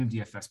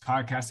DFS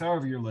podcast.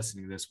 However you're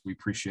listening to this, we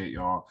appreciate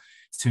y'all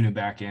tuning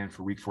back in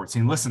for week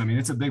 14. Listen, I mean,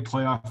 it's a big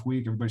playoff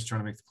week. Everybody's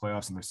trying to make the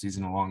playoffs in their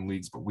season-long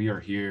leagues, but we are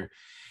here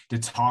to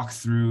talk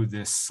through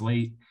this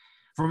slate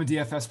from a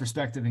DFS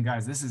perspective. And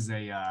guys, this is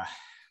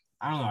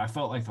I don't know. I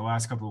felt like the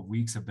last couple of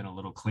weeks have been a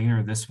little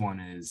cleaner. This one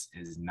is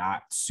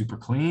not super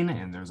clean,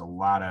 and there's a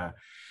lot of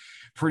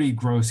pretty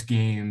gross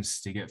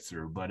games to get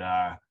through. But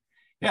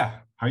yeah,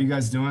 how you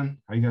guys doing?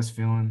 How you guys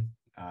feeling?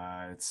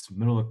 It's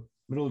middle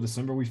of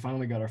December. We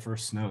finally got our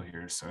first snow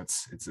here, so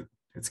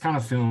it's kind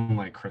of feeling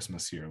like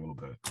Christmas here a little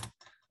bit.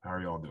 How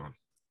are y'all doing?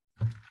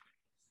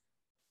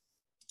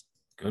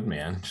 Good,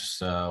 man.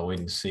 Just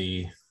waiting to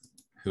see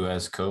who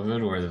has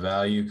COVID, where the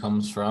value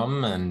comes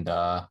from, and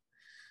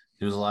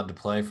who's allowed to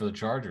play for the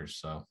Chargers.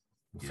 So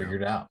we'll figure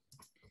it out.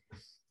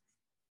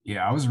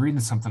 Yeah, I was reading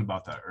something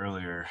about that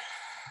earlier.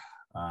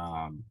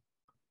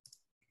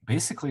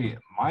 Basically,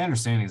 my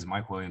understanding is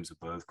Mike Williams and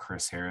both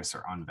Chris Harris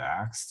are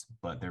unvaxxed,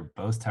 but they're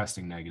both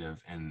testing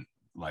negative, and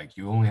like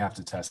you only have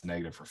to test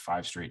negative for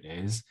 5 straight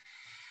days.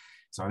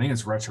 So I think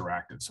it's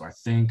retroactive. So I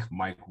think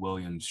Mike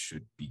Williams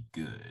should be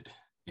good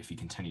if he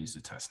continues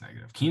to test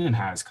negative. Keenan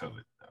has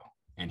COVID though,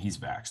 and he's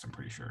vaxxed, I'm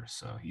pretty sure.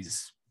 So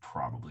he's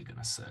probably going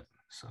to sit.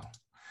 So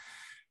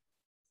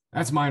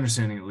that's my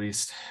understanding, at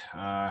least.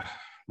 A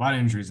lot of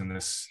injuries on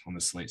this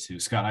slate too.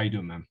 Scott, how you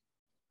doing, man?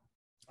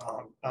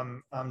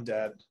 I'm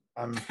dead.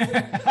 I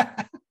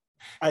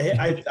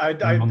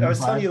was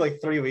telling you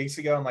like 3 weeks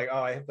ago. I'm like,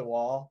 oh, I hit the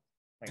wall.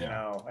 Like,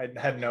 no, I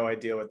had no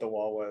idea what the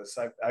wall was.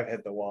 I've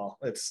hit the wall.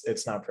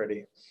 It's not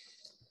pretty.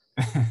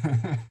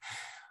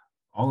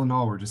 All in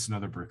all, we're just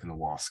another brick in the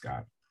wall,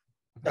 Scott.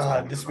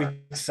 This week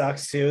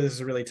sucks too. This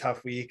is a really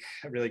tough week,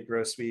 a really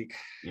gross week.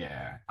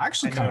 Yeah, I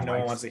know no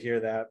one wants to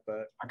hear that,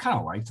 but I kind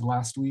of liked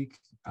last week.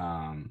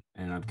 Ended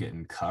up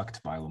getting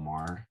cucked by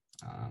Lamar.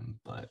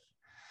 But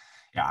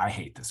yeah, I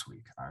hate this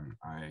week.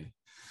 I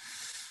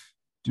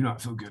do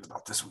not feel good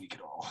about this week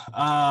at all.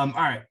 All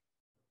right,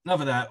 enough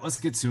of that. Let's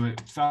get to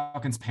it.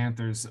 Falcons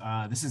Panthers.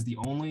 This is the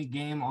only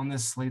game on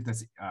this slate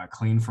that's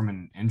clean from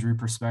an injury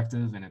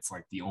perspective, and it's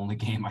like the only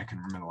game I can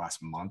remember the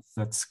last month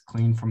that's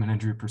clean from an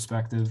injury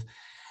perspective.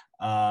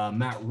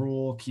 Matt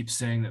Rule keeps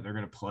saying that they're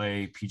going to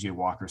play PJ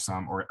Walker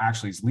some, or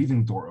actually he's leaving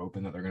the door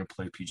open that they're going to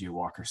play PJ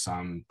Walker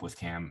some with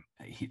Cam.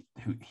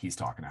 He's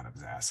talking out of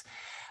his ass.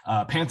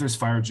 Panthers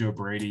fired Joe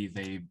Brady.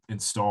 They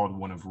installed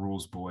one of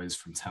Rule's boys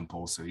from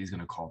Temple, so he's going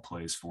to call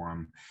plays for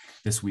him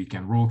this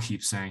weekend. Rule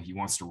keeps saying he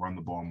wants to run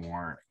the ball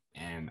more,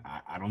 and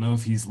I don't know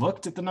if he's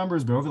looked at the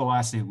numbers, but over the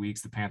last 8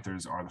 weeks, the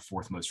Panthers are the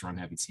 4th most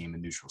run-heavy team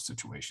in neutral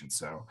situations.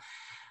 So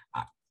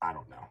I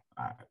don't know.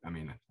 I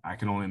mean, I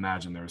can only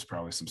imagine there was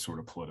probably some sort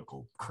of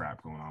political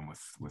crap going on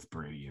with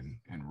Brady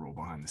and Rule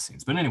behind the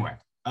scenes. But anyway,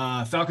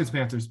 Falcons,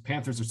 Panthers.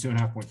 Panthers are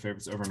 2.5-point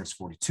favorites. Over-under is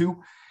 42.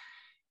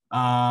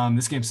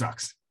 This game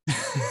sucks.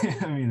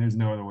 I mean, there's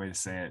no other way to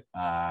say it.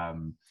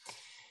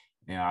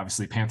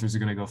 Obviously, Panthers are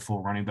going to go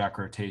full running back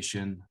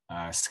rotation.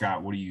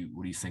 Scott, what do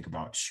you think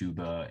about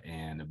Chuba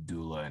and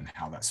Abdullah and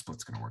how that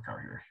split's going to work out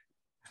here?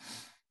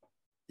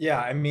 Yeah,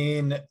 I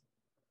mean,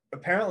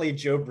 apparently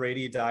Joe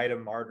Brady died a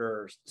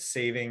martyr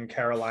saving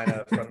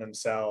Carolina from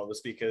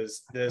themselves,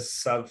 because this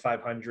sub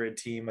 500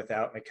 team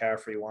without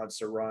McCaffrey wants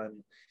to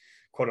run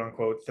quote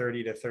unquote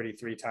 30 to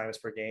 33 times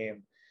per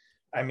game.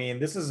 I mean,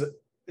 this is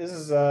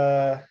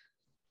a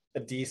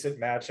decent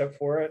matchup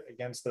for it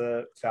against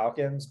the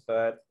Falcons,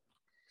 but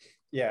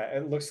yeah,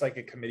 it looks like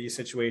a committee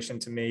situation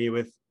to me,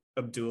 with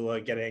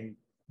Abdullah getting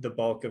the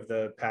bulk of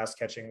the pass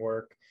catching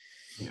work.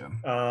 Yeah.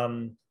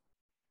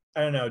 I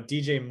don't know.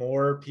 DJ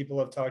Moore, people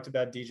have talked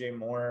about DJ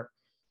Moore.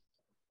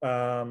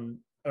 I don't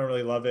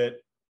really love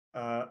it.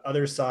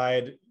 Other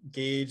side,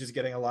 Gage is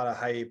getting a lot of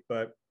hype,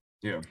 but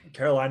yeah,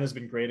 Carolina's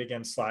been great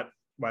against slot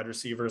wide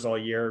receivers all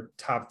year,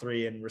 top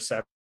 3 in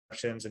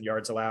receptions and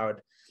yards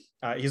allowed.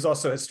 He's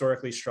also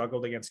historically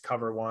struggled against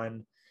cover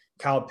 1.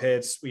 Kyle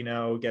Pitts, we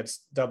know,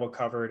 gets double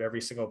covered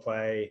every single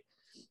play.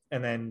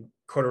 And then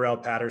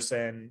Cordarrelle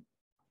Patterson,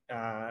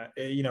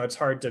 it's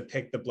hard to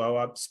pick the blow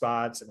up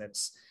spots, and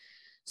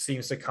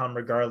seems to come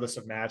regardless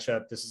of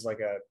matchup. This is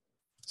like a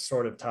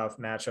sort of tough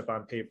matchup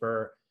on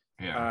paper.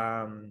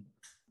 Yeah.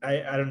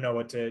 I don't know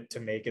what to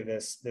make of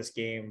this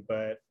game,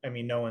 but I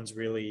mean, no one's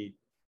really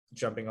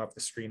jumping off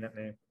the screen at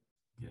me.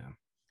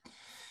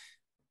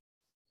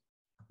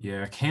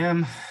 Yeah.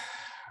 Cam,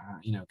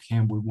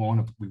 Cam, we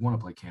want to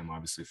play Cam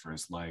obviously for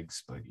his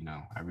legs, but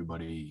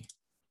everybody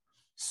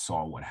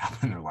saw what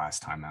happened their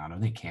last time out. I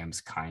think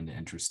Cam's kind of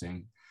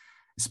interesting,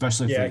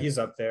 especially if he's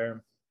up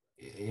there.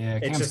 Yeah,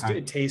 it's just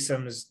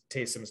Taysom's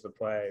the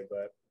play,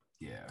 but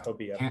yeah, he'll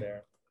be up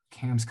there.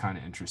 Cam's kind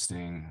of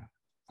interesting.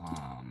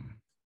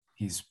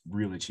 He's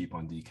really cheap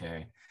on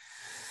DK.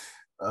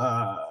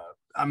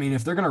 I mean,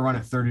 if they're gonna run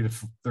it 30 to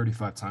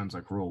 35 times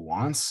like Rule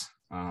wants,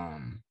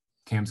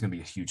 Cam's gonna be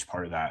a huge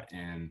part of that.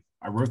 And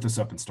I wrote this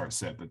up in start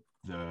set, but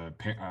the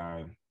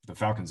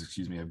Falcons,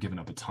 have given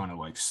up a ton of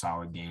like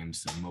solid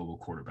games to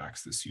mobile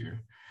quarterbacks this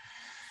year.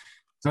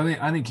 So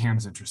I think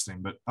Cam's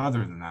interesting, but other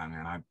than that,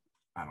 man,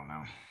 I don't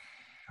know.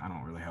 I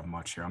don't really have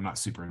much here. I'm not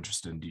super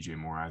interested in DJ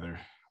Moore either.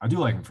 I do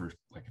like him for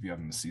like if you have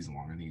him a season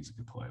long, I think he's a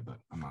good play, but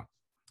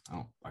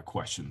I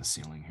question the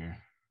ceiling here.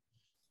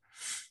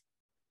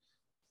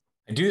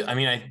 I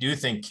do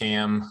think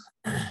Cam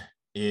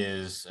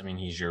is,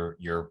 he's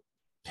your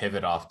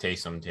pivot off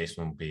Taysom. Taysom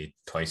will be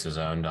twice his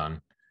owned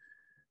on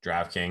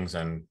DraftKings,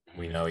 and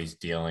we know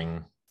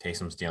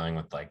Taysom's dealing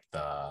with like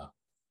the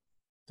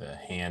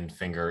hand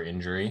finger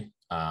injury.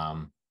 So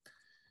I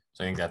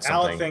think that's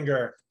Mallet something.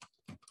 finger.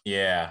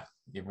 Yeah,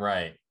 you're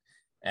right.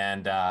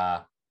 And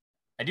I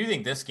do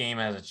think this game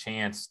has a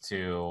chance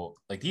to,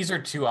 like, these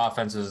are two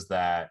offenses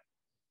that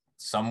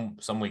some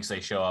weeks they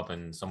show up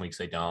and some weeks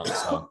they don't.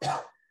 So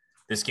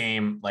this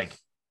game like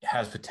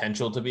has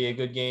potential to be a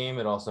good game.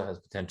 It also has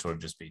potential to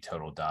just be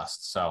total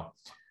dust. So,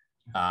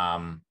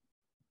 the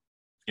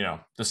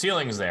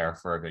ceiling's there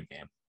for a good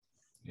game.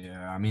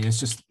 Yeah, it's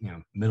just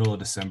middle of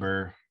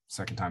December,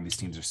 second time these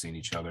teams are seeing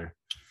each other.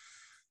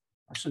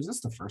 Actually, is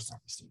this the first time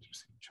these teams are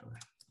seeing each other?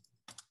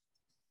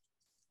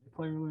 They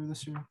play earlier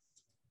this year.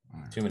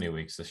 Right. Too many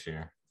weeks this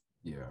year.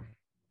 Yeah,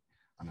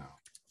 I know.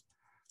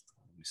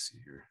 Let me see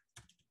here.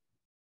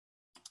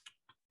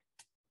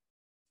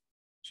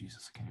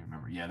 Jesus, I can't even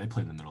remember. Yeah, they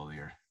played in the middle of the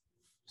year.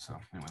 So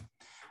anyway,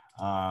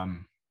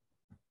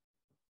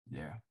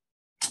 yeah.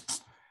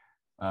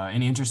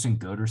 Any interest in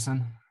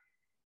Goderson,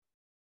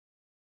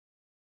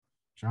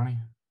 Johnny?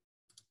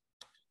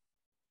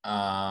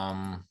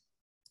 Nah.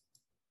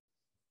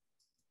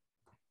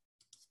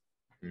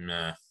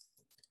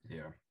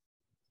 Yeah.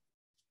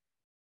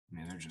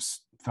 They're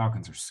just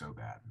Falcons are so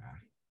bad, man.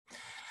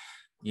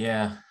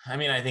 Yeah,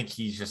 I think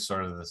he's just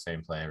sort of the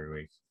same play every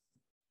week.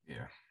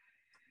 Yeah,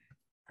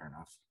 fair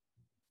enough.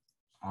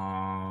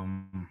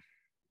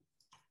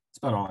 That's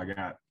about all I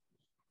got.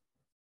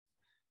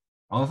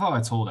 I love how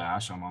I told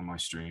Ash I'm on my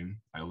stream.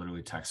 I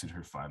literally texted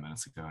her 5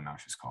 minutes ago, and now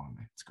she's calling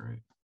me. It's great.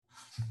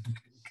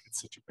 Good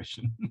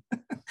situation.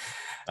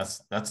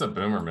 That's a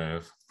boomer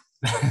move.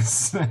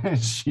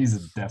 She's a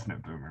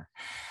definite boomer.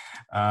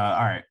 All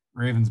right.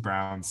 Ravens,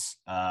 Browns.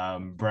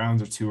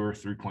 Browns are 2 or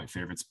 3 point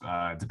favorites,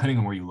 depending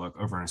on where you look.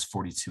 Over is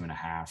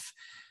 42.5.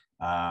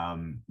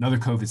 Another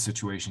COVID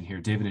situation here.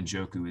 David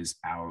Njoku is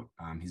out.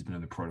 He's been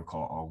in the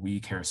protocol all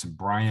week. Harrison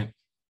Bryant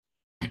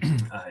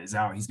is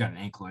out. He's got an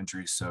ankle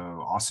injury. So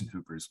Austin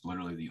Hooper is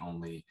literally the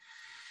only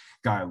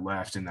guy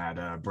left in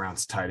that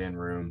Browns tight end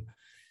room.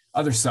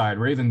 Other side,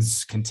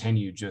 Ravens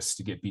continue just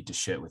to get beat to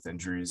shit with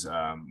injuries.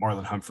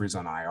 Marlon Humphreys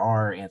on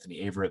IR,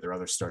 Anthony Averett, their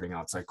other starting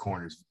outside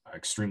corners,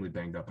 extremely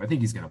banged up. I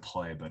think he's going to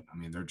play, but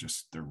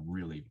they're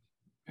really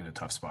in a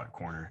tough spot at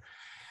corner.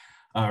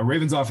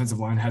 Ravens offensive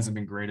line hasn't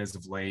been great as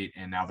of late,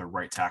 and now their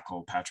right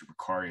tackle, Patrick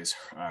McCarry, is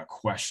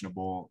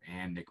questionable,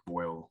 and Nick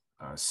Boyle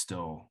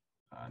still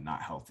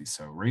not healthy.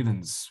 So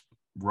Ravens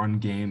run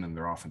game and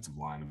their offensive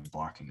line and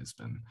blocking has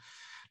been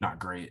not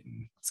great,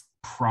 and it's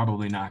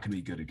probably not going to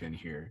be good again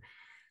here.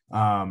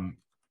 I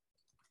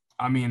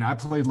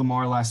played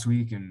Lamar last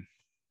week and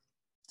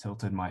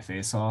tilted my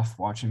face off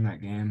watching that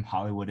game.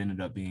 Hollywood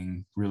ended up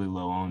being really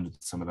low owned with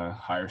some of the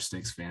higher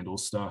stakes FanDuel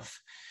stuff.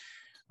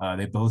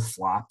 They both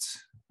flopped,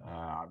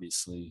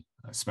 obviously,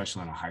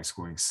 especially on a high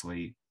scoring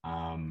slate.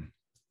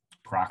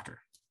 Proctor,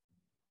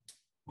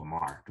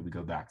 Lamar, do we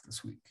go back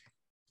this week?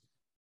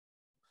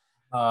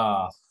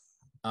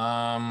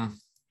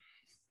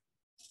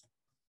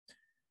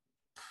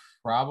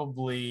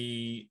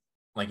 Probably.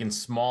 Like in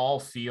small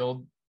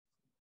field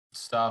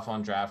stuff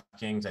on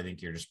DraftKings, I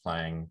think you're just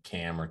playing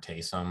Cam or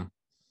Taysom.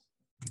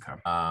 Okay.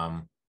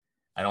 I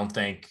don't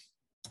think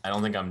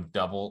I'm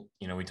double.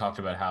 We talked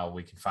about how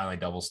we can finally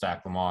double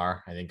stack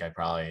Lamar. I think I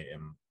probably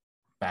am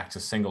back to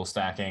single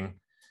stacking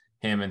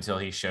him until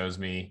he shows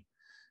me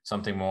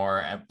something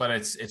more. But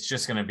it's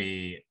just going to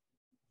be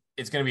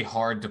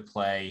hard to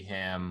play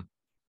him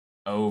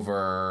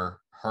over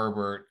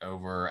Herbert,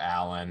 over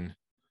Allen.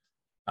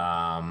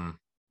 And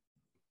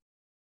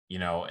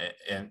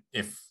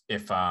if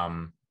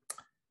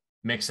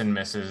Mixon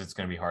misses, it's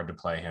going to be hard to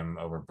play him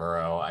over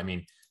Burrow.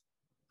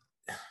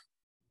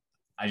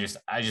 I just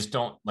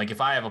don't like,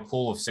 if I have a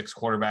pool of 6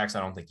 quarterbacks,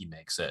 I don't think he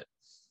makes it.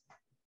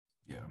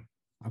 Yeah.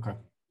 Okay.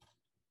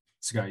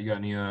 Scott, you got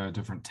any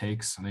different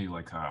takes? I know you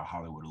like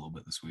Hollywood a little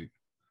bit this week.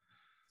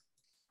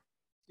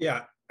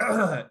 Yeah.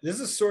 This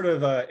is sort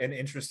of an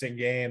interesting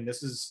game.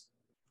 This is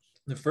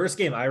the first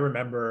game I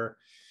remember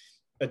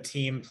a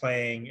team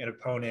playing an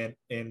opponent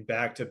in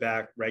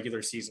back-to-back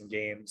regular season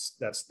games.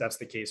 That's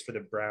the case for the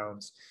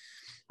Browns.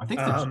 I think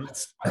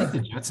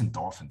the Jets and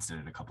Dolphins did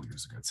it a couple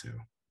years ago too.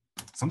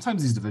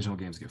 Sometimes these divisional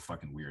games get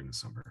fucking weird in the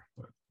summer,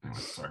 but anyway,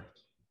 sorry.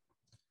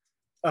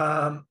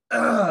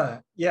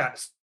 Yeah.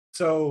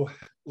 So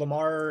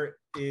Lamar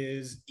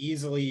is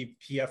easily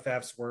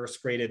PFF's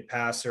worst graded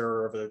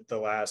passer over the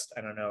last,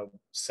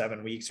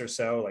 7 weeks or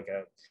so, like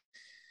a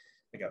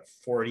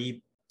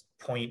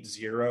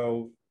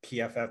 40.0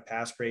 PFF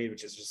pass grade,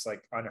 which is just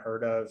like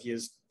unheard of. He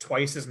has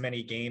twice as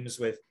many games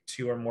with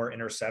 2 or more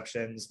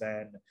interceptions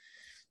than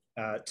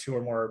 2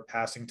 or more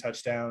passing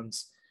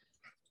touchdowns.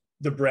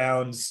 The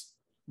Browns,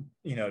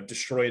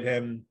 destroyed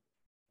him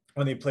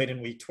when they played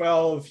in week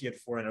 12. He had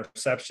 4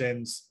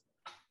 interceptions.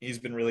 He's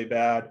been really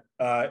bad.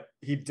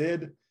 He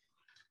did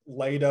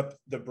light up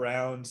the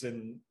Browns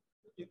in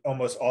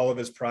almost all of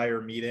his prior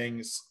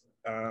meetings,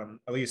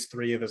 at least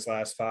 3 of his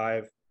last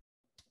 5.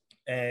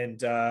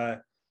 And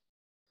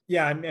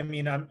yeah, I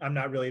mean, I'm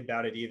not really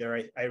about it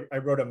either. I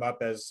wrote him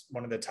up as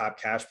one of the top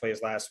cash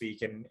plays last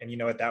week, and you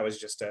know what? That was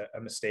just a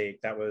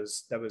mistake. That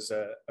was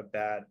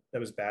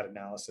bad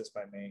analysis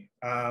by me.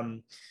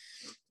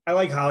 I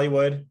like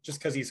Hollywood just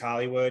because he's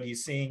Hollywood.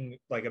 He's seeing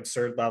like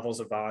absurd levels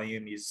of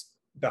volume. He's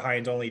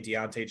behind only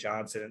Deontay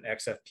Johnson in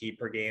XFP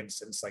per game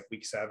since like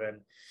week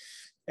 7,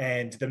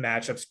 and the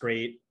matchup's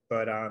great.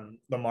 But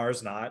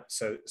Lamar's not,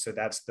 so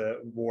that's the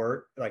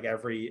wart. Like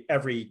every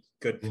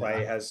good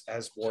play has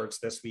warts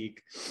this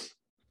week.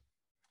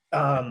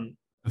 The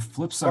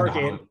flip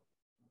side,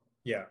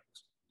 yeah,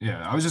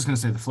 I was just gonna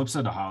say the flip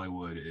side to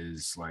Hollywood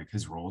is like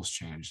his role's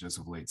changed as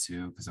of late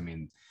too. Because I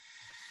mean,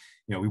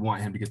 you know, we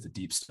want him to get the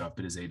deep stuff,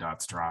 but his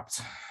ADOT's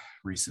dropped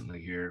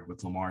recently here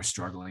with Lamar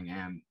struggling,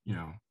 and you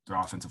know their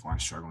offensive line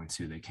struggling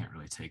too. They can't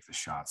really take the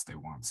shots they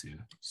want to.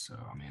 So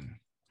I mean,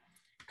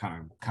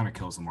 kind of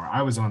kills Lamar.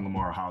 I was on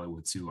Lamar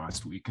Hollywood too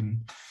last week,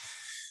 and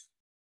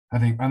I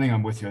think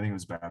I'm with you. I think it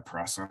was bad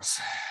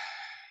process.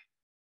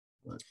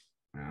 But,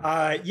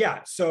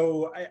 yeah.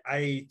 So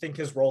I think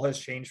his role has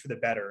changed for the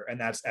better, and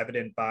that's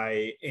evident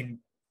by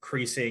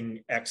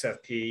increasing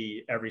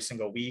XFP every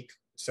single week.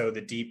 So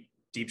the deep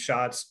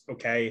shots,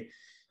 okay.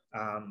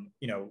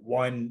 You know,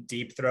 1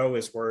 deep throw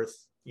is worth,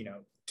 you know,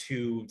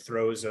 2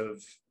 throws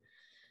of,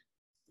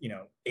 you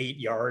know, 8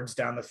 yards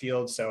down the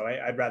field. So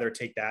I'd rather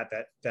take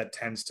that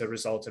tends to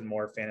result in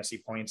more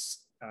fantasy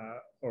points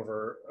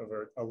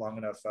over a long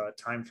enough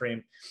time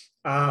frame.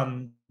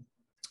 On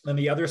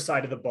the other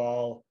side of the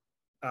ball,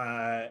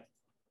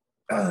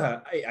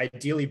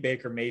 ideally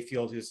Baker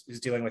Mayfield, who's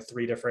dealing with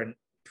 3 different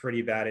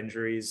pretty bad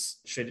injuries,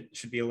 should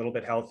be a little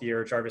bit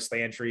healthier. Jarvis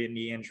Landry, a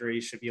knee injury,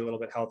 should be a little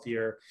bit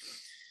healthier.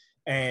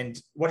 And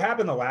what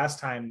happened the last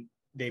time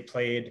they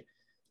played,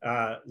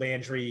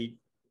 Landry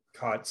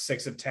caught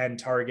 6 of 10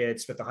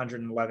 targets with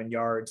 111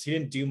 yards. He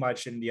didn't do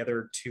much in the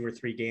other 2 or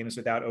 3 games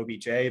without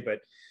OBJ, but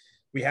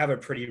we have a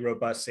pretty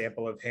robust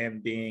sample of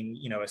him being,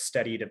 you know, a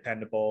steady,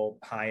 dependable,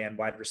 high-end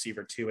wide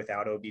receiver 2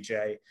 without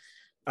OBJ.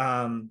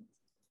 The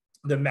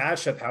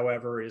matchup,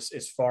 however,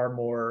 is far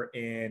more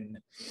in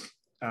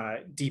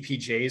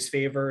DPJ's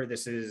favor.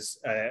 This is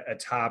a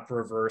top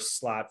reverse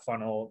slot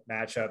funnel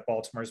matchup.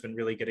 Baltimore's been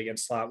really good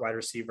against slot wide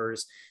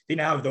receivers. They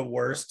now have the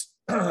worst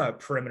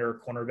perimeter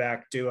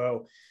cornerback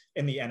duo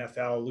in the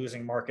NFL,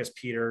 losing Marcus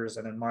Peters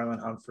and then Marlon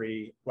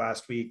Humphrey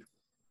last week.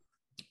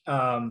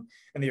 And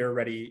they're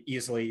already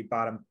easily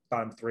bottom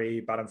 3,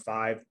 bottom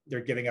 5.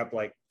 They're giving up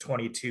like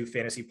 22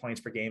 fantasy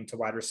points per game to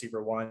wide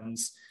receiver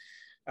 1s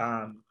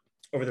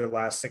over their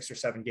last 6 or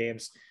 7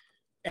 games.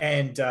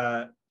 And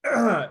so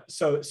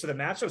the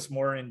matchup's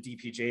more in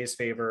DPJ's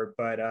favor,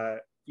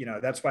 but you know,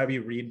 that's why we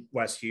read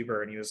Wes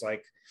Huber, and he was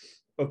like,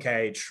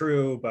 okay,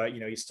 true, but you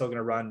know, he's still going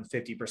to run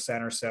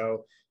 50% or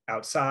so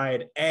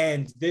outside.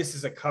 And this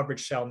is a coverage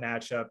shell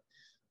matchup.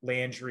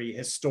 Landry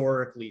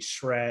historically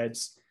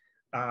shreds.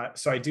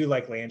 So I do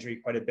like Landry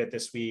quite a bit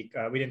this week.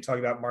 We didn't talk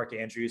about Mark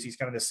Andrews. He's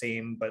kind of the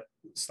same, but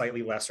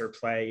slightly lesser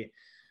play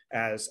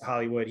as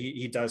Hollywood.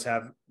 He does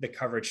have the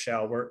coverage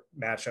shell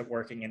matchup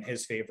working in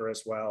his favor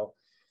as well.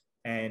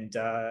 And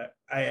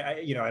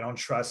I don't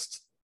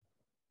trust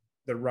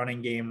the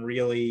running game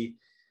really.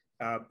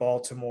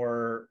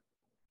 Baltimore,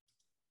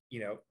 you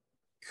know,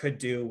 could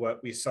do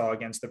what we saw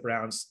against the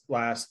Browns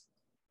last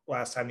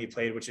time they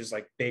played, which is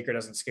like Baker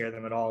doesn't scare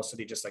them at all. So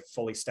they just like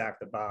fully stack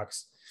the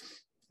box.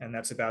 And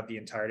that's about the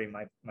entirety of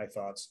my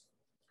thoughts.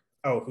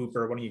 Oh,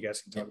 Hooper. One of you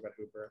guys can talk about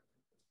Hooper.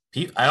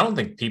 I don't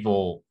think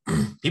people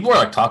are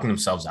like talking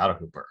themselves out of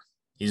Hooper.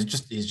 He's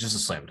just a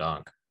slam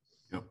dunk.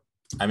 Yep.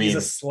 I mean, he's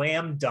a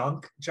slam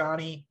dunk,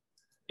 Johnny.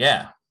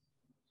 Yeah.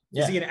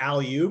 Is he an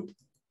alley-oop?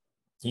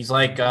 He's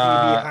like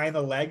behind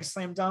the leg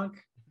slam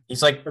dunk.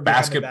 He's like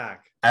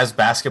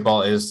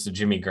basketball is to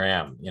Jimmy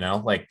Graham, you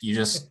know, like you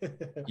just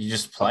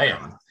play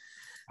him.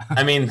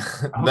 I mean,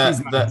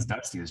 he's not as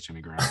dusty as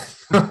Jimmy Graham.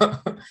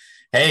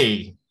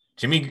 Hey,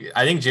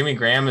 I think Jimmy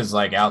Graham is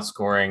like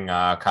outscoring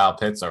Kyle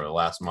Pitts over the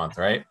last month,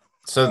 right?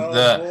 So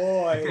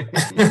boy.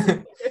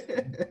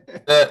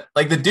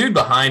 the dude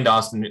behind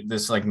Austin,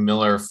 this like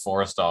Miller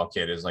Forrestall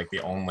kid, is like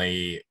the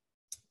only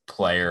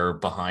player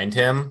behind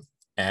him,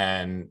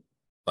 and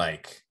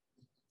like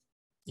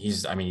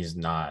he's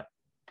not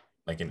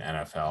like an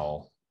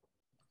NFL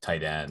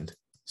tight end.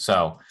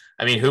 So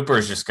I mean, Hooper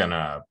is just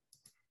gonna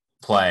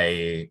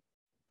play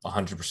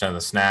 100% of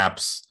the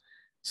snaps.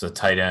 So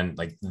tight end,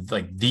 like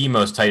the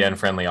most tight end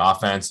friendly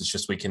offense. It's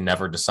just we can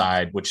never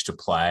decide which to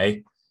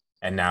play,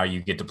 and now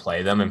you get to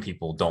play them, and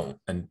people don't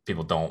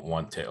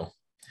want to.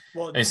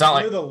 Well, and it's not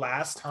like the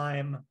last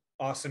time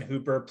Austin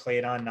Hooper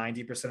played on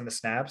 90% of the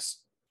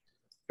snaps,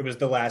 it was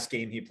the last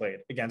game he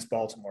played against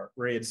Baltimore,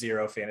 where he had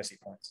 0 fantasy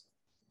points.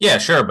 Yeah,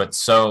 sure, but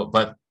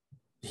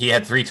he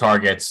had 3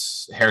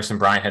 targets. Harrison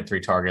Bryant had 3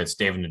 targets.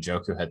 David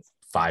Njoku had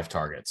 5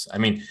 targets. I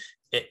mean,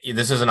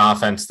 this is an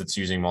offense that's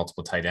using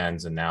multiple tight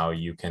ends, and now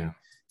you can.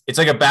 it's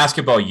like a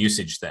basketball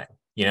usage thing.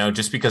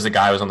 Just because a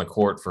guy was on the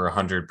court for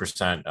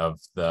 100% of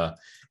the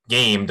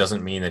game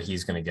doesn't mean that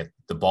he's going to get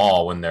the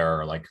ball when there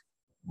are like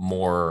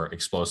more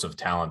explosive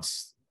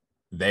talents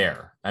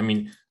there. I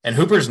mean, and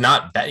Hooper's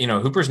not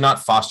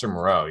Foster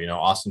Moreau.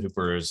 Austin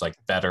Hooper is like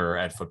better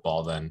at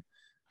football than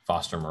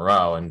Foster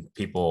Moreau, and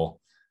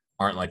people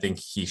aren't like think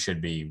he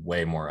should be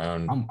way more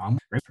owned. I'm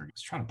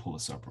just trying to pull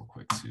this up real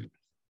quick too.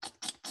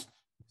 Let's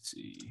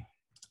see.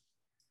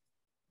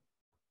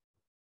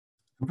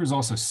 Hooper's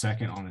also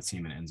second on the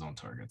team in end zone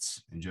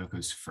targets, and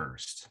Joko's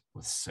first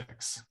with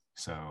 6.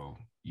 So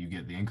you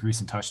get the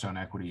increase in touchdown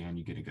equity, and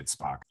you get a good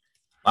spot.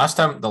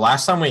 The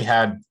last time we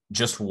had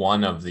just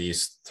one of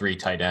these 3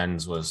 tight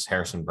ends was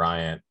Harrison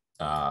Bryant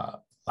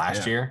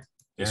last year.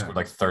 He scored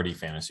like 30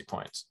 fantasy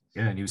points.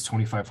 Yeah, and he was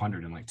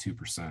 2,500 and like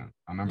 2%.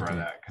 I remember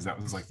that because that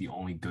was like the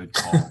only good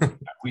call that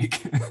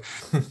week.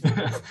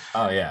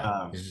 Oh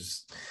yeah,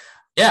 it's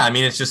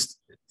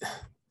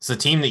a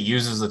team that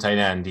uses the tight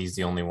end. He's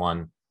the only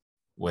one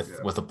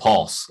with a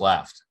pulse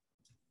left.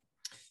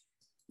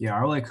 Yeah,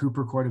 I like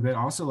Hooper quite a bit.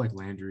 I also like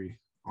Landry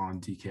on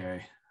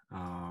DK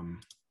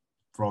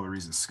for all the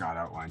reasons Scott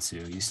outlined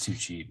too. He's too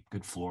cheap,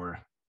 good floor.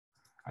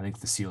 I think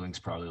the ceiling's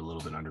probably a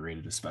little bit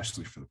underrated,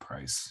 especially for the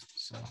price.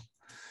 So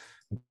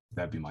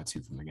that'd be my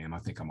 2 from the game. I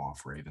think I'm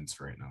off Ravens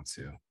right now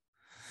too.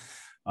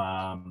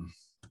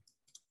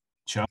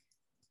 Chubb,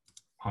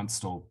 Hunt's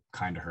still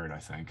kind of hurt, I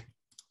think.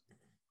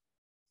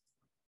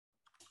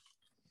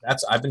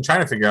 I've been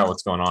trying to figure out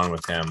what's going on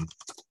with him,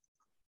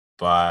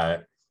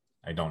 but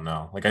I don't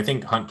know. Like, I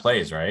think Hunt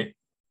plays, right?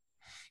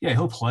 Yeah,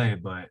 he'll play,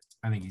 but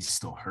I think he's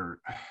still hurt.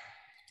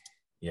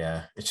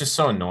 Yeah, it's just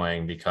so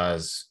annoying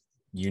because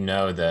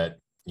that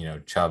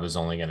Chubb is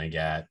only going to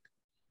get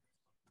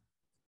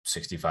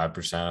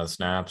 65% of the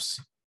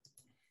snaps.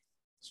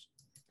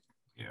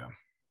 Yeah.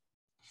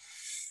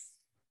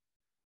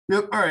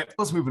 Yep. All right,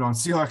 let's move it on.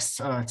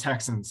 Seahawks,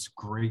 Texans,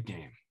 great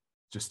game.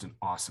 Just an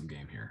awesome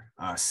game here.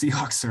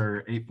 Seahawks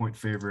are 8-point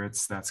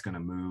favorites. That's going to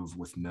move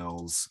with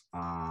Mills.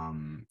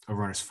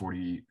 Over is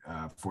 40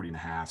 and a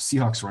half.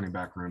 Seahawks running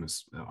back room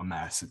is a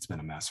mess. It's been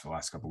a mess for the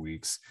last couple of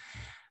weeks.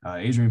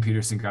 Adrian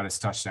Peterson got his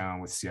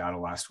touchdown with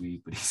Seattle last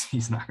week, but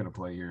he's not going to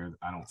play here.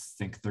 I don't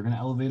think they're going to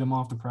elevate him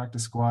off the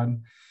practice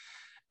squad.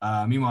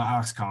 Meanwhile,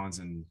 Alex Collins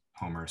and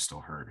Homer are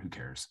still hurt. Who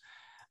cares?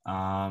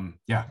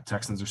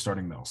 Texans are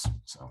starting Mills,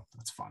 so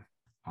that's fun.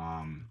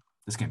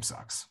 This game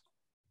sucks.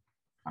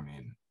 I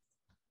mean,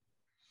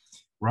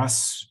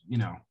 Russ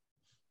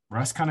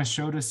kind of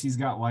showed us he's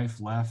got life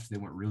left. They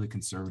went really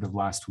conservative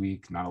last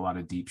week. Not a lot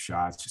of deep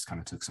shots, just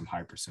kind of took some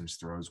high percentage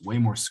throws, way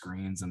more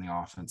screens in the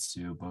offense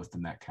too, both the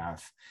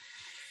Metcalf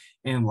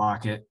and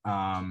Lockett.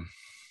 I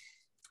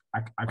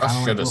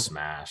Russ should have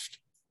smashed.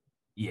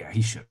 Yeah,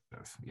 he should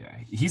have. Yeah,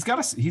 he's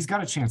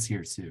got a chance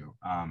here too.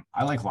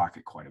 I like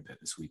Lockett quite a bit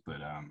this week, but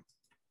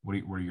what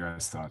are your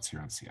guys' thoughts here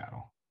on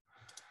Seattle?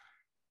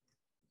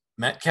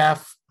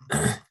 Metcalf's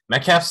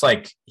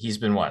like he's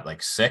been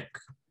sick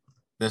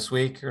this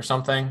week or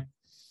something.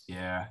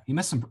 Yeah, he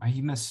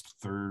missed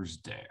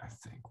Thursday, I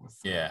think, with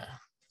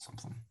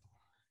something.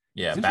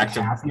 Yeah, back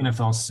to half the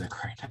NFL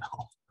sick right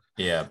now.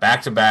 Yeah,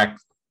 back-to-back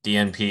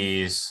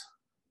DNPs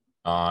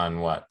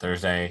on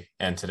Thursday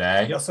and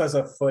today. He also has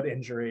a foot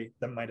injury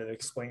that might have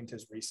explained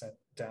his recent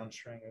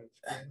downstring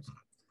of games.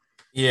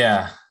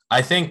 Yeah,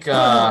 I think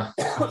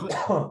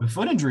the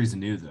foot injury is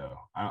new though.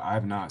 I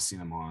have not seen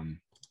him on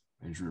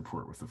injury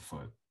report with a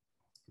foot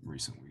in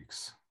recent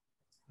weeks.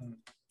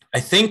 I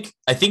think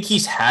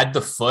he's had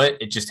the foot.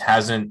 It just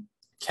hasn't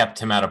kept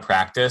him out of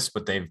practice,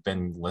 but they've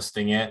been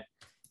listing it.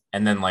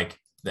 And then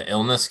the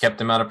illness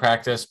kept him out of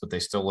practice, but they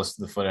still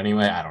listed the foot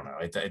anyway. I don't know.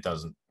 It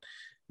doesn't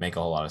make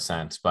a whole lot of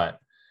sense. But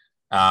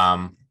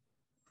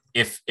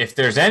if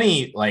there's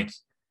any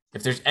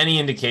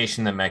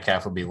indication that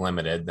Metcalf will be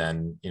limited,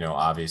 then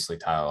obviously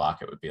Tyler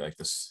Lockett would be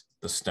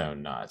the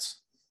stone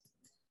nuts.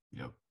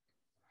 Yep.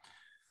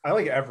 I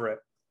like Everett.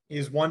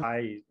 He's won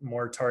by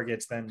more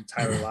targets than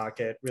Tyler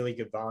Lockett. Really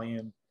good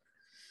volume.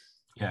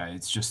 Yeah,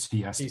 it's just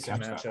he has to catch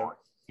that volume.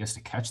 He has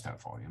to catch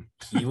that volume.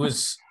 He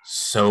was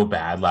so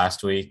bad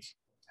last week.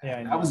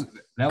 Yeah, that was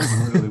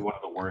literally one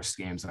of the worst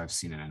games I've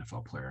seen an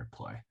NFL player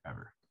play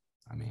ever.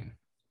 I mean,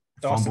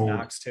 Dawson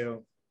Knox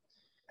too.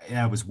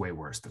 Yeah, it was way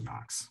worse than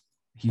Knox.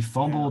 He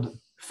fumbled.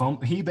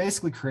 He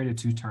basically created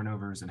 2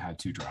 turnovers and had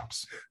 2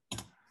 drops. I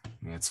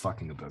mean, it's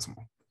fucking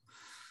abysmal.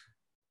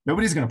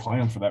 Nobody's going to play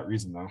him for that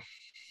reason, though.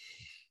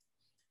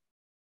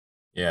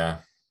 Yeah.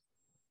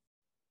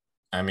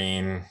 I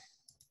mean,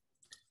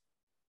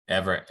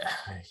 Everett,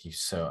 he's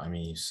so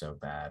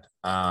bad.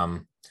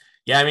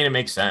 Yeah, I mean, it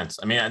makes sense.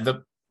 I mean,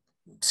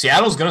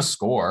 Seattle's going to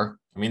score.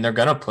 I mean, they're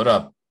going to put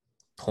up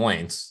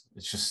points.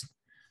 It's just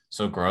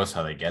so gross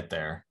how they get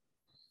there.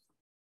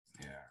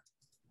 Yeah.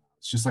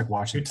 It's just like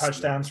watching 2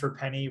 touchdowns for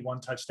Penny,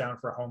 1 touchdown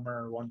for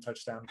Homer, 1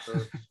 touchdown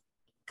for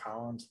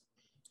Collins.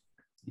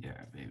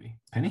 Yeah, baby.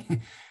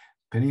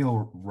 Penny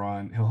will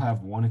run. He'll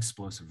have 1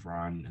 explosive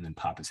run and then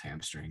pop his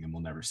hamstring, and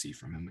we'll never see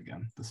from him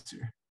again this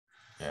year.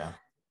 Yeah.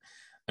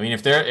 I mean,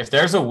 if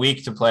there's a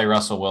week to play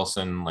Russell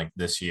Wilson like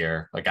this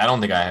year, like I don't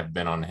think I have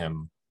been on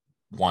him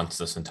once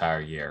this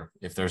entire year.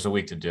 If there's a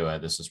week to do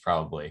it, this is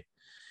probably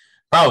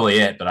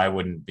it, but I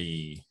wouldn't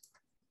be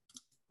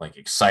like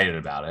excited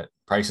about it.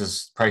 Price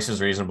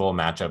is reasonable,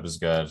 matchup is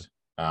good.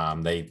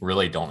 They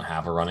really don't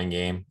have a running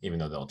game, even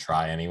though they'll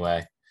try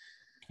anyway.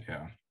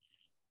 Yeah.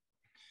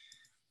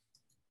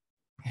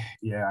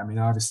 Yeah, I mean,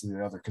 obviously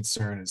the other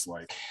concern is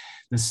like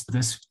this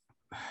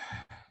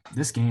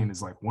game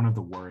is like one of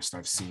the worst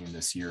I've seen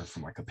this year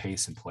from like a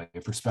pace and play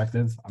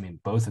perspective. I mean,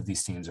 both of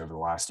these teams over the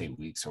last 8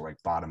 weeks are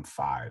like bottom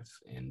 5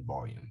 in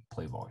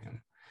play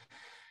volume.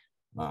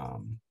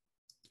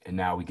 And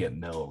now we get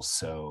Mills.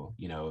 So,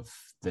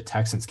 if the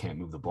Texans can't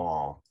move the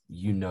ball,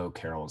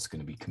 Carroll's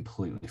going to be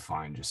completely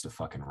fine just to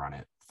fucking run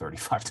it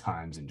 35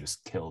 times and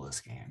just kill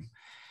this game.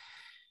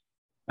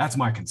 That's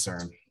my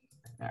concern.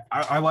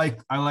 I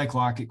like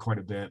Lockett quite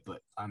a bit,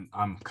 but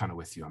I'm kind of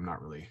with you. I'm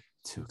not really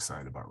too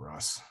excited about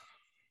Russ.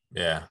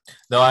 Yeah.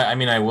 Though I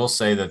mean, I will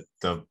say that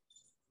the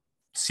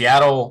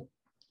Seattle,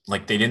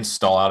 like they didn't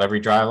stall out every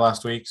drive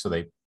last week. So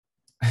they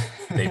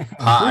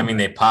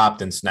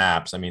popped in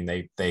snaps. I mean,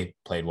 they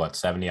played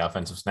 70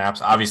 offensive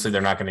snaps. Obviously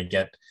they're not going to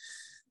get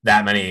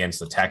that many against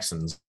the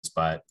Texans,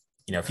 but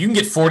if you can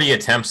get 40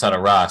 attempts out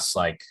of Russ,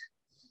 like,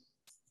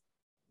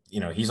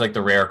 he's like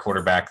the rare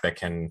quarterback that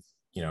can,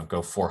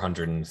 go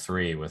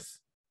 403 with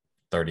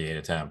 38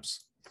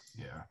 attempts.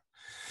 Yeah.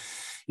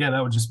 Yeah.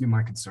 That would just be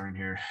my concern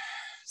here.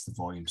 The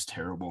volume's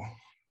terrible.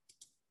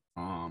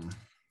 Other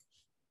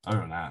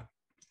than that,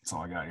 that's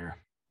all I got here.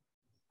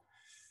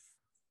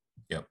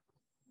 Yep.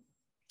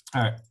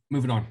 All right,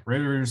 moving on.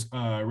 Raiders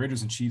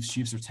and Chiefs.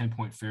 Chiefs are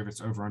 10-point favorites.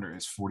 Over under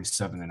is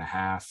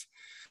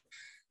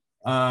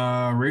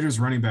 47.5. Raiders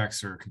running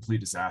backs are a complete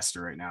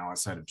disaster right now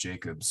outside of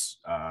Jacobs.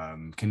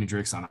 Kenny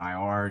Drake's on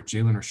IR.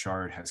 Jalen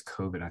Richard has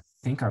COVID. I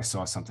think I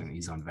saw something that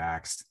he's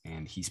unvaxxed,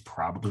 and he's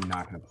probably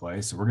not going to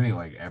play. So we're going to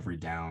like every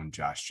down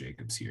Josh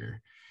Jacobs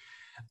here.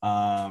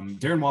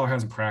 Darren Waller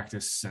hasn't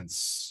practiced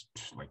since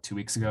like 2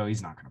 weeks ago.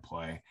 He's not going to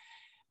play.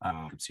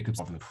 Jacobs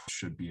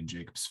should be in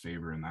Jacobs'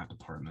 favor in that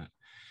department.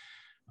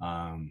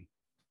 I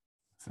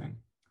think.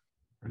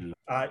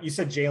 You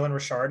said Jalen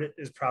Richard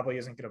probably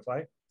isn't going to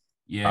play.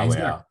 Yeah,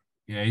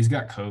 he's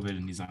got COVID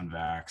and he's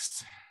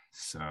unvaxxed.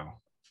 So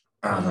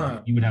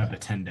he would have the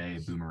 10-day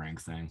boomerang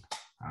thing.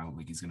 I don't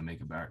think he's going to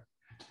make it back.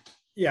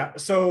 Yeah.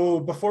 So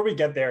before we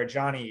get there,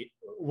 Johnny,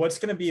 what's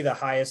going to be the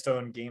highest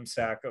owned game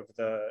stack of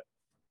the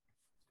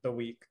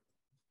week?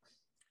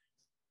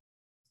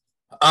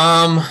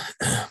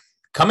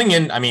 Coming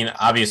in, I mean,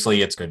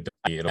 obviously it's good.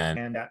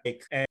 And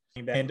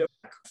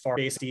far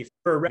safety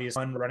for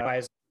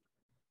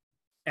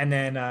and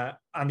then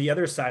on the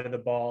other side of the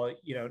ball,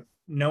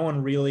 no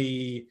one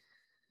really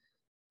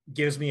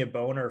gives me a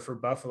boner for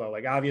Buffalo.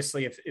 Like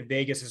obviously, if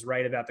Vegas is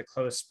right about the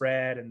close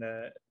spread and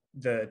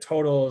the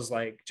totals,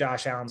 like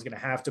Josh Allen's going to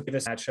have to play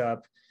this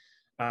matchup.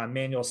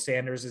 Manuel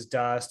Sanders is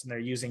dust, and they're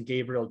using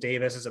Gabriel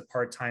Davis as a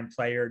part-time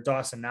player.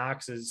 Dawson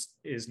Knox is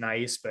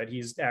nice, but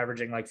he's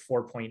averaging like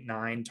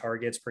 4.9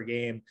 targets per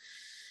game.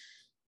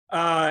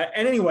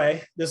 And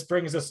anyway, this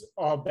brings us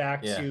all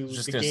back to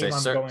the game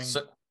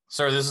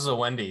Sir, this is a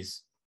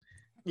Wendy's.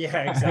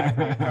 Yeah,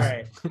 exactly. All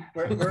right.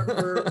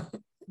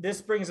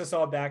 This brings us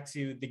all back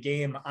to the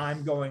game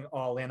I'm going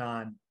all in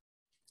on,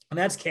 and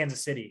that's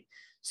Kansas City.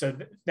 So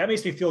that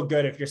makes me feel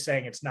good if you're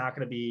saying it's not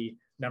going to be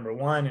number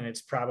one, and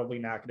it's probably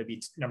not going to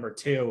be number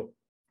two.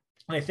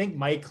 And I think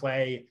Mike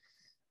Clay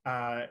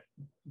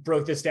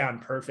broke this down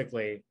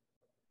perfectly,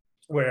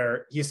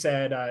 where he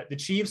said the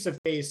Chiefs have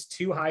faced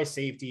 2 high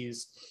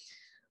safeties,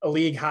 a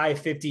league high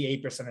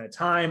 58% of the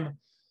time,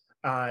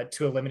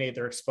 to eliminate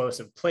their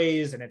explosive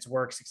plays, and it's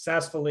worked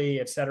successfully,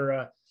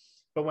 etc.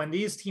 But when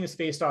these teams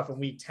faced off in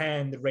week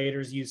 10, the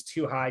Raiders used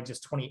 2 high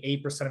just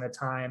 28% of the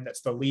time. That's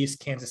the least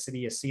Kansas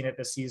City has seen it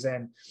this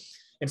season.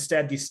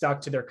 Instead, they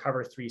stuck to their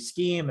cover 3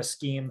 scheme, a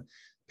scheme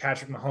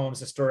Patrick Mahomes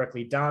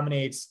historically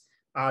dominates.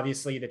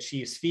 Obviously, the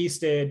Chiefs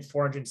feasted,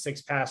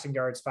 406 passing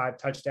yards, 5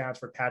 touchdowns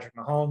for Patrick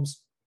Mahomes.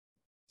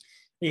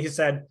 He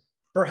said,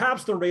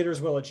 perhaps the Raiders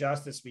will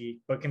adjust this week,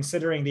 but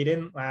considering they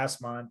didn't last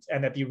month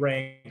and that they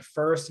ranked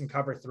first in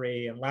cover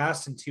 3 and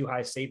last in 2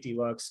 high safety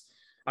looks,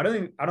 I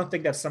don't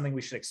think that's something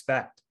we should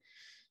expect.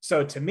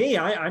 So to me,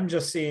 I'm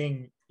just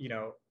seeing,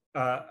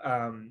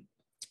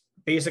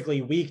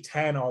 basically week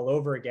 10 all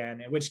over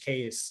again, in which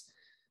case,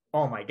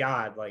 oh my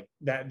God, like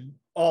that,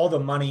 all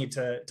the money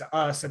to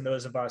us and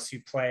those of us who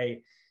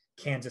play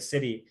Kansas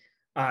City.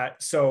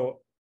 So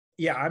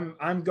yeah,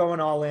 I'm going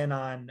all in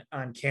on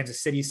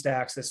Kansas City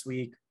stacks this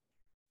week.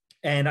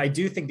 And I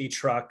do think they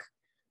truck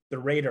the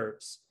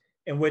Raiders,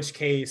 in which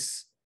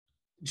case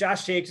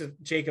Josh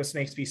Jacobs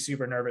makes me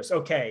super nervous.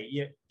 Okay,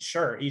 yeah,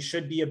 sure, he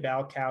should be a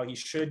bell cow. He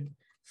should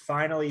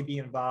finally be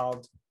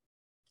involved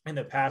in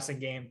the passing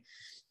game.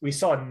 We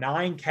saw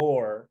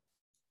 9-4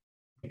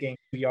 gain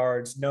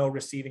yards, no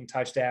receiving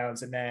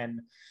touchdowns, and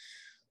then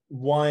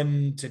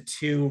 1 to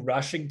 2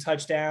 rushing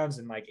touchdowns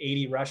and like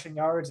 80 rushing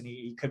yards, and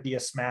he could be a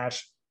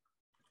smash.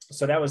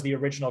 So that was the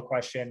original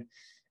question.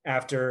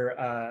 after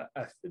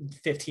a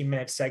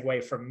 15-minute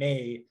segue from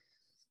me,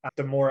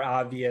 the more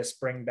obvious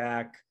bring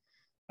back,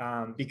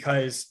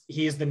 because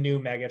he's the new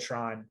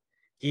Megatron.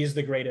 He's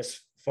the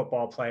greatest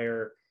football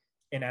player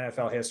in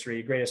NFL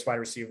history, greatest wide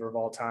receiver of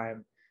all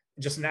time,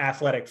 just an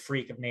athletic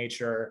freak of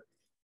nature,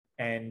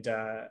 and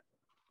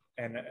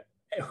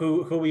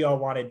who we all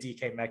wanted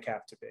DK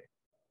Metcalf to be.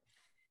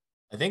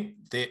 I think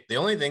the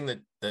only thing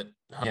that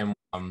him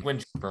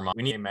when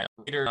we need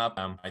leader up,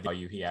 I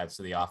value he adds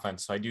to the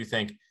offense. So I do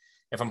think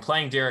if I'm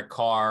playing Derek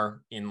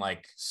Carr in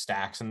like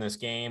stacks in this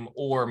game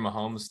or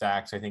Mahomes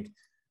stacks, I think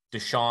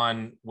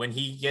Deshaun, when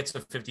he gets a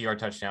 50-yard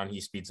touchdown,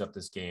 he speeds up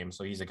this game.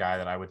 So he's a guy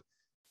that I would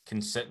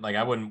consider, like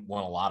I wouldn't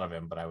want a lot of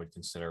him, but I would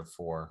consider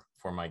for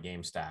my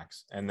game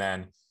stacks. And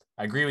then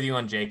I agree with you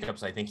on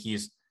Jacobs. I think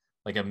he's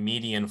like a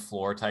median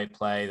floor type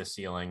play. The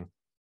ceiling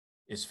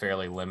is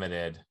fairly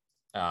limited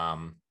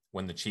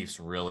when the Chiefs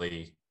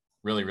really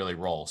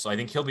roll. So I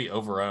think he'll be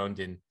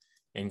overowned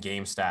in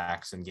game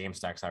stacks. And game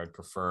stacks, I would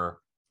prefer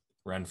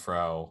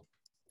Renfro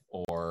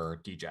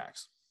or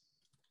Djax.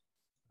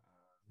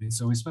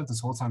 So we spent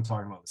this whole time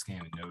talking about this game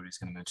and nobody's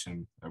going to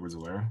mention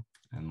Edwards-Helaire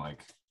and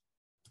like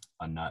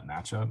a nut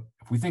matchup.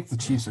 If we think the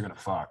Chiefs are going to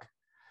fuck,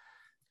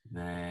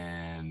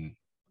 then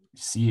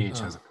CH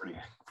has a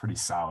pretty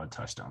solid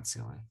touchdown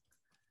ceiling.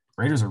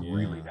 Raiders are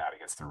really bad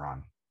against the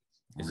run.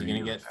 Is he going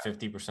to get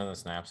 50% of the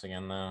snaps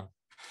again though?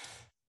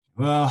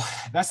 Well,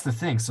 that's the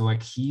thing. So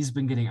like he's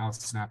been getting out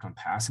snapped on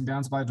passing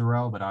downs by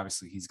Darrell, but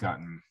obviously he's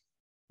gotten,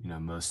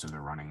 most of the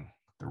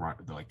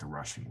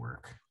rushing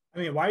work. I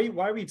mean, why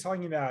are we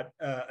talking about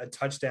a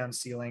touchdown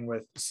ceiling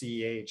with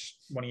CEH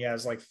when he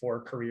has like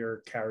 4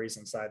 career carries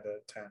inside the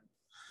 10?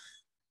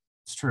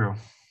 It's true.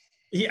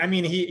 He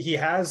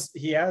has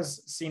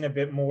seen a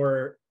bit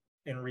more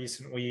in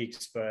recent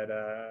weeks, but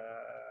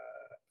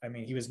I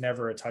mean, he was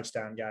never a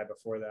touchdown guy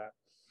before that.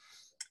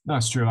 No,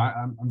 it's true.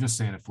 I'm just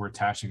saying if we're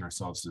attaching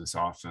ourselves to this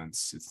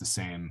offense, it's the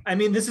same. I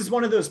mean, this is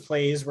one of those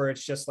plays where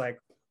it's just like,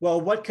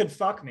 well, what could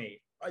fuck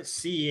me?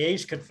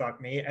 CEH could fuck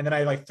me, and then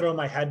I like throw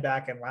my head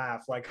back and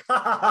laugh like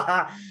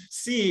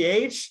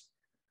CEH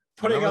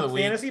putting up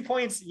fantasy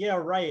points, yeah,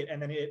 right.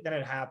 And then it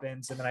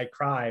happens, and then I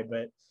cry.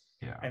 But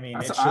yeah, I mean,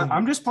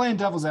 I'm just playing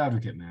devil's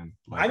advocate, man.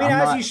 Like, I mean,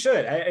 as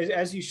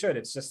you should.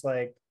 It's just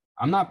like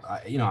I'm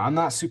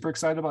not super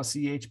excited about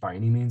CEH by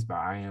any means, but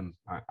I'm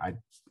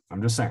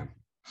just saying.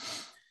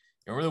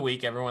 Over the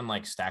week, everyone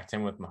like stacked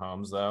him with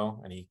Mahomes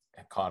though, and he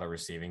caught a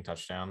receiving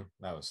touchdown.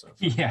 That was so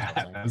fun. Yeah,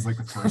 that was like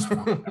the first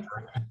one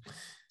ever.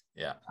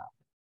 Yeah.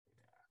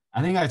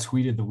 I think I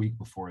tweeted the week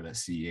before that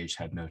CEH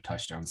had no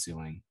touchdown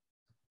ceiling.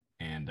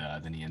 And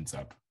then he ends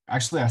up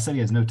actually I said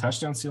he has no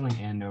touchdown ceiling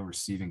and no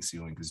receiving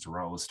ceiling because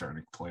Darrell was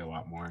starting to play a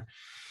lot more.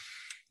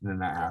 And then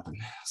that happened.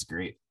 It's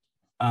great.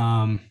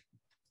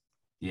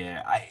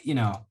 Yeah,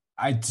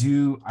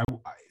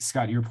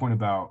 Scott, your point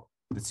about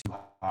the too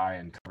high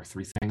and cover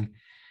 3 thing.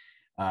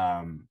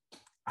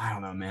 I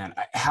don't know, man.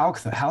 How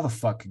the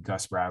fuck could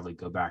Gus Bradley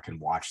go back and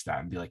watch that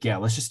and be like, yeah,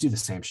 let's just do the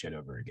same shit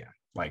over again?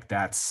 Like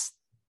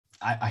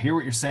I hear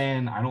what you're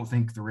saying. I don't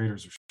think the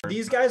Raiders are.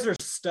 These guys are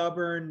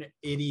stubborn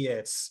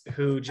idiots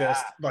who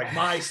just like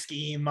my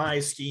scheme. I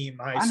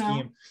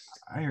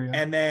hear you.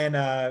 And then,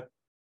 I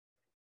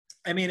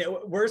mean,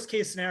 worst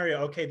case scenario,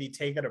 okay, they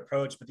take that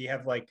approach, but they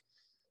have like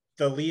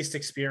the least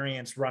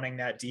experience running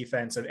that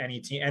defense of any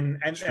team, and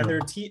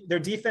their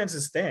defense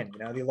is thin.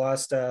 They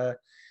lost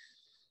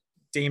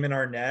Damon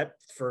Arnett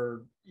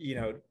for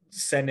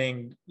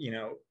sending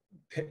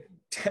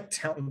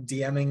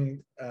DMing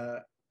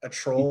a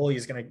troll.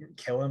 He's gonna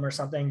kill him or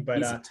something. But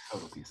he's a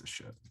total piece of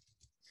shit.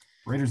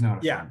 Raiders know.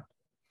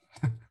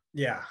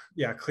 Yeah,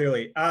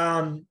 clearly.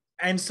 And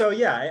so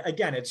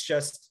again, it's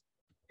just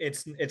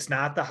it's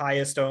not the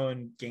highest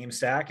owned game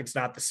stack. It's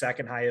not the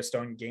second highest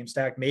owned game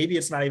stack. Maybe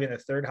it's not even the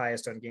third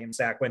highest owned game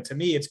stack. When to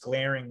me, it's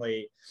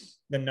glaringly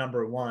the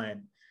number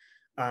one.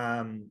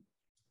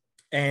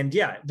 And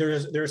yeah,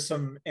 there's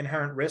some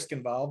inherent risk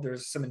involved.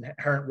 There's some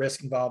inherent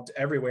risk involved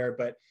everywhere,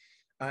 but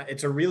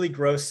it's a really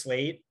gross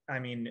slate. I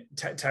mean,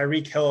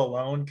 Tyreek Hill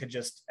alone could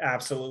just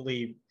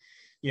absolutely,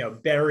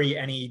 bury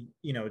any,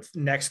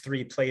 next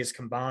 3 plays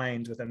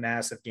combined with a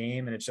massive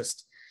game. And it's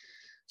just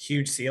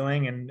huge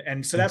ceiling.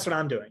 And so that's what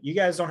I'm doing. You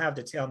guys don't have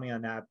to tell me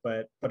on that,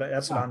 but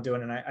that's what I'm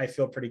doing. And I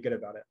feel pretty good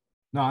about it.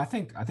 No, I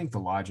think the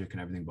logic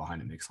and everything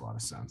behind it makes a lot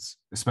of sense,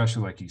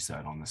 especially like you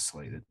said on this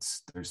slate.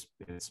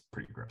 It's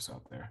pretty gross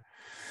out there.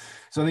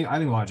 So I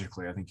think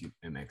logically,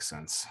 it makes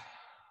sense.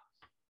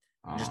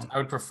 I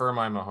would prefer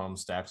my Mahomes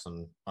stacks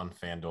on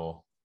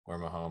FanDuel, where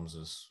Mahomes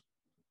is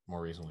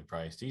more reasonably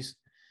priced.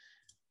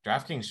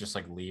 DraftKings just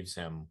like leaves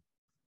him,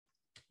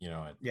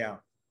 But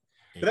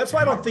that's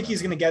why I don't think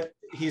he's gonna get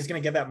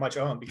that much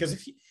owned,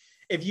 because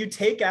if you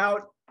take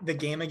out the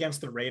game against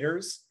the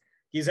Raiders,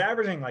 he's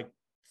averaging like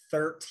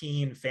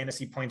 13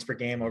 fantasy points per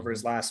game over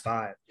his last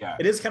 5. Yeah,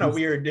 it is kind of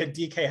weird.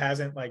 DK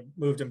hasn't like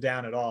moved him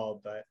down at all,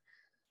 but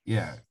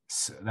yeah,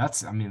 so that's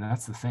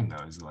the thing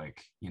though, is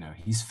like,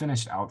 he's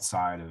finished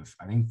outside of,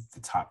 I think, the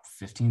top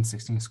 15,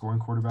 16 scoring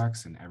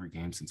quarterbacks in every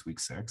game since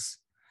week 6.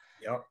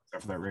 Yep.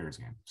 Except for that Raiders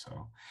game.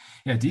 So,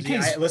 yeah,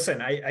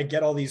 listen, I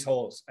get all these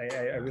holes.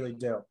 I really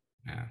do.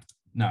 Yeah.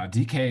 No,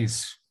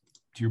 DK's,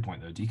 to your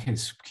point, though,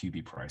 DK's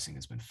QB pricing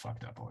has been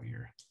fucked up all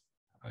year.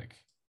 Like,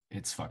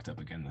 it's fucked up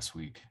again this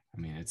week.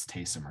 I mean, it's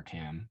Taysom or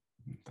Cam.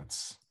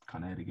 That's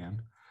kind of it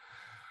again.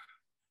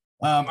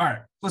 All right,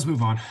 let's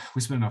move on.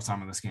 We spent enough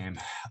time on this game.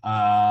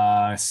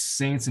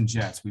 Saints and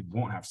Jets. We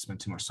won't have to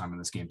spend too much time on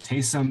this game.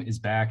 Taysom is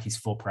back. He's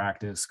full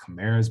practice.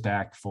 Kamara's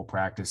back, full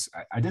practice.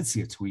 I did see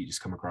a tweet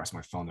just come across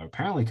my phone, though.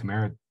 Apparently,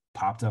 Kamara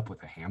popped up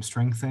with a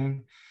hamstring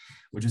thing,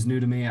 which is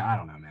new to me. I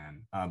don't know,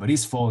 man. But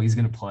he's full. He's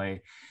going to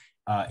play.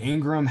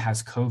 Ingram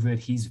has COVID.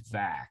 He's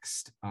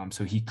vaxxed,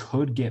 so he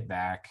could get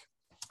back.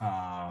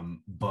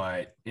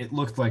 But it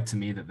looked like to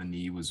me that the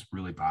knee was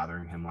really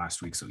bothering him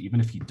last week. So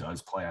even if he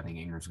does play, I think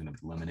Ingram's going to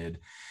be limited.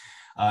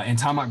 And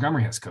Tom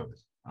Montgomery has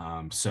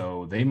COVID.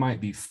 So they might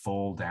be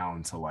full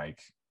down to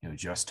like,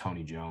 just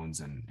Tony Jones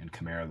and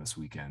Kamara this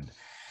weekend.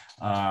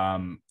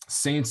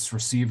 Saints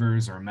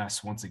receivers are a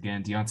mess once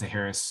again. Deontay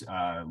Harris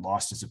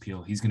lost his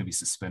appeal. He's going to be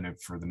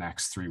suspended for the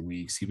next 3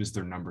 weeks. He was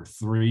their number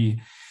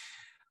 3.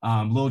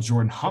 Lil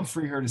Jordan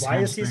Humphrey hurt his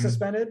hamstring. Is he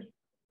suspended?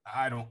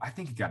 I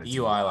think he got a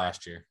DUI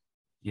last year.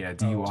 Yeah,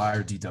 DUI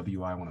or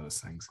DWI, one of those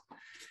things.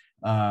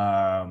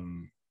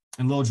 And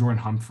Lil Jordan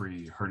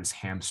Humphrey hurt his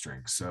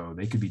hamstring, so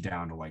they could be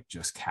down to like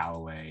just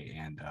Callaway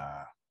and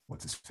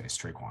what's his face,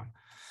 Traquan.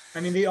 I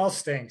mean, they all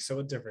stink, so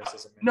what difference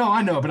does it make? No,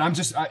 I know, but I'm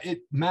just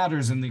it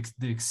matters in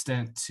the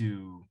extent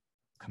to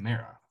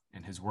Kamara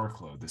and his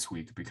workload this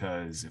week,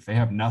 because if they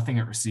have nothing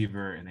at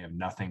receiver and they have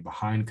nothing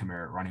behind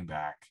Kamara at running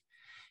back,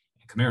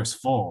 and Kamara's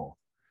full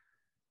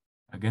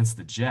against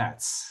the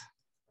Jets,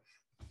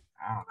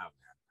 I don't know.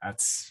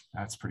 That's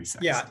pretty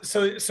sexy. Yeah.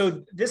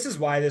 So this is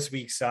why this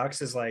week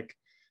sucks, is like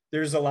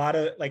there's a lot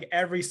of like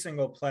every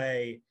single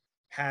play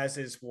has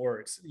its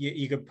warts.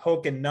 You could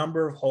poke a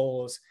number of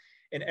holes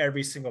in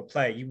every single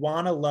play. You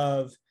want to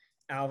love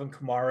Alvin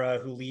Kamara,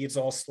 who leads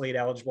all slate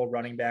eligible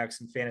running backs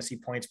in fantasy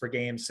points per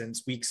game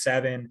since week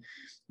 7.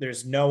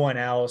 There's no one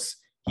else.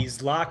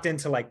 He's locked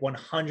into like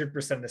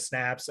 100% of the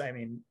snaps. I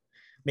mean,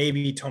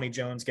 maybe Tony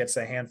Jones gets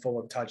a handful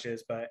of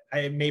touches, but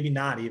maybe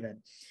not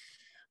even.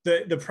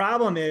 The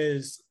problem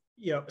is,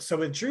 so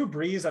with Drew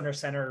Brees under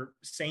center,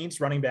 Saints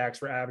running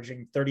backs were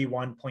averaging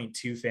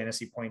 31.2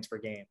 fantasy points per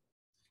game.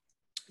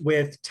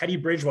 With Teddy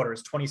Bridgewater,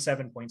 it's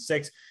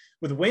 27.6.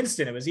 With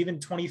Winston, it was even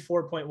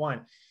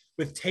 24.1.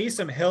 With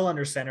Taysom Hill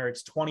under center,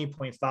 it's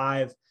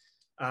 20.5.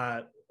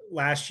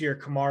 Last year,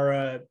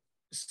 Kamara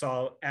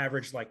saw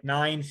average like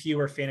 9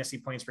 fewer fantasy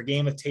points per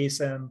game with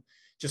Taysom,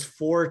 just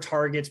 4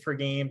 targets per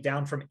game,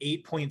 down from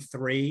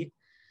 8.3.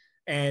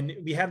 And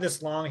we have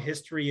this long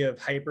history of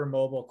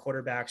hypermobile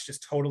quarterbacks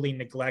just totally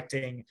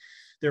neglecting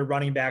their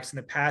running backs in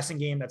the passing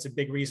game. That's a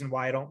big reason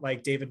why I don't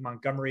like David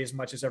Montgomery as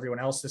much as everyone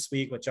else this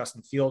week, with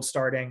Justin Fields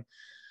starting.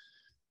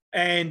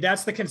 And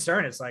that's the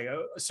concern. It's like,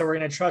 so we're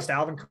going to trust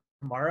Alvin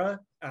Kamara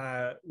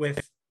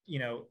with,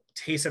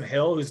 Taysom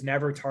Hill, who's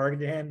never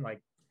targeted him.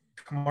 Like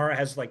Kamara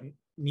has like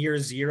near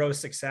 0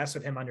 success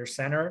with him under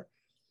center.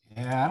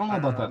 Yeah, I don't know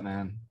about that,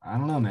 man. I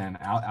don't know, man.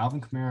 Alvin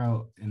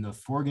Kamara, in the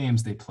 4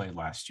 games they played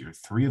last year,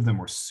 3 of them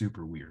were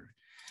super weird.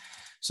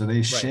 So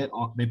they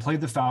they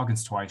played the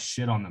Falcons twice,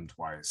 shit on them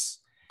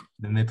twice.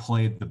 Then they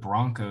played the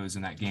Broncos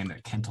in that game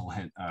that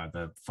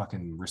the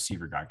fucking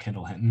receiver guy,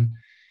 Kendall Hinton,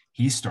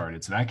 he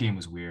started. So that game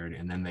was weird.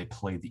 And then they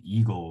played the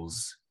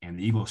Eagles, and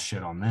the Eagles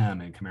shit on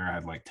them, and Kamara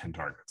had like 10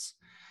 targets.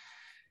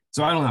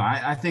 So I don't know.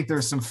 I think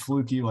there's some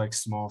fluky, like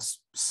small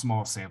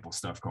sample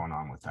stuff going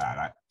on with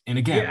that. And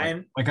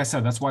again, like I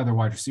said, that's why their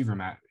wide receiver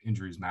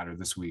injuries matter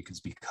this week, is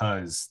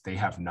because they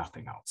have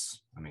nothing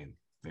else. I mean,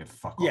 they have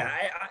fuck all. Yeah,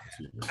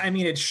 I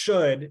mean, it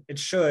should,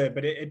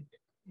 but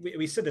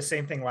we said the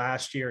same thing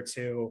last year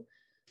too,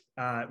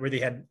 where they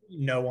had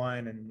no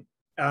one, and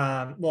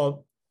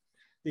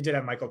they did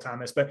have Michael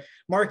Thomas, but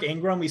Mark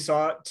Ingram, we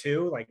saw it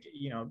too. Like,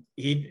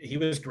 he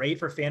was great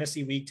for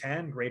fantasy week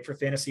 10, great for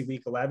fantasy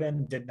week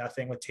 11, did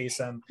nothing with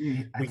Taysom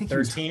week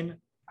 13.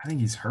 I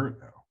think he's hurt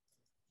though.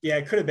 Yeah,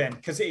 it could have been,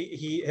 because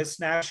his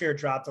snap share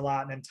dropped a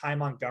lot, and then Ty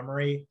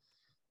Montgomery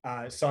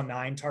saw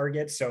 9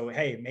 targets. So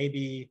hey,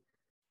 maybe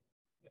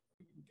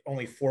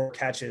only 4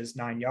 catches,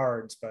 9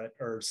 yards,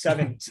 or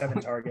 7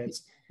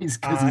 targets. He's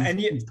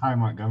Ty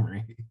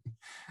Montgomery.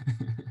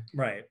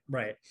 Right.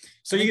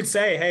 So you could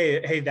say,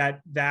 hey,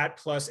 that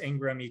plus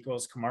Ingram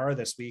equals Kamara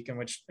this week. In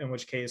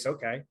which case,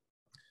 okay.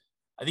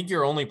 I think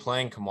you're only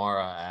playing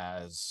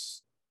Kamara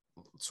as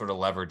sort of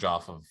leverage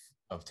off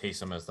of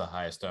Taysom as the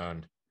highest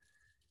owned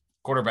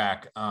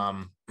quarterback.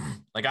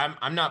 Like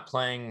I'm not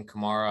playing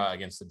Kamara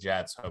against the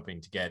Jets hoping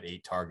to get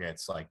 8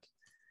 targets, like,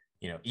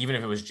 even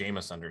if it was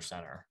Jameis under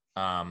center.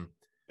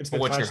 But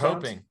what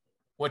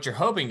you're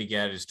hoping to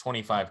get is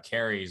 25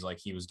 carries like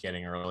he was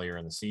getting earlier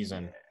in the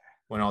season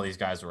when all these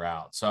guys were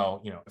out.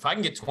 So, if I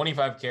can get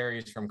 25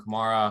 carries from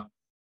Kamara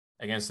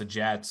against the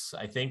Jets,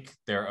 I think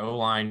their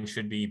O-line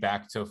should be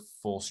back to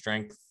full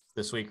strength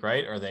this week,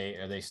 right? Or are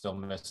they still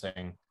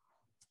missing?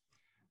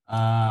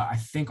 I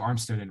think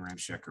Armstead and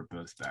Ramczyk are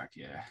both back.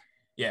 Yeah.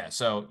 Yeah.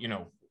 So,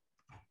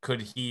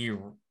 could he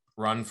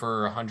run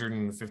for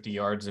 150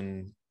 yards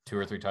and 2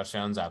 or 3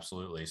 touchdowns?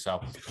 Absolutely.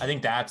 So I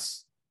think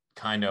that's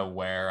kind of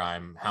where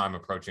how I'm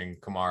approaching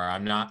Kamara.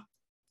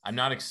 I'm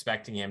not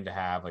expecting him to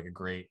have like a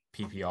great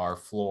PPR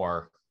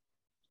floor.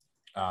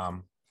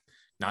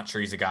 Not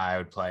sure he's a guy I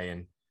would play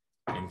in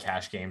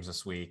cash games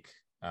this week.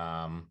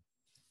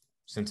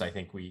 Since I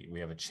think we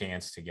have a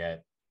chance to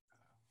get,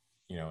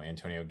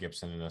 Antonio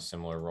Gibson in a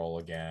similar role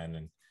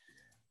again.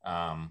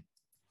 And,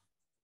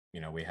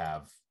 we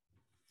have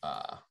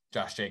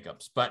Josh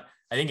Jacobs. But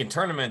I think in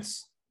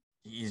tournaments,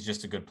 he's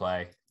just a good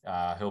play.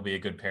 He'll be a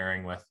good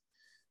pairing with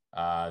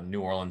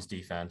New Orleans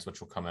defense,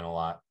 which will come in a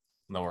lot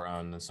lower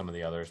owned than some of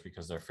the others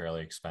because they're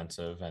fairly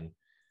expensive. And,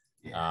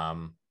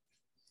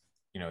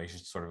 he's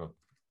just sort of a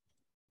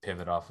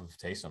pivot off of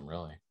Taysom,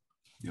 really.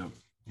 Yep.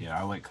 Yeah,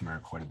 I like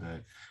Kamara quite a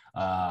bit.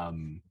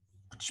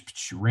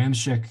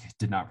 Ramczyk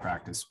did not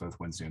practice both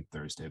Wednesday and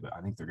Thursday, but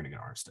I think they're going to get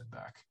Armstead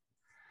back.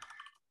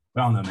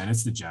 But I don't know, man.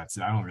 It's the Jets.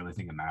 I don't really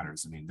think it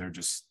matters. I mean, they're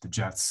just the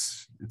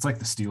Jets. It's like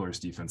the Steelers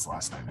defense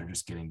last night. They're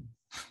just getting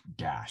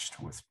gashed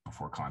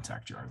before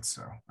contact yards.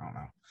 So I don't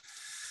know.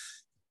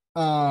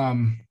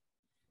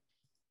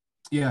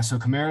 Yeah, so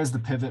Kamara is the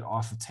pivot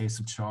off of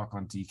Taysom Chalk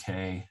on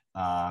DK.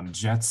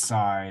 Jets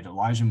side,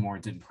 Elijah Moore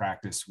didn't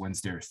practice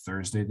Wednesday or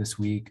Thursday this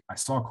week. I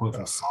saw a quote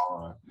from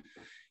Saleh.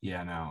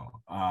 Yeah, no.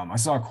 I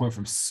saw a quote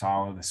from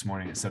Saleh this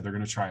morning. It said they're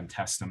going to try and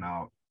test him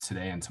out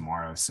today and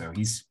tomorrow. So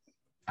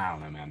I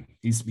don't know, man.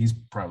 He's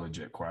probably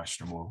legit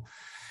questionable.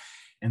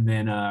 And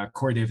then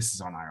Corey Davis is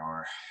on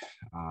IR.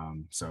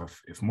 So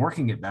if Moore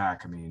can get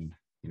back, I mean,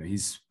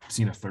 he's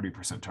seen a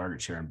 30%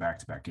 target share in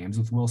back-to-back games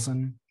with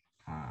Wilson.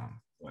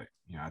 But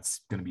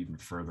it's going to be even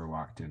further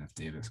locked in if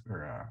Davis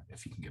or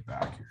if he can get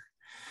back here.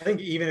 I think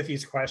even if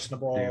he's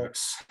questionable,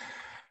 Davis.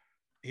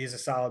 He's a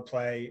solid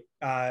play.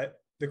 The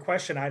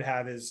question I'd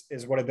have is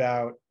what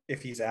about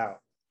if he's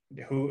out?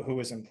 Who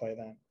is in play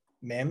then?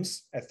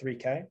 Mims at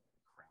 3K?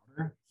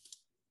 Crowder?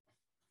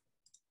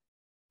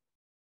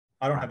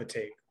 I don't have a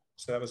take,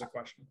 so that was a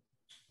question.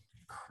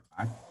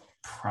 I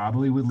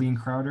probably would lean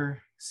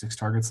Crowder. 6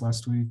 targets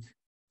last week.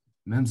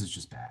 Mims is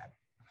just bad.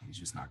 He's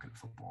just not good at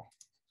football.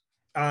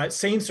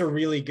 Saints are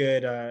really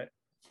good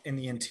in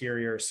the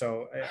interior,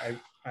 so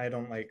I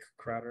don't like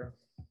Crowder.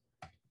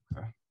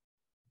 Okay.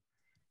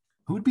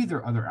 Who would be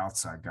their other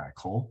outside guy?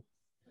 Cole?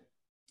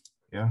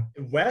 Yeah.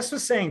 Wes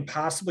was saying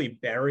possibly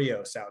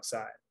Barrios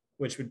outside,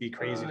 which would be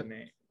crazy to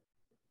me.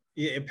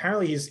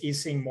 Apparently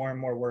he's seeing more and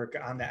more work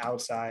on the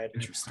outside.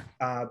 Interesting.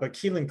 But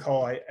Keelan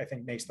Cole, I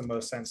think, makes the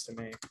most sense to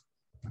me.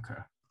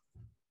 Okay.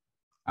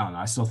 I don't know.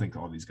 I still think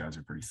all these guys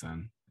are pretty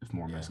thin if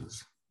Moore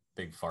misses.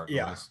 Big fart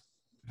Yeah. noise.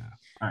 Yeah.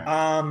 All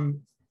right.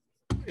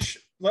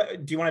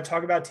 Do you want to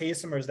talk about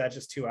Taysom, or is that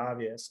just too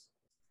obvious?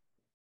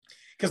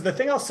 Because the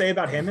thing I'll say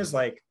about him is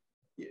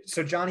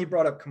so Johnny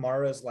brought up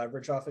Kamara's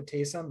leverage off of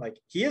Taysom.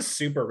 He is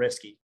super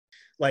risky.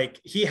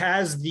 He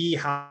has the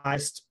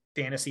highest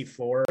fantasy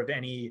floor of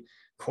any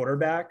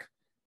quarterback,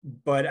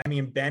 but I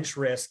mean, bench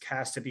risk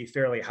has to be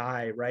fairly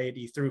high, right?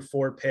 He threw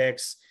 4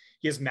 picks.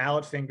 He has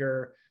mallet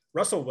finger.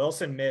 Russell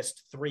Wilson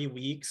missed 3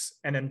 weeks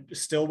and then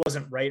still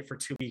wasn't right for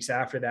 2 weeks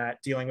after that,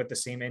 dealing with the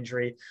same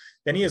injury.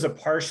 Then he has a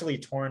partially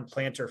torn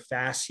plantar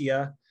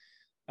fascia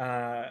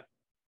and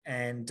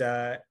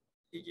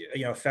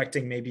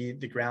affecting maybe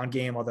the ground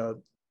game,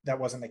 although that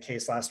wasn't the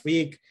case last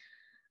week.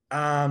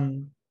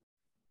 And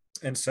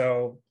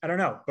so I don't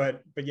know,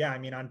 but yeah, I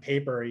mean, on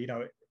paper,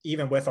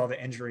 even with all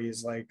the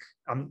injuries,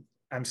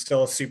 I'm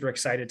still super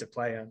excited to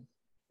play him.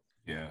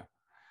 Yeah.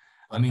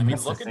 I mean,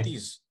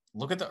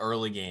 look at the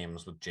early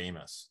games with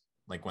Jameis,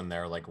 when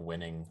they're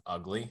winning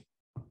ugly.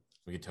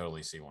 We could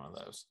totally see one of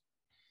those.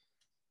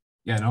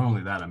 Yeah, not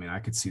only that, I mean, I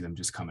could see them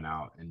just coming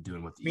out and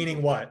doing what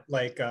meaning what?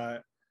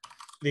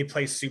 They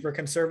play super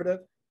conservative?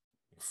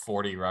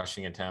 40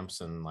 rushing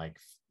attempts and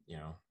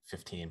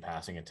 15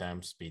 passing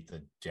attempts, beat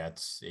the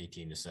Jets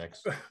 18-6.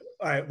 All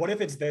right, what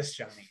if it's this,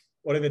 Johnny?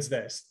 What if it's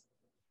this?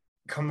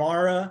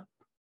 Kamara,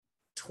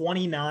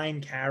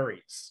 29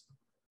 carries,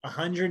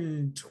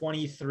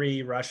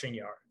 123 rushing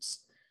yards,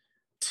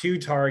 2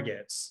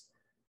 targets,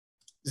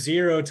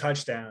 0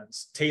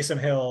 touchdowns. Taysom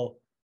Hill,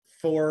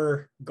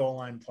 4 goal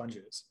line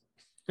plunges.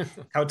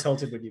 How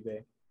tilted would you be?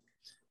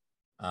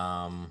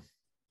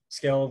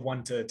 Scale of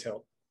 1 to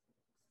tilt.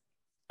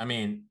 I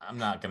mean, I'm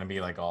not going to be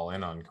all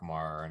in on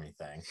Kamara or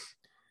anything.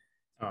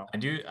 Oh.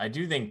 I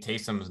do think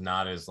Taysom's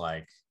not as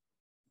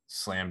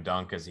slam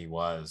dunk as he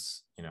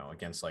was,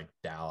 against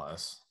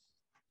Dallas.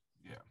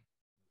 Yeah.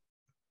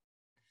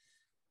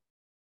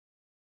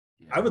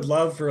 I would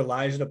love for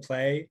Elijah to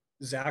play,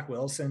 Zach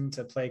Wilson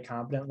to play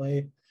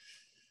competently.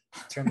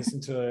 Turn this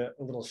into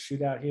a little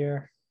shootout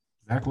here.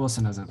 Zach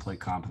Wilson hasn't played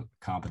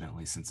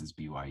competently since his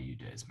BYU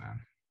days, man.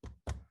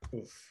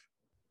 Oof.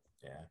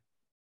 Yeah.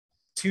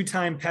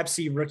 2-time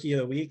Pepsi Rookie of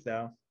the Week,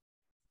 though.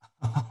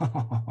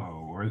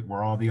 Oh,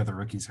 were all the other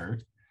rookies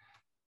hurt?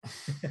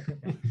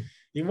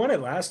 He won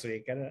it last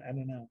week. I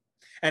don't know.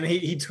 And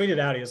he tweeted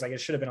out, he was like, it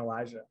should have been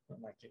Elijah.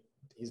 I'm like,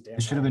 he's damn.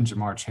 It should have been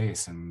Jamar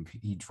Chase, and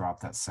he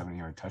dropped that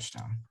 70-yard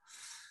touchdown.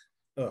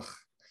 Ugh.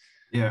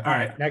 Yeah. All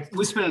right. Next,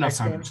 We spent enough next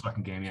time game. in this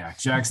fucking game. Yeah.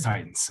 Jags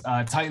Titans.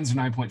 Titans are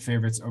 9-point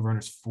favorites.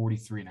 Over-under's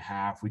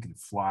 43.5. We can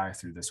fly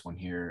through this one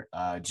here.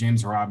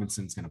 James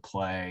Robinson's going to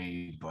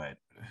play, but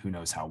who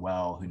knows how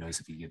well? Who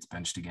knows if he gets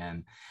benched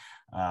again?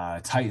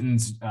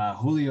 Titans.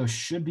 Julio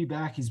should be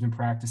back. He's been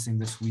practicing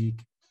this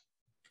week.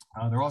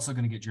 They're also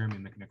going to get Jeremy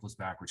McNichols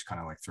back, which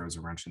kind of like throws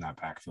a wrench in that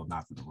backfield.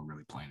 Not that we're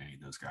really playing any of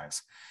those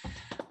guys.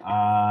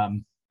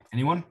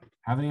 Anyone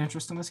have any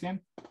interest in this game?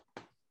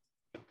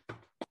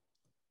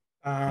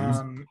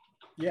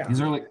 Yeah.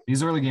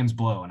 These early games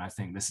blow, and I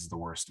think this is the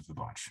worst of the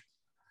bunch.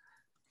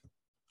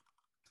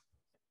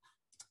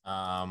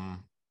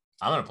 I'm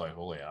gonna play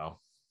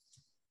Julio.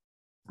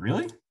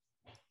 Really?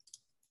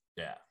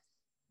 Yeah.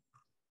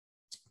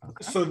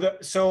 Okay.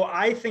 So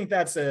I think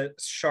that's a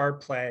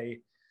sharp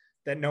play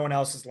that no one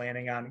else is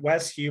landing on.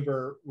 Wes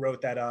Huber wrote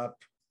that up.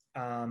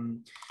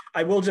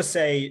 I will just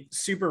say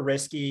super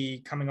risky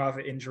coming off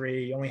an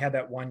injury. He only had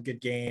that one good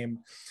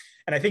game.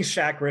 And I think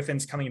Shaq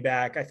Griffin's coming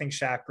back. I think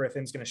Shaq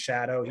Griffin's going to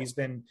shadow. He's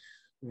been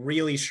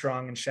really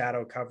strong in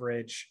shadow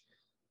coverage.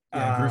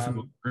 Yeah,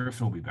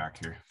 Griffin will be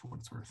back here for what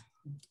it's worth.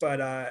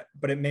 But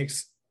it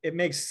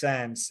makes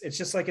sense. It's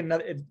just like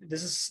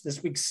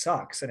this week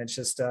sucks, and it's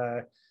just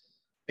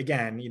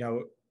again,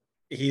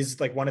 he's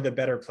like one of the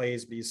better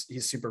plays, but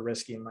he's super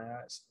risky in my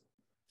eyes.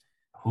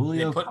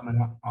 Julio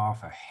coming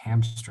off a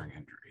hamstring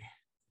injury.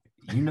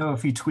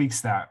 If he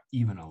tweaks that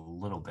even a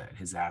little bit,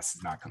 his ass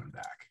is not coming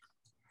back.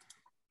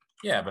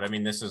 Yeah, but I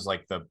mean, this is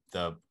like the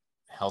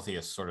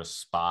healthiest sort of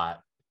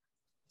spot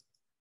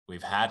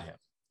we've had him,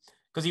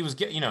 because he was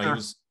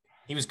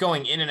he was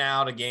going in and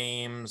out of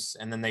games,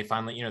 and then they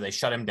finally they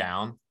shut him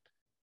down.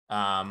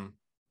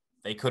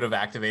 They could have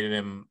activated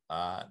him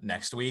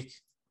next week,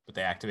 but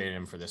they activated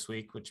him for this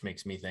week, which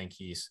makes me think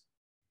he's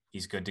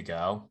good to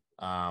go.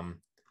 Or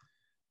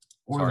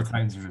the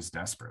Titans are just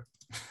desperate.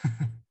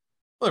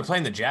 Well, they're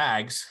playing the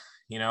Jags.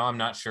 I'm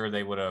not sure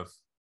they would have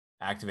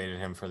activated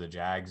him for the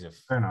Jags if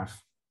fair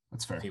enough.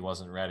 That's fair. If he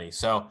wasn't ready.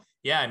 So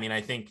yeah, I mean, I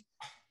think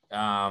they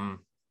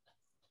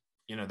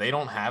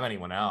don't have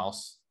anyone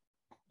else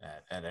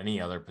at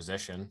any other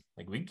position.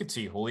 Like, we could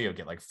see Julio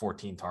get like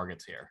 14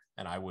 targets here,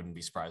 and I wouldn't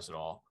be surprised at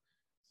all.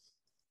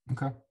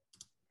 Okay.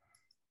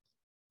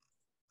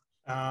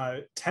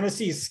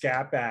 Tennessee's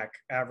scat back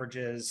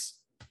averages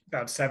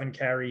about 7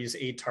 carries,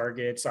 8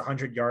 targets,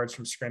 100 yards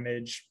from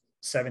scrimmage,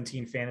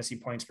 17 fantasy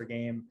points per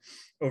game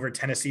over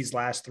Tennessee's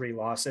last 3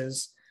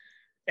 losses.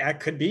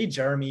 That could be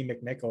Jeremy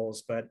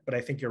McNichols, but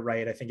I think you're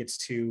right. I think it's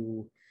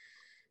too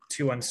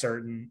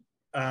uncertain.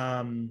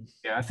 Yeah,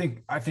 I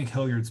think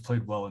Hilliard's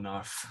played well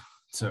enough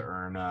to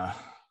earn a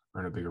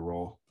bigger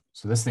role.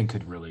 So this thing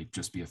could really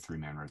just be a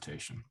 3-man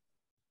rotation.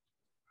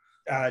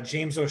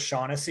 James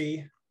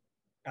O'Shaughnessy,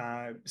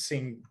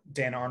 seeing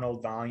Dan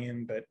Arnold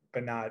volume,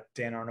 but not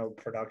Dan Arnold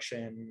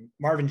production.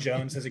 Marvin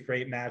Jones is a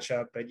great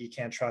matchup, but you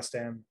can't trust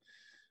him.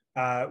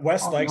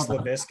 Wes likes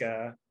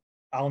Laviska.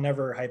 I'll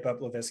never hype up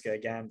Laviska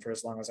again for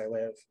as long as I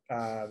live.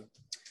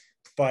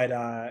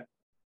 But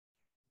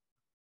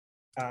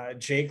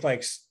Jake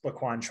likes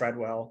Laquan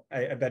Treadwell.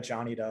 I bet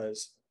Johnny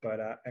does. But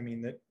I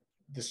mean,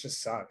 this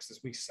just sucks. This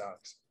week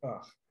sucks.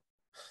 Ugh.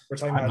 We're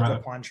talking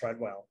about Laquan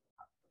Treadwell.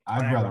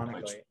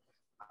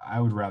 I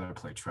would rather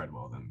play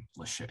Treadwell than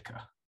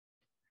Lashitka.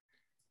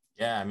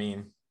 Yeah, I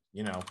mean,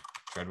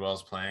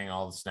 Treadwell's playing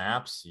all the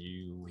snaps.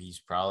 He's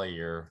probably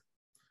your,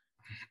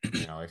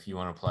 if you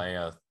want to play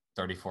a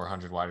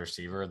 3,400 wide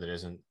receiver that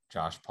isn't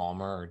Josh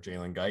Palmer or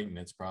Jalen Guyton,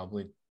 it's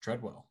probably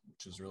Treadwell,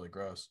 which is really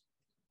gross.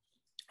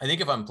 I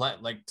think if I'm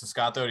playing, like, to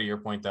Scott, though, to your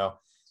point, though,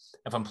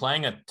 if I'm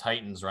playing a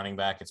Titans running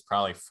back, it's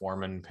probably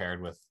Foreman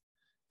paired with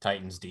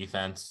Titans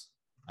defense.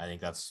 I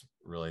think that's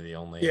really the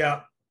only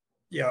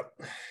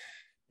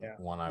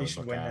one I would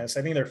look at. This.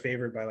 I think they're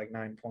favored by like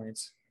 9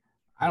 points.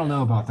 I don't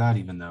know about that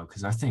even, though,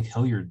 because I think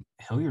Hilliard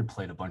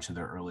played a bunch of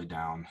their early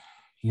down.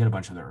 He had a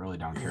bunch of their early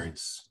down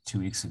carries 2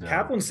 weeks ago.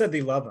 Kaplan said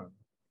they love him,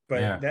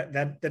 but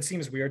that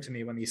seems weird to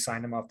me when he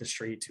signed him off the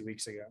street 2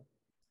 weeks ago.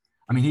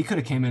 I mean, he could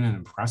have came in and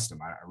impressed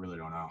him. I really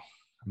don't know.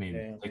 I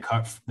mean, they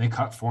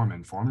cut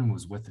Foreman. Foreman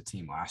was with the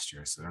team last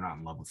year, so they're not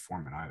in love with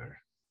Foreman either.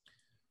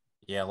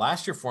 Yeah,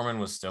 last year Foreman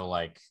was still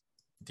like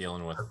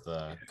dealing with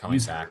the coming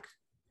back.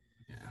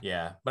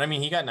 Yeah, but I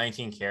mean, he got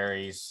 19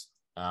 carries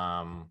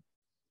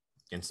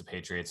against the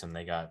Patriots, and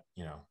they got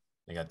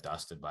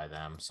dusted by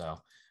them. So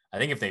I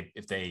think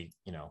if they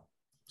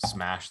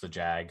smash the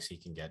Jags, he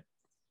can get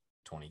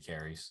 20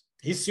 carries.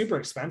 He's super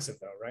expensive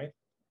though, right?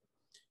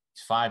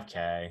 He's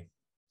 $5K.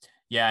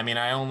 Yeah, I mean,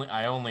 I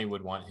only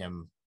would want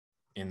him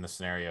in the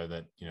scenario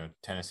that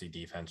Tennessee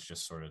defense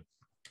just sort of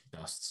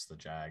dusts the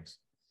Jags.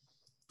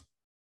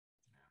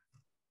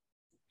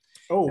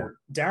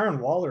 Darren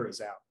Waller is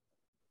out.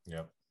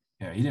 Yep.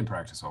 Yeah, he didn't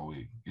practice all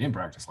week. He didn't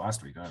practice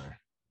last week either.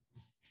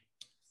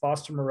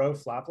 Foster Moreau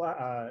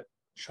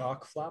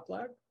chalk flop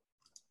lag.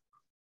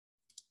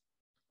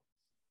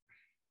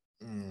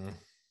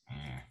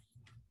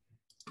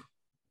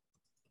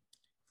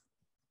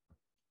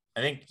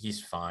 I think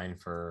he's fine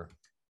for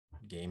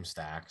game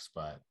stacks,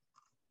 but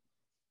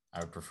I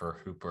would prefer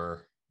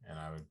Hooper and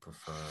I would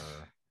prefer.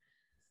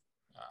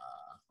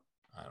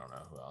 I don't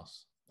know who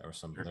else. There's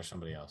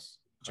somebody else.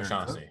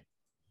 O'Shaughnessy.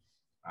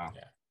 Oh.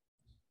 Yeah.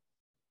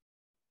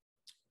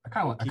 I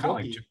kind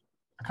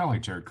of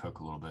like Jared Cook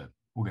a little bit.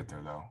 We'll get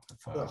there though.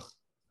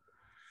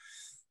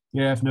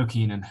 If no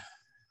Keenan.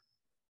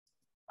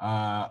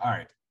 All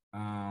right.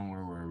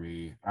 Where were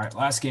we? All right,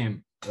 last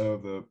game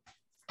of the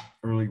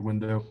early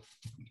window.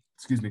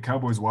 Excuse me,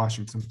 Cowboys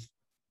Washington.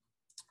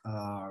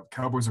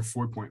 Cowboys are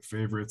 4-point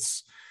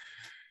favorites.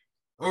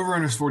 Over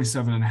under is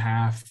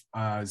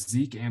 47.5.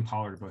 Zeke and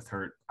Pollard are both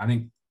hurt. I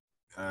think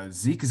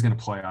Zeke is going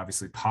to play.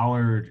 Obviously,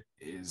 Pollard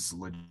is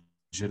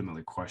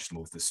legitimately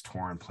questionable with this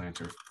torn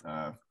plantar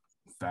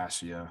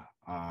fascia.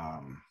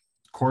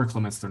 Corey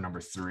Clement's their number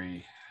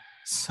 3.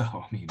 So,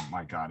 I mean,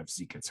 my God, if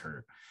Zeke gets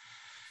hurt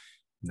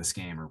in this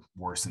game or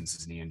worsens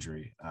his knee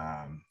injury,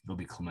 it'll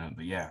be Clement.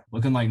 But yeah,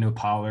 looking like no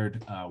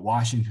Pollard.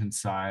 Washington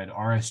side,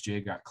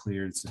 RSJ got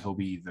cleared, so he'll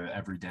be the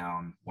every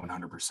down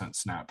 100%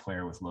 snap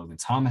player with Logan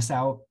Thomas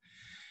out.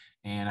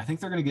 And I think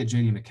they're going to get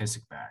J.D.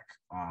 McKissic back.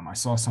 I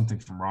saw something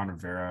from Ron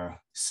Rivera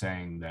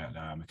saying that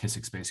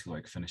McKiссic's basically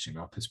like finishing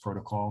up his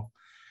protocol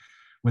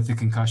with the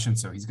concussion.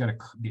 So he's got to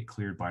get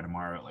cleared by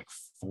tomorrow at like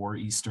 4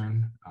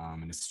 Eastern.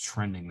 And it's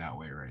trending that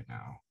way right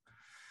now.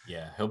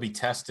 Yeah, he'll be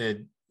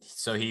tested.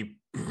 So he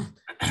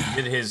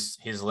did his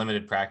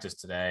limited practice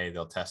today.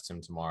 They'll test him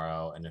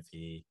tomorrow. And if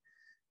he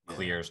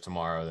clears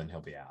tomorrow, then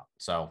he'll be out.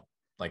 So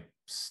like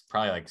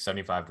probably like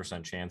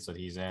 75% chance that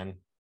he's in.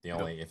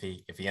 If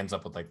he ends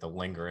up with like the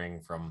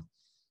lingering from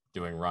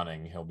doing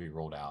running, he'll be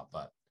ruled out.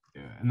 But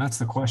yeah, and that's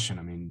the question.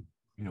 I mean,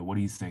 what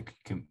do you think?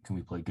 Can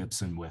we play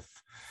Gibson with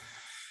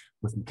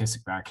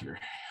McKissic back here?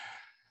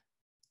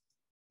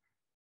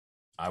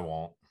 I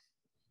won't.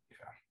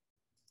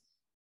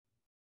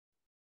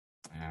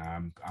 Yeah,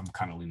 I'm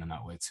kind of leaning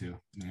that way too.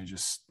 I mean,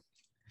 if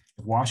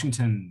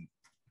Washington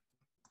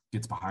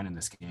gets behind in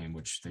this game,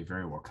 which they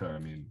very well could. I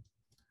mean,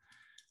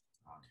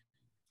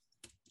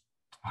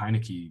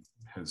 Heineke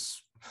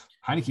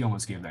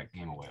almost gave that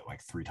game away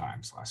like 3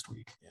 times last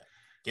week. Yeah.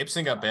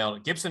 Gibson got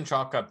bailed. Gibson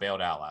chalk got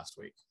bailed out last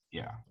week.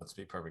 Yeah. Let's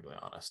be perfectly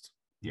honest.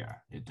 Yeah,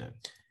 it did.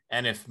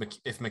 And if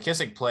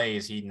McKissic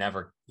plays, he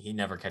never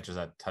catches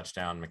that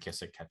touchdown.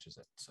 McKissic catches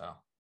it. So.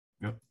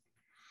 Yep.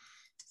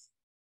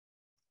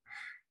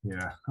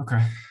 Yeah.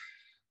 Okay.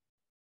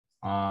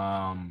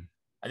 I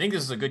think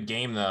this is a good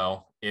game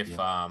though. If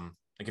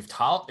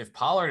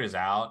Pollard is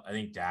out, I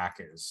think Dak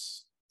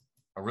is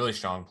a really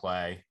strong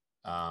play.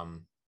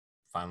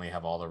 Finally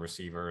have all the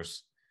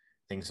receivers.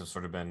 Things have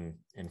sort of been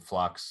in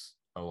flux.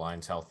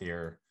 O-line's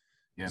healthier.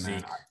 Yeah,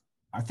 Zeke. Man.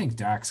 I think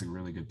Dak's a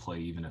really good play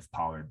even if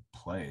Pollard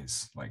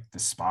plays. Like the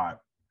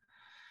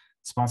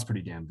spot's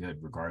pretty damn good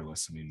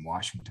regardless. I mean,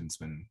 Washington's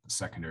been the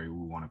secondary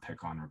we want to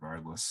pick on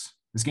regardless.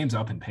 This game's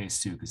up in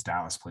pace too because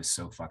Dallas plays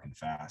so fucking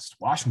fast.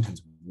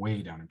 Washington's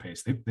way down in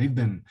pace.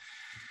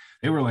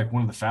 They were like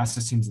one of the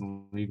fastest teams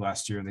in the league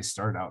last year, and they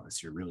started out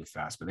this year really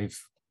fast, but they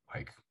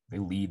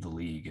lead the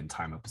league in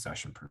time of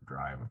possession per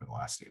drive over the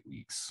last 8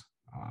 weeks.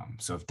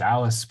 So if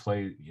Dallas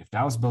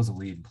builds a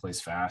lead and plays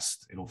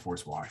fast, it'll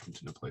force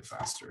Washington to play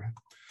faster.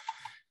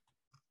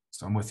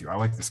 So I'm with you. I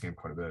like this game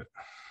quite a bit.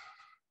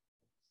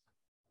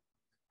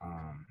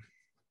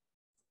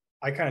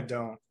 I kind of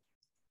don't.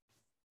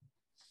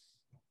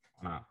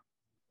 Why not?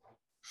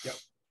 Yep.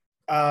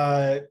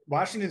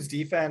 Washington's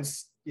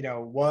defense,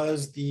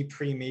 was the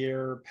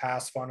premier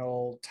pass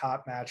funnel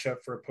top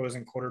matchup for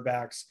opposing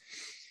quarterbacks.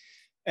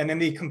 And then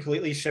they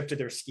completely shifted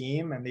their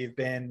scheme and they've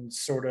been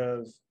sort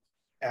of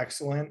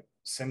excellent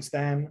since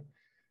then.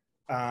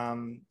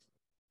 Opposing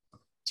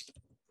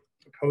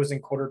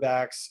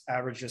quarterbacks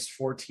average just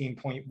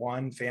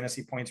 14.1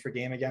 fantasy points per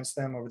game against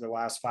them over the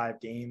last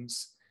 5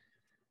 games.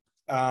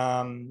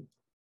 I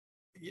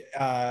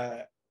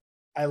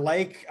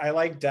like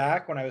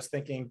Dak when I was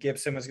thinking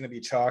Gibson was going to be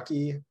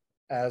chalky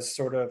as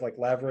sort of like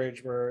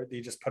leverage where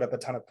they just put up a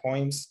ton of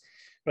points.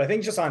 But I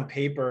think just on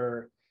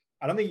paper,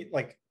 I don't think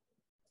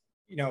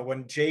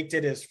when Jake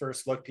did his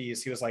first look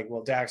piece, he was like,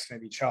 well, Dak's going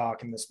to be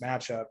chalk in this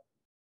matchup.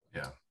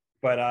 Yeah.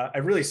 But I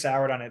really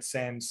soured on it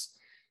since,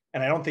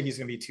 and I don't think he's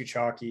going to be too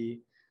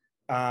chalky.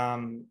 I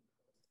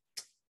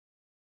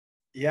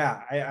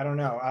don't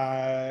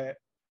know.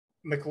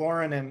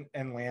 McLaurin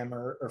and Lamb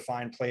are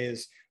fine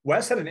plays.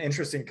 Wes had an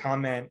interesting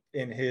comment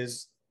in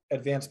his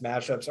advanced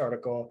matchups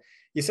article.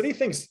 He said he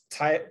thinks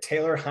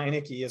Taylor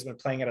Heineke has been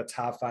playing at a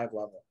top 5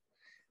 level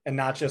and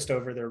not just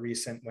over their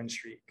recent win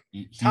streak.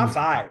 Top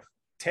 5.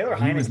 Taylor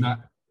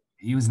Heineke.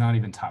 He was not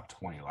even top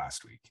 20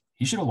 last week.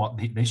 They should have lost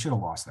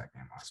that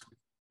game last week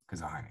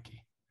because of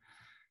Heineke.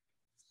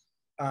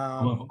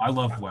 I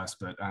love Wes,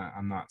 but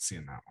I'm not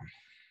seeing that one.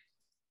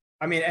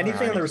 I mean,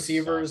 anything on the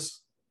receivers.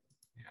 Sucks.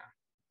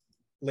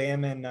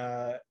 Lamb and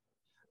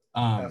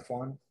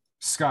F1.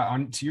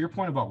 Scott, to your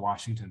point about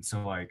Washington,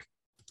 so like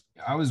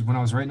when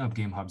I was writing up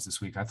game hubs this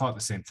week, I thought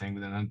the same thing,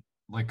 but then I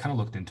like kind of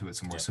looked into it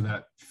some more. Yeah. So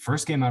that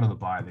first game out of the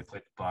bye, they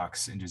played the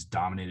Bucks and just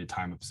dominated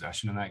time of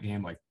possession in that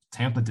game. Like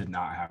Tampa did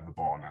not have the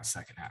ball in that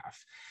second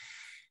half.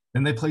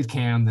 Then they played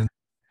Cam,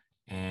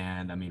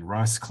 And I mean,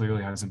 Russ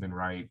clearly hasn't been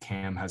right.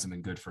 Cam hasn't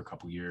been good for a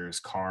couple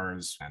years.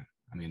 Cars, and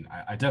I mean,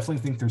 I definitely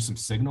think there's some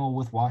signal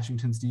with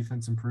Washington's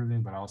defense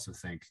improving, but I also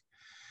think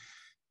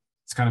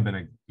it's kind of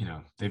been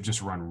they've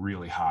just run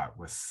really hot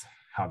with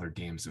how their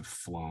games have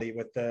flown.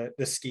 With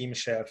the scheme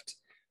shift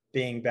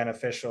being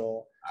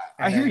beneficial.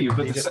 I hear you,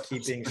 but they just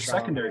keep being their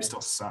strong. Secondary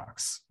still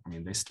sucks. I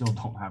mean, they still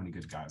don't have any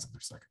good guys in their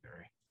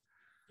secondary.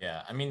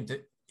 Yeah, I mean,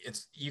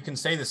 you can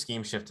say the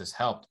scheme shift has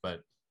helped,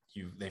 but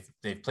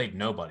they've played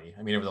nobody.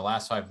 I mean, over the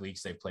last 5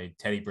 weeks, they've played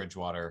Teddy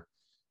Bridgewater,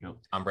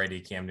 Tom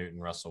Brady, Cam Newton,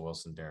 Russell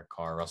Wilson, Derek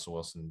Carr. Russell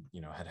Wilson,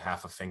 had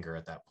half a finger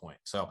at that point.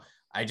 So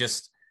I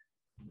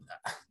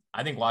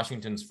think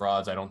Washington's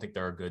frauds. I don't think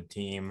they're a good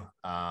team.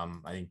 I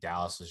think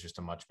Dallas is just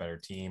a much better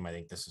team. I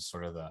think this is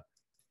sort of the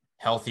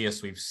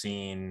healthiest we've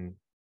seen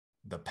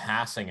the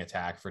passing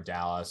attack for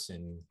Dallas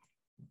in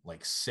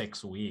like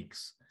 6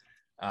 weeks.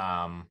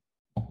 I'm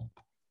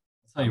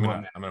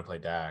gonna play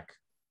Dak.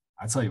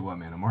 I tell you what,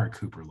 man, Amari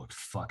Cooper looked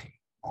fucking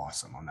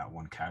awesome on that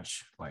one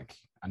catch. Like,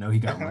 I know he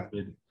got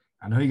limited.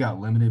 I know he got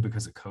limited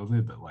because of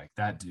COVID, but like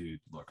that dude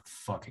looked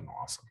fucking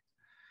awesome.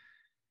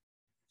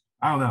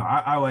 I don't know.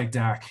 I like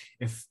Dak.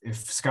 If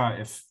Scott,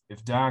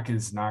 if Dak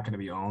is not going to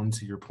be owned,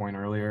 to your point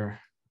earlier,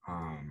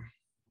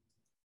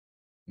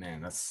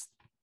 man,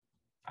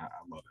 I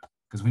love it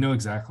because we know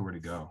exactly where to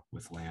go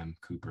with Lamb,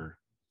 Cooper,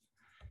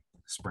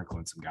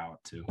 sprinkling some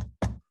Gallup too.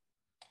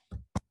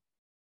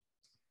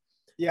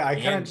 Yeah, I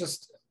kind of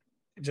just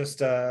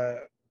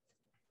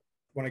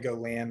want to go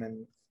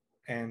Lamb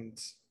and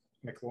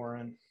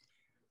McLaurin.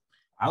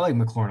 I like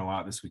McLaurin a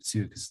lot this week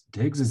too because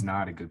Diggs is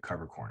not a good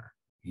cover corner.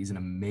 He's an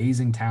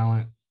amazing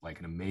talent, like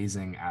an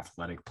amazing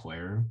athletic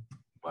player,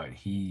 but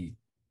he's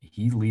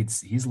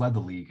led the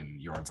league in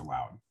yards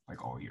allowed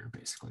like all year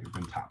basically. He's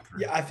been top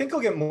 3. Yeah, I think he'll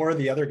get more of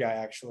the other guy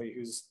actually,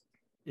 who's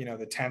the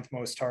 10th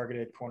most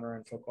targeted corner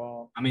in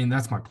football. I mean,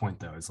 that's my point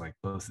though. Is like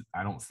both.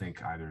 I don't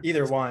think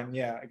either one.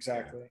 Yeah,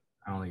 exactly. Yeah,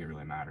 I don't think it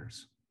really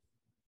matters.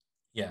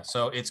 Yeah,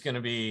 so I'm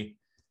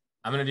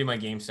gonna do my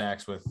game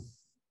stacks with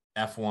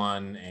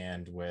F1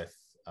 and with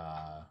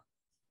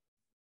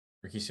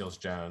Ricky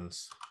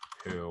Seals-Jones,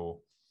 who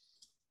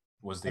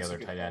was the other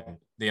tight end.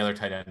 The other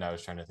tight end I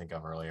was trying to think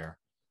of earlier.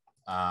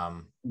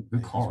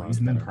 Good call. He's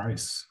been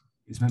Price.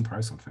 He's been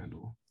Price on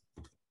FanDuel.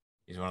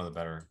 He's one of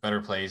the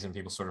better plays, and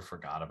people sort of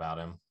forgot about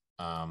him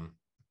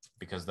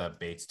because that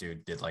Bates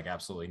dude did like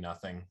absolutely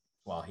nothing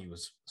while he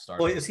was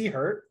starting. Well, is he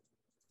hurt?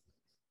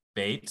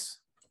 Bates?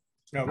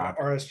 No,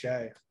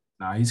 RSJ.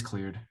 Nah, he's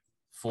cleared.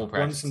 Full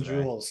practice. Run some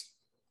jewels.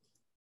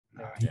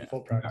 Yeah,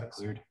 full practice. Got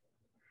cleared.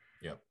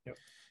 Yep.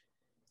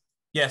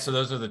 Yeah, so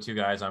those are the two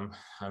guys I'm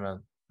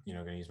going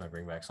to use my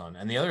bringbacks on.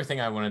 And the other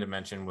thing I wanted to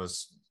mention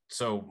was,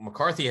 so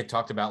McCarthy had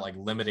talked about like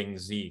limiting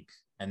Zeke,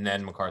 and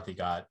then McCarthy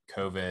got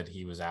COVID.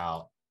 He was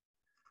out.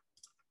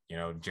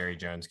 Jerry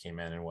Jones came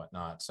in and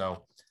whatnot.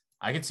 So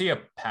I could see a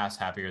pass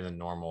happier than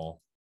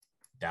normal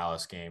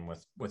Dallas game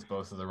with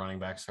both of the running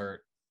backs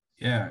hurt.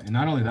 Yeah, and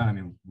not only that, I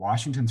mean,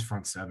 Washington's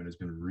front seven has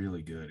been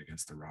really good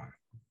against the run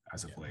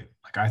as of late.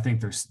 Like, I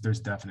think there's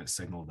definite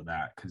signal to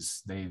that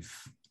because they've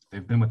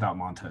been without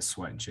Montez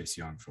Sweat and Chase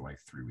Young for like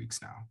 3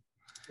 weeks now.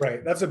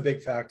 Right, that's a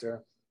big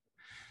factor.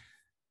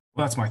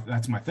 Well,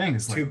 that's my thing.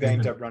 Is like 2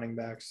 banged up running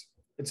backs.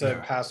 It's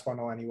a pass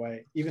funnel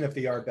anyway, even if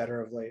they are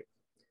better of late.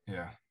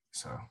 Yeah.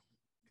 So,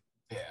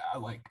 yeah,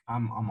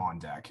 I'm on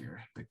Dak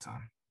here, big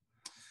time.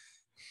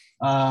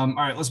 All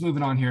right, let's move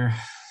it on here.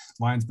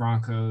 Lions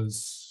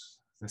Broncos.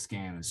 This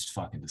game is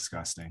fucking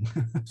disgusting.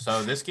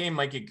 So this game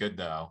might get good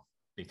though,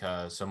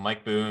 because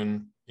Mike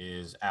Boone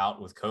is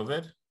out with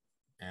COVID,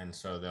 and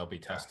so they'll be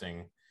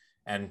testing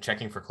and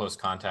checking for close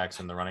contacts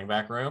in the running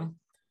back room.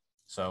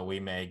 So we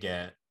may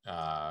get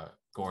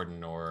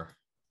Gordon or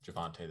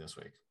Javonte this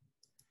week.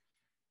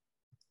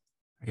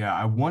 Yeah,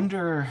 I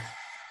wonder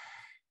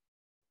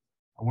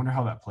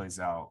how that plays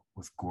out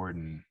with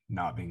Gordon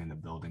not being in the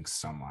building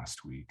some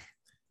last week.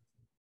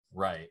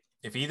 Right.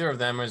 If either of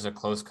them is a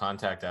close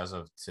contact as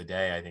of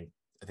today, I think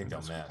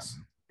they'll miss.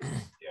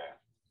 Yeah.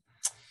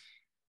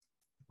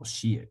 Well,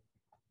 shit.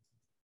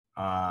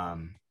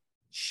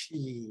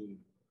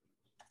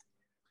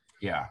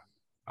 Yeah.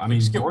 I mean,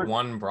 just get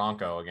one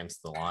Bronco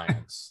against the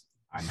Lions.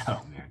 I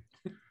know, man.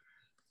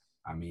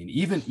 I mean,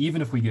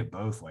 even if we get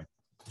both, like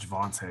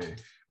Javonte,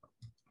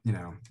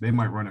 they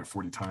might run it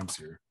 40 times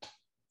here.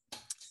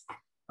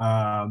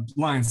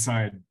 Lions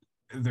side,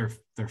 they're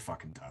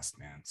fucking dust,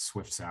 man.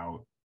 Swift's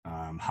out.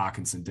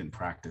 Hawkinson didn't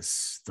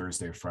practice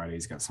Thursday or Friday.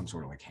 He's got some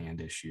sort of like hand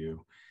issue.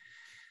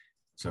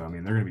 So, I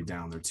mean, they're going to be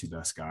down their 2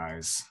 best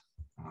guys.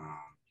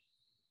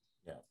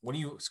 Yeah.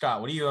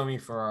 Scott, what do you owe me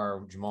for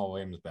our Jamal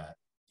Williams bet?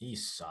 He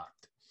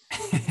sucked.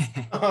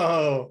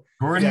 Oh,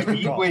 Gordon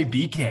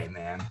BK,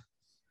 man.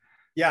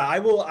 Yeah, I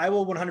will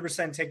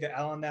 100% take the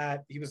L on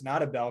that. He was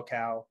not a bell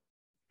cow.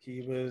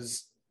 He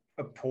was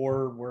a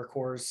poor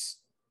workhorse,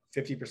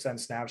 50%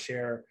 snap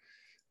share.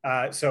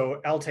 So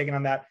L taken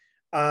on that.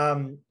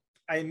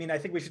 I mean, I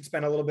think we should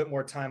spend a little bit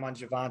more time on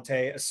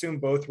Javonte. Assume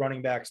both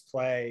running backs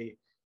play.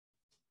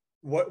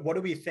 What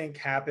do we think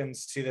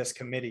happens to this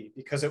committee?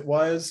 Because it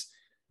was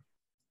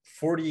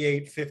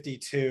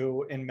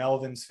 48-52 in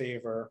Melvin's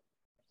favor.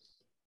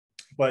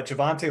 But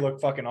Javonte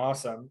looked fucking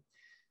awesome.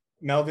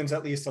 Melvin's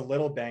at least a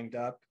little banged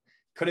up.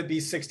 Could it be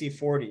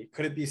 60-40?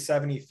 Could it be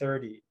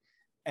 70-30?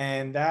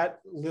 And that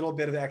little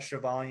bit of extra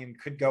volume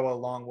could go a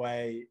long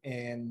way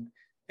in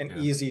an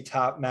easy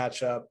top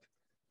matchup.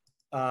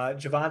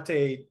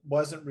 Javonte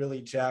wasn't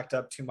really jacked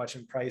up too much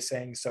in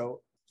pricing.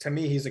 So to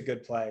me, he's a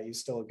good play.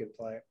 He's still a good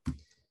play.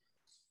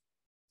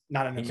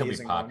 Not an amazing one. He'll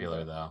be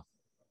popular, though.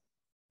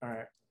 All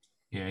right.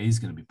 Yeah, he's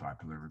going to be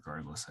popular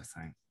regardless, I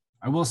think.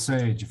 I will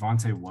say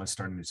Javonte was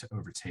starting to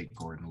overtake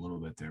Gordon a little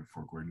bit there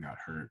before Gordon got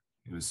hurt.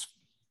 It was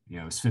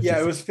 50. Yeah,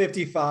 it was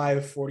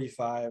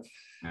 55-45.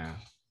 Yeah.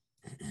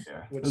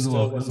 Yeah. It was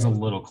a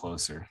little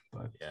closer,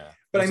 but yeah.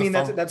 But I mean,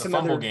 that's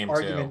another game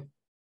argument.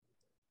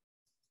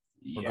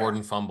 Where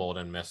Gordon fumbled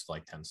and missed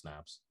like 10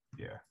 snaps.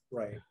 Yeah.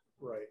 Right.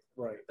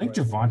 I think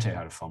Javonte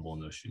had a fumble in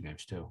those 2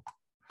 games too.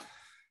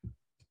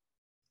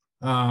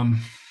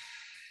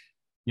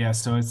 Yeah,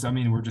 so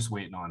we're just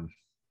waiting on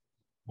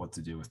what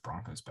to do with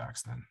Broncos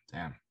backs then.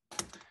 Damn.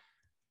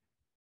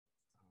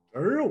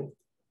 Earl.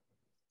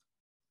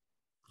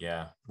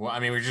 Yeah. Well,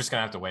 we're just going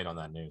to have to wait on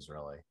that news,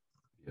 really.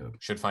 Yep.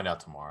 Should find out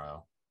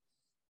tomorrow.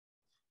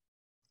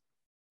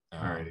 All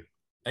right.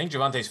 I think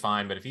Javonte's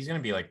fine, but if he's going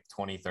to be like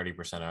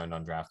 20-30% owned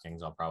on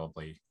DraftKings, I'll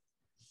probably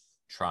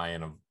try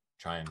and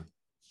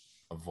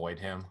avoid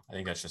him. I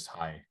think that's just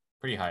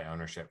pretty high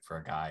ownership for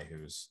a guy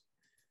who's,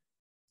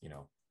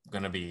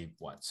 going to be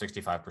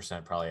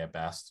 65% probably at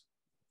best.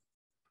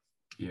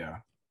 Yeah.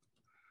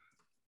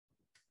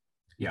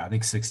 Yeah, I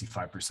think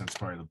 65% is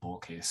probably the bull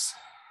case.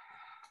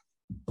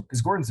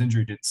 Because Gordon's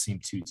injury didn't seem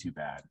too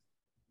bad.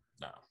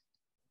 No.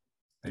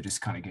 They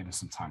just kind of gave him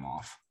some time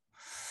off.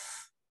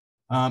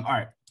 All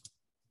right.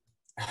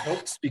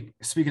 Nope.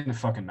 Speaking of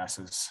fucking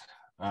messes,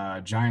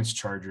 Giants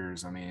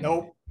Chargers.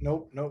 Nope.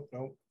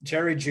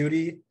 Jerry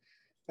Jeudy.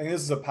 I think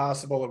this is a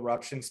possible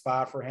eruption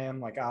spot for him.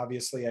 Like,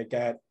 obviously, I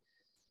get.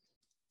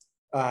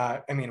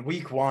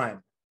 Week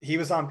 1, he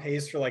was on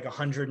pace for like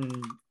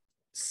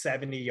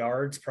 170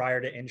 yards prior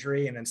to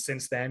injury, and then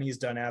since then he's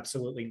done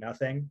absolutely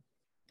nothing.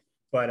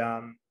 But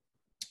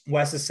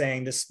Wes is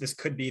saying this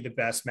could be the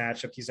best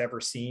matchup he's ever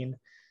seen.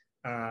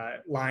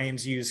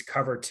 Lions use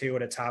cover 2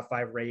 at a top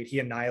 5 rate. He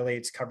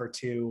annihilates cover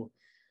 2.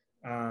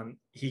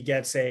 He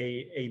gets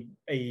a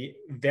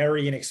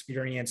very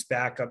inexperienced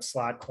backup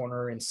slot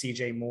corner in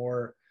CJ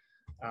Moore.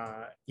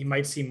 You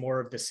might see more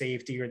of the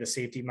safety, or the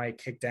safety might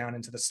kick down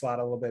into the slot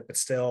a little bit, but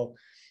still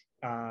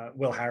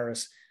Will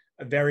Harris,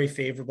 a very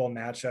favorable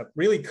matchup.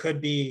 Really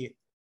could be,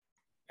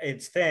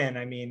 it's thin.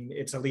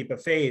 It's a leap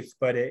of faith,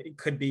 but it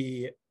could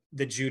be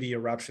the Jeudy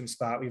eruption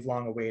spot we've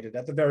long awaited.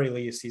 At the very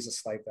least, he's a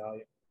slight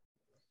value.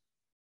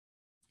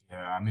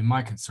 Yeah,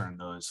 my concern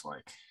though is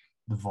like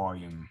the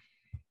volume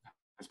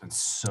has been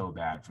so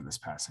bad for this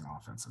passing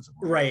offense as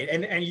well. Right,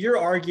 and your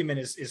argument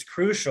is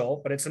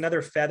crucial, but it's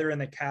another feather in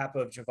the cap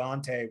of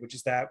Javonte, which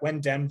is that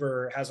when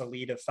Denver has a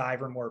lead of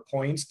 5 or more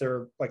points,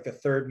 they're like the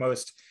 3rd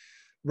most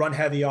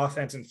run-heavy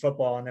offense in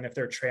football, and then if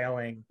they're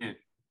trailing,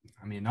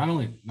 not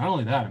only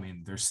that,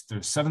 they're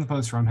 7th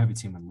most run-heavy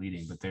team in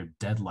leading, but they're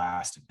dead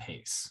last in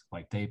pace.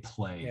 Like, they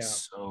play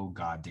so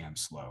goddamn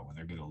slow when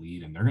they're going to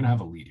lead, and they're going to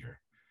have a lead here.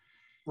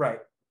 Right.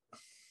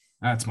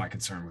 That's my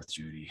concern with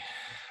Jeudy.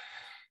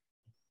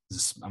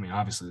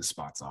 Obviously this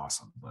spot's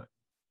awesome, but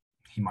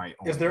he might.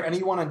 Is there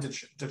anyone on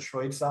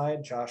Detroit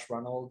side? Josh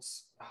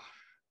Reynolds,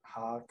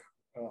 Hawk.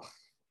 Ugh.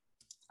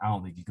 I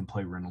don't think you can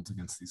play Reynolds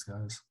against these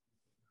guys.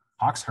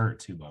 Hawk's hurt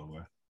too, by the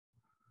way.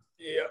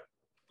 Yep.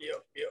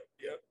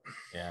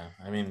 Yeah,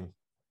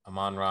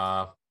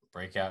 Amon-Ra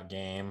breakout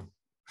game.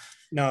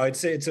 No,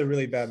 it's a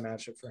really bad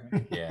matchup for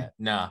him. Yeah,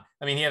 no,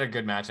 he had a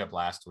good matchup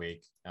last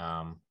week.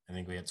 I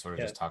think we had sort of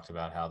just talked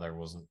about how there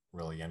wasn't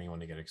really anyone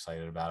to get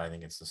excited about. I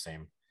think it's the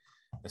same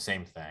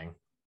thing.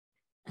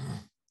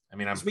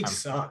 This week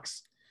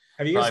sucks.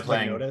 Have you guys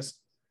noticed?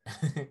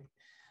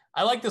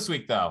 I like this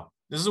week though.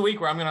 This is a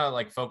week where I'm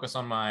gonna focus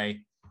on my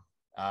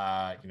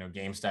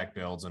game stack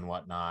builds and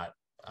whatnot.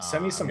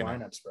 Send me some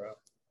lineups, bro.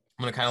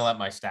 I'm gonna kind of let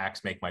my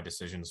stacks make my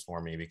decisions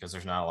for me, because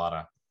there's not a lot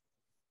of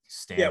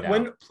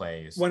standout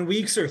plays. When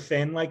weeks are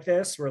thin like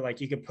this, where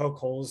you could poke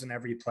holes in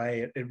every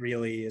play, it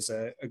really is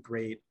a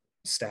great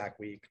stack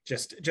week.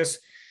 Just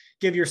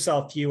give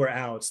yourself fewer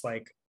outs.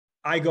 Like,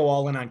 I go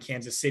all in on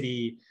Kansas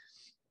City.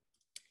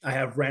 I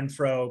have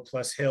Renfro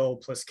plus Hill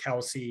plus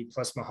Kelsey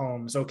plus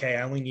Mahomes. Okay,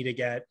 I only need to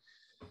get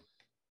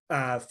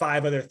 5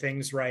 other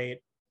things right.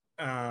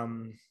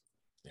 5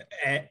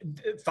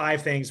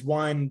 things.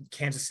 1,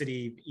 Kansas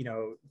City,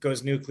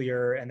 goes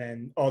nuclear, and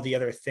then all the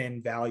other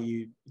thin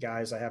value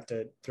guys I have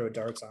to throw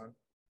darts on.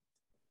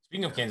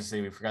 Speaking of Kansas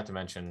City, we forgot to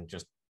mention,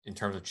 just in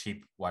terms of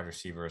cheap wide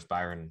receivers,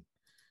 Byron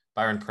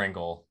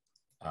Pringle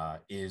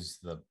is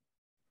the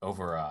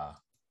over.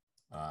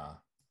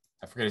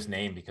 I forget his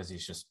name because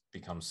he's just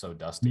become so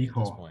dusty at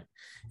this point.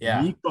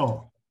 Yeah.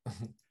 Miko.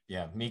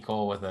 Yeah,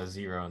 Miko with a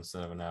 0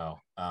 instead of an O.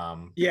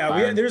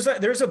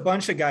 There's a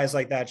bunch of guys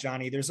like that,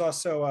 Johnny. There's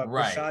also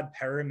Rashad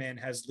Perriman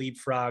has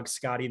leapfrogged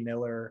Scotty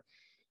Miller,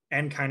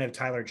 and kind of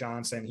Tyler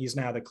Johnson. He's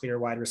now the clear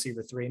wide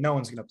receiver 3. No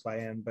one's going to play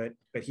him, but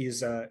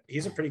he's a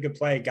pretty good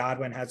play.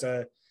 Godwin has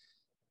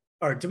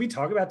or did we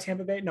talk about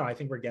Tampa Bay? No, I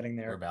think we're getting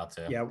there. We're about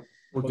to. Yeah,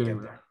 we'll get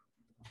there.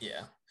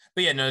 Yeah.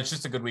 But yeah, no, it's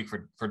just a good week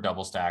for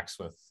double stacks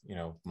with,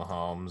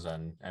 Mahomes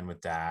and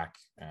with Dak.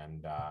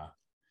 And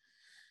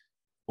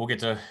we'll get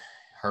to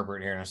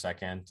Herbert here in a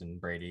second,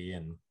 and Brady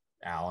and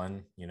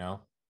Allen, Yeah.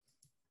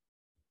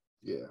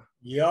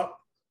 Yep.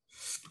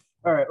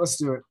 All right, let's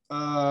do it.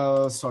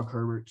 Let's talk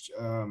Herbert.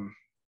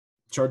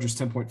 Chargers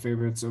 10-point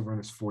favorites, over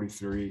under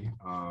 43.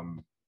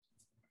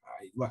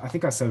 I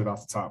think I said it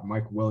off the top.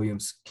 Mike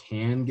Williams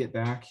can get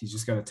back. He's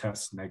just got to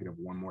test negative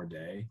one more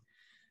day.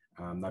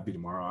 That'd be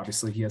tomorrow.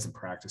 Obviously, he hasn't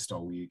practiced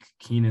all week.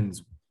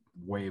 Keenan's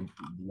way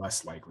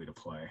less likely to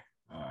play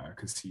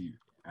because he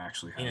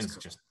actually has.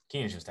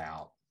 Keenan's just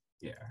out.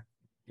 Yeah.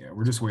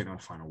 We're just waiting on a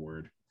final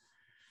word.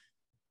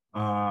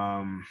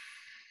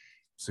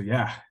 So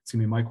yeah, it's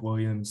gonna be Mike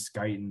Williams,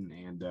 Guyton,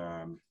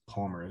 and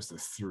Palmer as the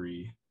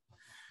 3.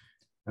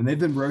 And they've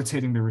been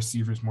rotating the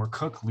receivers more.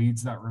 Cook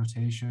leads that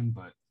rotation,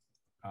 but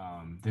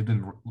they've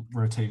been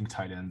rotating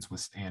tight ends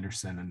with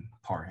Anderson and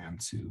Parham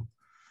too.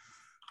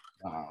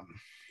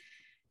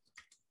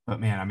 But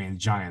man, I mean,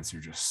 Giants are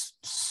just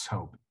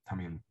so. I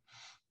mean,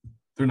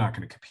 they're not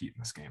going to compete in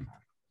this game.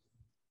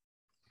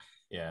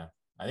 Yeah,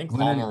 I think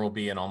Palmer will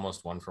be an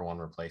almost 1-for-1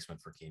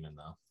 replacement for Keenan,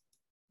 though.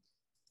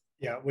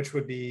 Yeah, which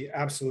would be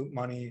absolute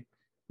money.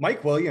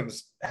 Mike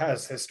Williams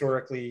has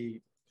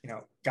historically,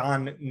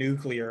 gone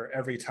nuclear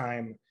every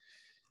time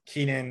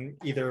Keenan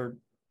either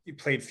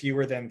played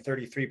fewer than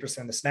 33%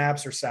 of the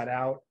snaps or sat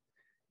out.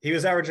 He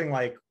was averaging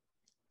like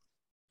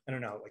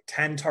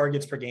 10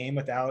 targets per game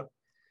without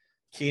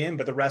Keenan,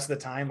 but the rest of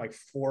the time, like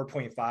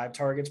 4.5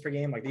 targets per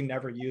game. Like, they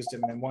never used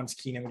him. And once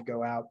Keenan would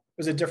go out, it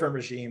was a different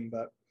regime,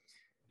 but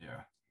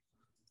yeah.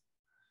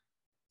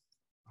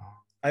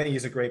 I think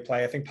he's a great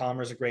play. I think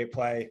Palmer's a great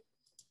play.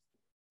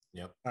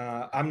 Yep.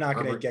 I'm not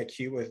going to get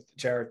cute with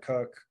Jared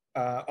Cook.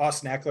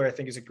 Austin Eckler, I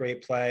think, is a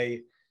great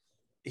play.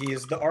 He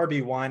is the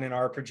RB1 in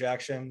our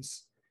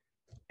projections,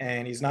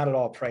 and he's not at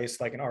all priced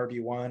like an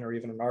RB1 or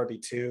even an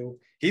RB2.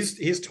 He's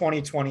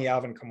 2020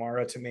 Alvin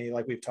Kamara to me,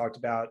 like we've talked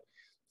about.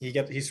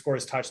 He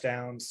scores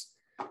touchdowns.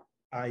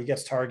 He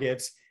gets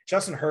targets.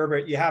 Justin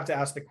Herbert, you have to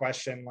ask the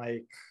question,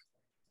 like,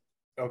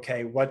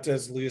 okay, what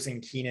does losing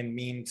Keenan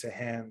mean to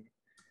him?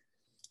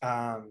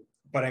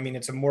 But I mean,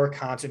 it's a more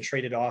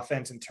concentrated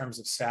offense in terms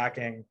of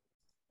stacking.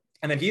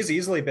 And then he's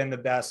easily been the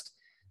best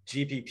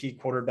GPP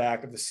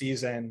quarterback of the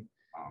season.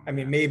 I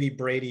mean, maybe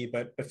Brady,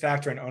 but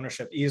factor in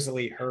ownership,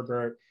 easily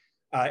Herbert.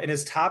 In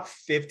his top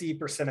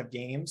 50% of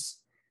games,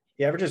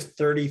 he averages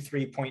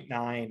 33.9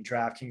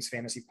 DraftKings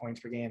fantasy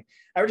points per game.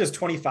 Averages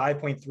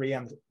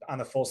 25.3 on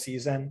the full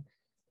season.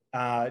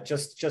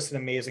 Just an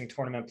amazing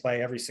tournament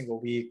play every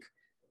single week.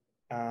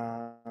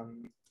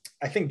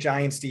 I think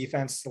Giants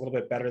defense is a little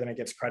bit better than it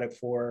gets credit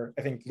for.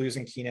 I think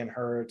losing Keenan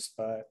hurts,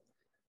 but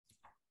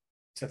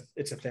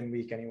it's a thin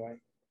week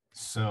anyway.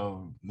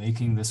 So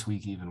making this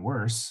week even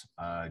worse,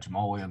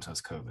 Jamal Williams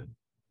has COVID.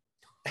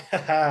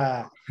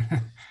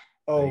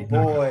 Oh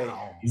boy,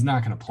 he's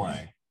not going to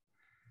play.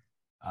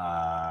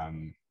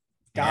 Godwin,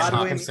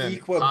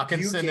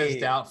 Hawkinson is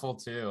doubtful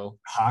too.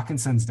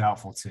 Hawkinson's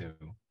doubtful too.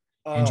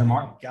 Oh, and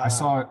Jamar,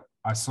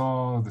 I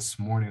saw this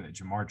morning that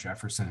Jamar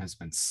Jefferson has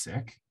been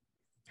sick,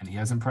 and he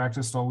hasn't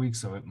practiced all week,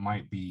 so it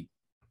might be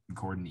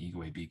Gordon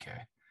Igwe-BK.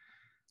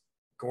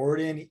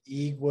 Gordon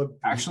Igwe-BK.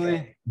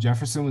 Actually,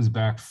 Jefferson was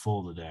back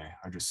full today.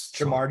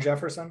 Jamar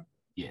Jefferson?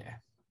 Yeah,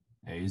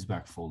 he's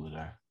back full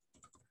today.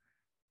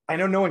 I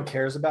know no one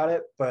cares about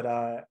it, but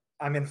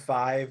I'm in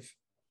 5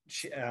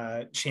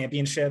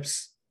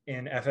 championships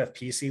in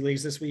FFPC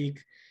leagues this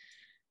week.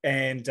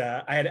 And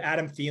I had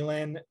Adam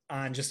Thielen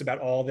on just about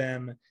all of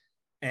them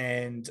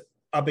and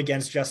up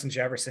against Justin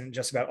Jefferson,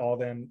 just about all of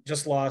them.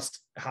 Just lost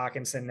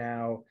Hawkinson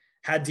now.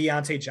 Had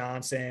Deontay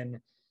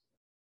Johnson,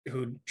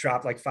 who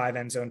dropped like 5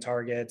 end zone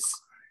targets.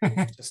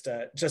 just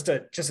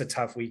a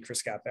tough week for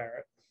Scott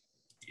Barrett.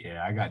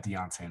 Yeah, I got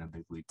Deontay in a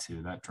big league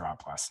too. That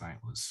drop last night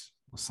was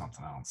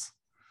something else.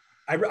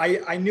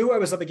 I knew I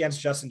was up against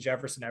Justin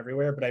Jefferson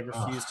everywhere, but I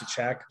refused to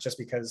check just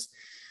because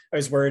I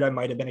was worried I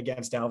might have been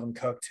against Dalvin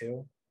Cook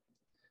too.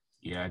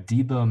 Yeah,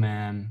 Debo,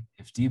 man.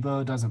 If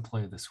Debo doesn't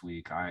play this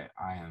week, I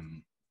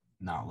am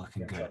not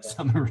looking good at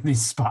some of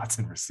these spots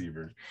in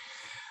receiver.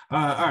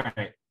 All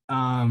right.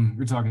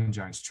 We're talking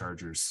Giants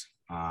Chargers.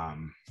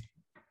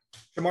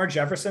 Jamar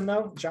Jefferson,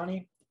 though,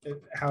 Johnny,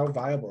 how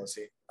viable is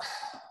he?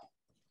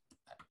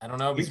 I don't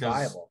know. He's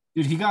viable.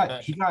 Dude, he got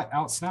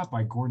outsnapped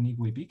by Gordon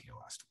Igwe-BK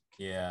last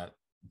week. Yeah.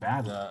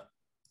 Badly.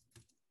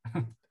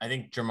 I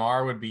think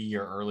Jamar would be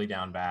your early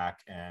down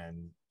back,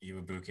 and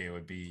Igwe-BK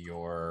would be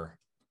your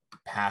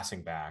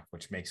passing back,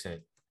 which makes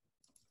it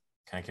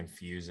kind of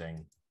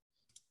confusing.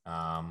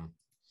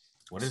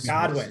 What is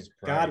Godwin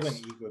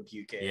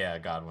Igwe-BK? Yeah,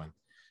 Godwin.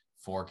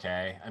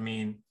 4K. I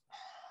mean,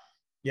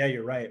 yeah,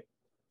 you're right.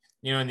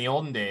 In the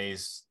olden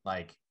days,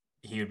 like,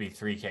 he would be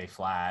 3K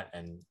flat,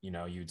 and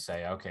you'd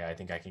say, okay, I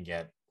think I can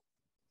get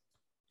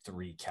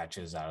 3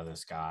 catches out of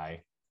this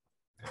guy.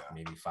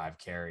 maybe 5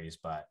 carries.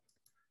 But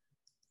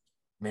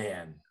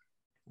man,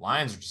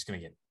 Lions are just going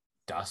to get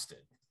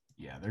dusted.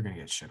 Yeah, they're going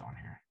to get shit on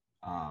here.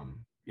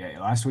 Yeah,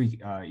 last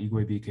week,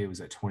 Igwe BK was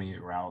at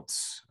 28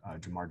 routes.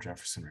 Jamar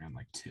Jefferson ran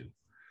like 2.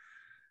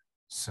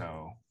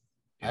 So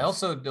I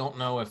also don't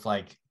know if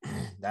like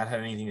that had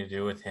anything to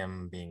do with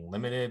him being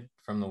limited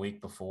from the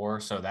week before.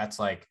 So that's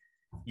like,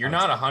 you're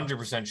not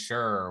 100%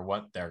 sure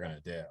what they're going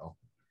to do.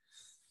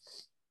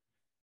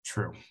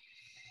 True.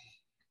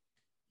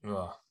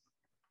 Ugh.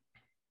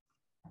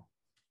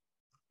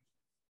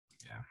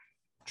 Yeah,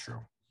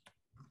 true.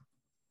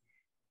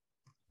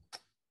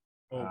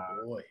 Oh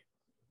boy.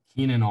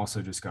 Keenan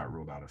also just got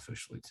ruled out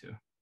officially too.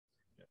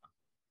 Yeah.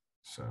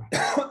 So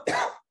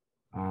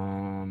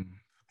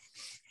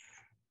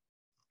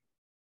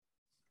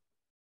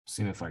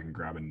seeing if I can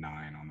grab a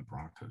 9 on the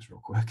Broncos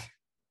real quick.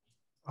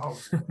 Oh,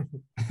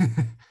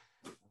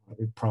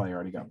 it probably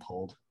already got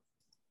pulled.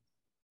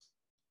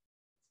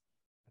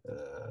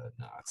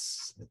 No,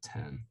 it's a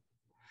 10.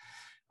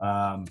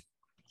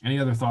 Any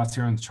other thoughts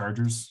here on the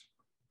Chargers?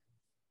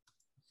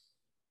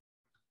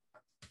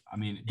 I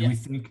mean, do we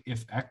think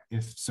if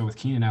so with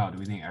Keenan out, do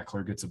we think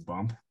Eckler gets a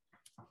bump?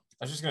 I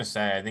was just gonna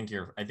say, I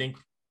think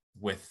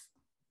with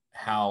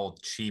how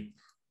cheap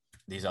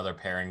these other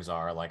pairings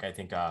are, like I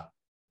think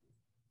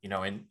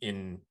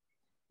in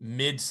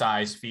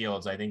mid-sized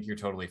fields, I think you're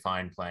totally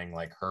fine playing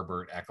like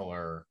Herbert,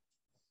 Eckler,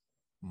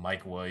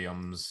 Mike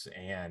Williams,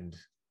 and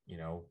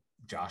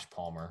Josh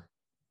Palmer.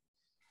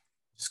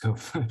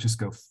 Just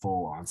go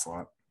full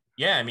onslaught.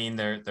 Yeah, I mean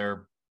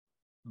they're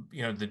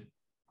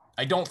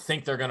I don't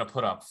think they're going to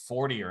put up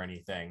 40 or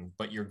anything,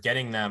 but you're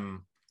getting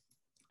them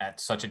at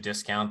such a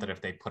discount that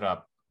if they put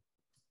up,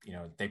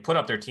 they put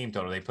up their team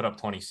total, they put up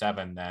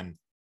 27, then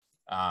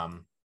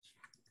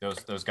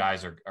those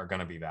guys are going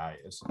to be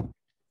values.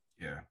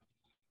 Yeah.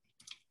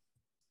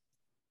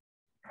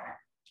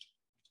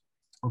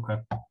 Okay.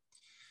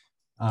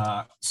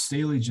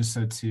 Staley just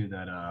said too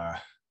that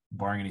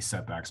barring any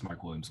setbacks,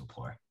 Mike Williams will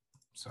play.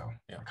 So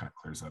that kind of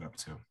clears that up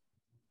too.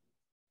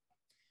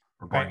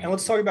 Right, and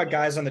let's talk about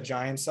guys on the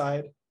Giants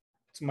side.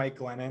 It's Mike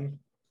Glennon.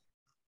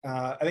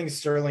 I think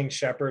Sterling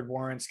Shepard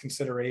warrants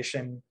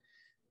consideration.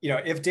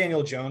 If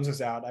Daniel Jones is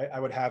out, I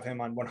would have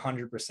him on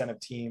 100% of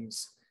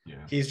teams.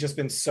 Yeah. He's just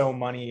been so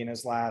money in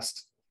his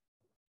last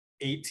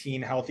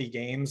 18 healthy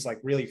games, like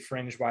really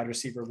fringe wide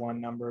receiver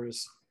 1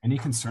 numbers. Any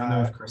concern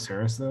though with Chris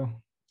Harris though?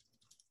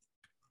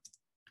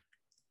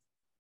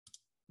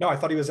 No, I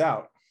thought he was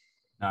out.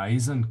 No,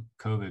 he's in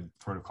COVID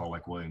protocol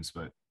like Williams,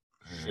 but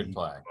should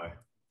play.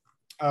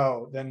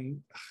 Oh,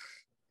 then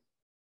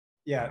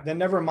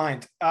never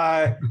mind.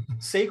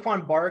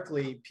 Saquon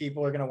Barkley,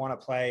 people are going to want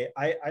to play.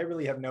 I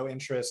really have no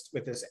interest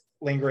with this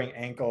lingering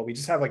ankle. We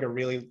just have like a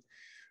really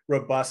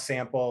robust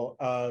sample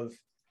of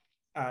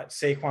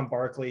Saquon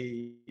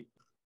Barkley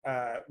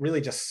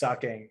really just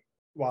sucking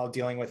while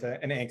dealing with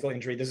an ankle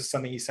injury. This is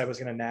something he said was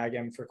going to nag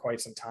him for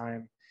quite some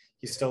time.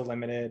 He's still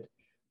limited.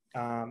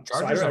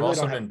 Chargers have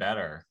also been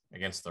better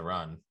against the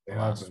run the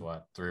last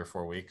 3 or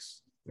 4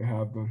 weeks. They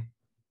have been.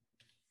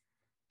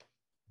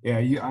 Yeah,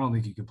 I don't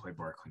think you can play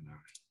Barkley now.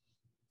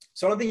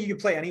 So I don't think you can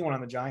play anyone on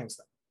the Giants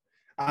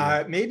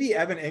then. Maybe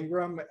Evan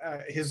Ingram,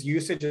 his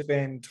usage has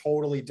been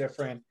totally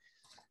different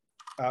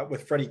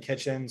with Freddie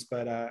Kitchens,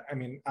 but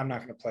I'm not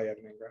going to play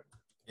Evan Ingram.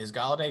 Is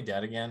Galladay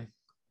dead again?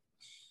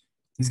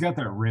 He's got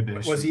that rib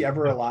issue. Was he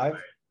ever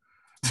alive?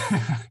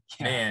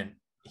 Man,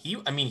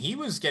 he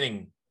was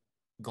getting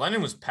 –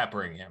 Glennon was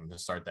peppering him to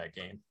start that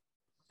game.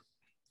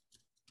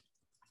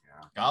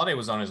 Yeah. Galladay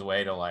was on his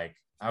way to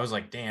I was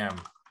like, damn,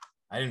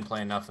 I didn't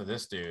play enough of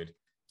this dude.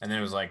 And then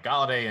it was like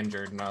Galladay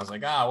injured, and I was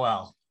like,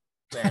 well,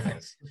 there it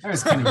is.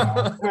 There's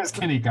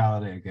Kenny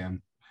Galladay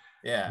again.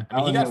 Yeah.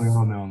 He got we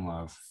all know and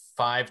love.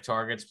 5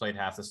 targets, played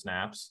half the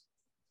snaps.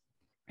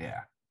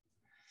 Yeah.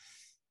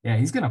 Yeah,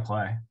 he's going to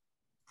play.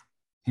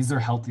 He's their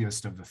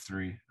healthiest of the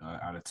 3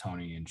 out of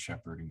Tony and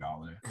Shepard and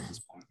Galladay at this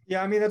point.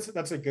 Yeah,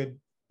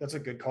 that's a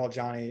good call,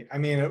 Johnny.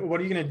 What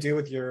are you going to do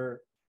with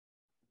your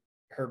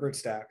Herbert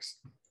stacks?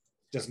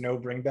 Just no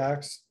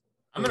bringbacks?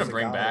 I'm going to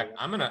bring back.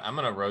 I'm going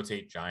to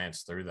rotate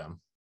Giants through them.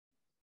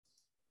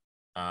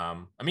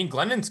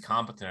 Glennon's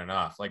competent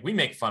enough. We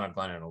make fun of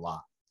Glennon a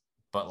lot,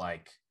 but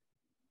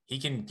he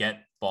can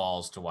get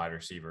balls to wide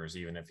receivers,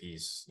 even if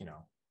he's,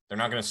 they're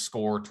not going to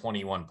score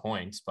 21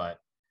 points, but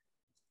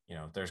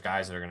there's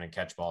guys that are going to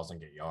catch balls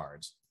and get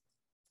yards.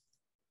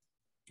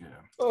 Yeah.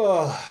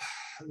 Oh,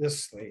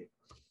 this slate.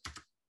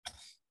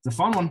 It's a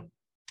fun one.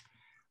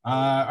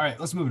 All right,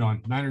 let's move it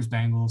on. Niners,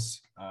 Bengals.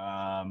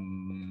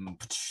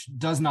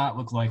 Does not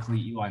look likely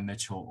Eli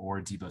Mitchell or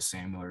Deebo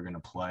Samuel are going to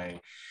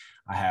play.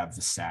 I have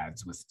the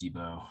Sads with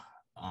Deebo.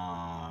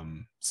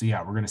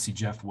 We're going to see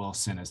Jeff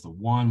Wilson as the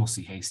 1. We'll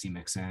see Hasty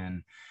mix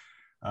in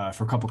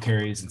for a couple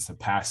carries and some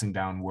passing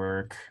down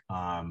work.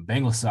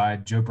 Bengals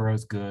side, Joe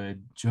Burrow's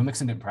good. Joe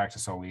Mixon didn't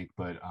practice all week,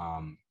 but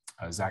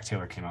Zach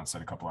Taylor came out and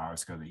said a couple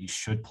hours ago that he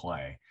should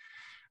play.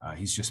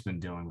 He's just been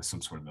dealing with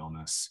some sort of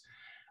illness.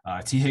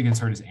 T. Higgins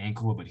hurt his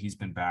ankle, but he's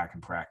been back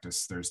in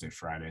practice Thursday,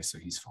 Friday, so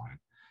he's fine.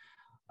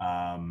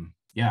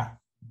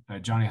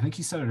 Johnny, I think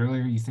you said it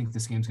earlier. You think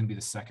this game's going to be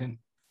the second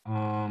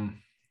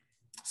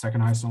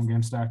highest home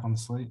game stack on the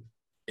slate?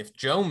 If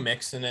Joe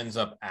Mixon ends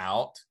up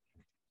out,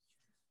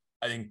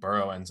 I think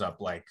Burrow ends up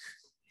like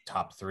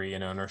top 3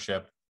 in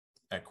ownership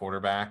at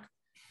quarterback.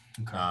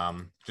 Okay.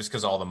 Just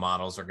because all the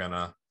models are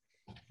gonna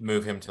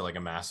move him to like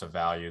a massive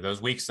value.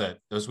 Those weeks that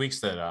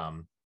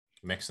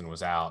Mixon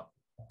was out,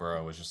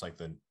 Burrow was just like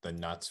the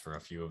nuts for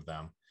a few of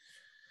them.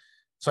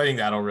 So I think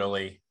that'll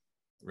really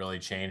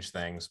change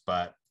things.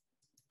 But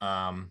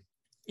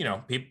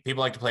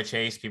people like to play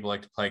Chase, people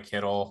like to play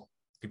Kittle,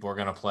 people are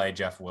going to play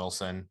Jeff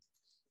Wilson.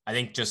 I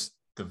think just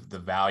the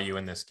value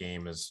in this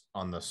game is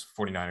on the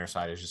 49er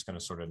side is just going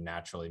to sort of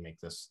naturally make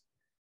this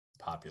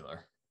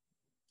popular.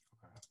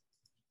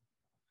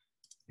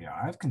 Yeah,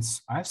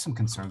 I have some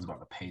concerns about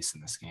the pace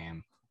in this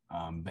game.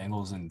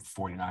 Bengals and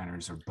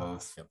 49ers are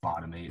both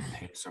bottom 8 in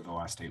pace over the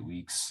last 8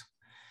 weeks.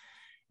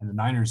 And the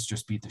Niners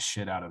just beat the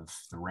shit out of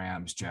the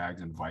Rams,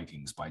 Jags, and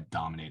Vikings by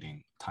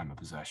dominating time of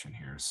possession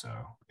here. So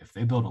if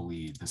they build a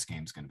lead, this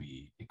game's going to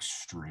be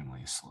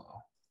extremely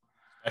slow.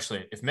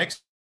 Especially if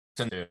Mixon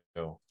do,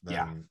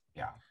 then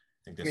yeah. I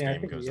think this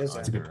game goes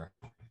under.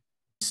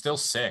 He's still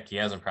sick. He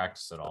hasn't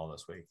practiced at all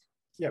this week.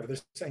 Yeah, but they're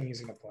saying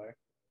he's going to play.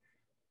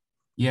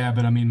 Yeah,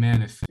 but I mean,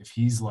 man, if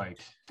he's like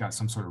got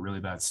some sort of really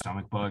bad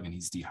stomach bug and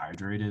he's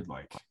dehydrated,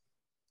 like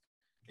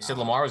he said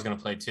Lamar was going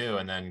to play too,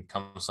 and then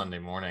come Sunday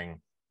morning,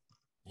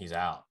 he's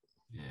out.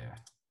 Yeah.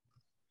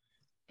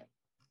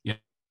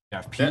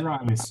 If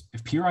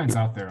P Ryan's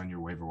out there on your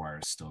waiver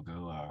wires, still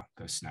go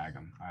snag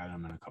him. I had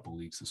him in a couple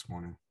leagues this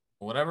morning.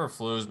 Whatever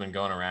flu has been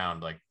going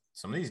around, like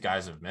some of these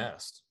guys have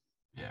missed.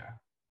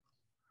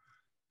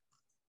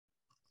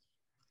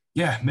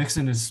 Yeah,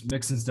 Mixon's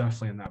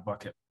definitely in that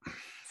bucket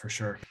for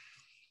sure.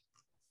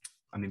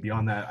 I mean,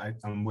 beyond that,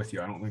 I'm with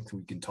you. I don't think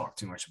we can talk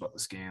too much about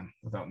this game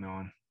without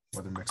knowing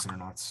whether Mixon or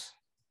not,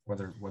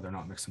 whether or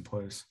not Mixon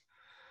plays.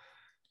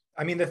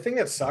 I mean, the thing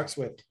that sucks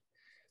with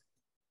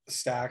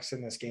stacks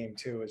in this game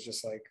too is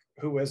just like,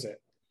 who is it?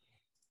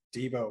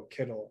 Debo,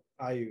 Kittle,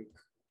 Ayuk,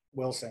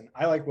 Wilson.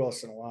 I like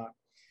Wilson a lot.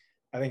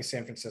 I think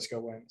San Francisco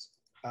wins.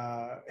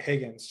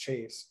 Higgins,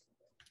 Chase.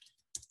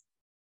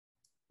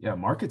 Yeah,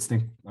 markets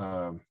think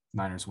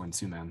Niners win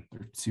too, man.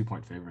 They're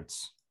 2-point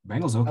favorites.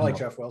 Bengals I like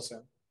Jeff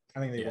Wilson. I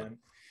think they win.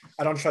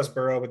 I don't trust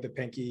Burrow with the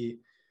pinky.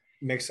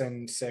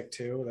 Mixon sick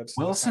too.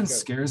 Wilson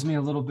scares me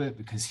a little bit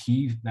because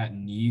that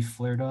knee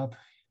flared up.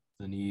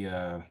 The knee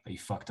he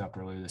fucked up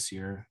earlier this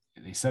year.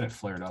 They said it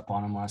flared up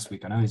on him last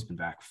week. I know he's been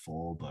back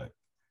full, but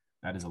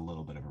that is a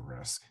little bit of a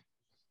risk.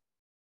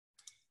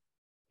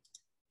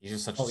 He's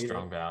just such a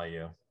strong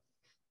value.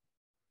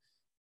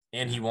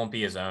 And he won't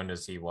be as owned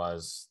as he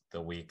was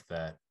the week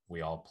that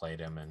we all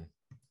played him, and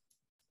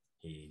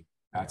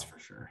that's for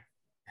sure.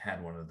 He had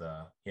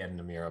an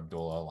Amir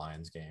Abdullah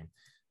Lions game.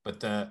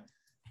 But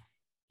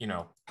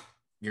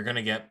you're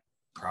gonna get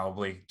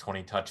probably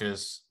 20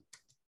 touches.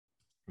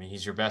 I mean,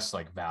 he's your best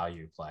like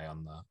value play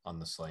on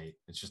the slate.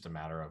 It's just a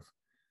matter of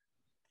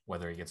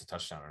whether he gets a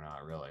touchdown or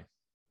not, really.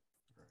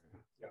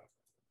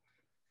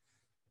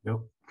 Yep.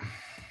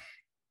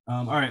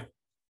 All right.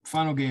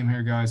 Final game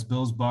here, guys.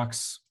 Bills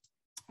Bucks.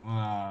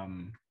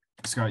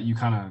 Scott, you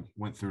kind of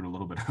went through it a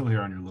little bit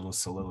earlier on your little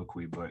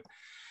soliloquy, but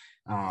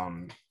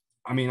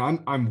I mean,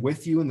 I'm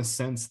with you in the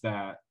sense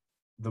that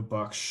the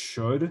Bucks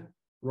should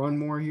run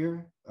more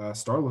here.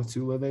 Star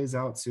Lotulelei is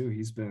out too.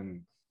 He's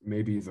been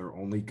maybe their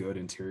only good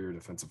interior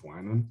defensive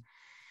lineman.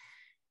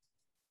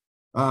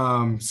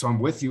 So I'm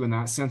with you in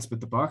that sense, but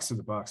the Bucks are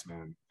the Bucks,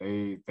 man.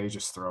 They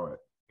just throw it,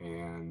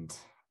 and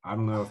I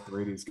don't know if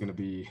Brady's going to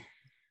be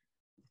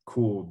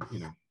cool,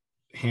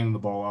 handing the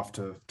ball off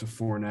to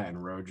Fournette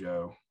and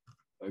Rojo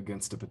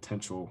against a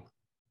potential,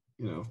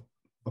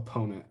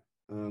 opponent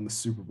in the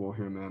Super Bowl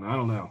here, man. I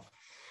don't know.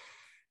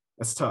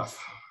 That's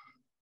tough.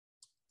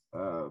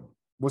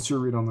 What's your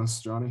read on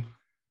this, Johnny?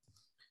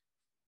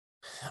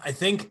 I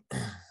think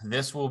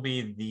this will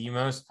be the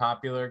most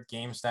popular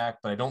game stack,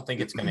 but I don't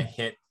think it's going to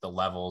hit the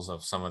levels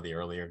of some of the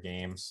earlier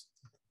games,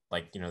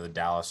 like, the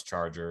Dallas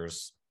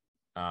Chargers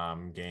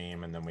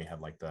game. And then we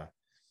had like the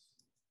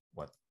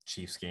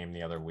Chiefs game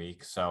the other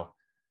week. So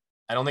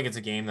I don't think it's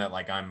a game that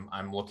like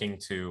I'm looking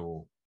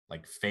to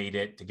like fade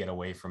it to get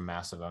away from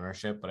massive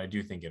ownership, but I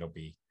do think it'll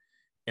be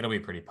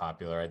pretty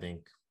popular. I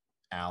think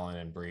Allen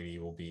and Brady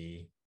will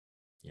be,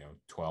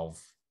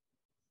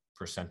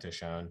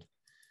 12%ish owned.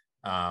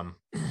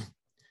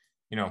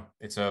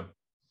 It's a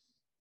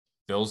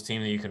Bills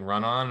team that you can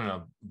run on and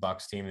a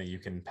Bucks team that you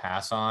can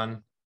pass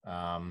on,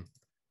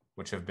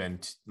 which have been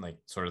like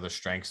sort of the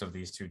strengths of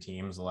these two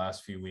teams the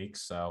last few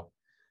weeks. So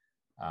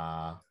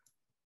I'm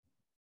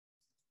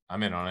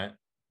in on it.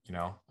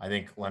 I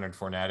think Leonard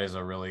Fournette is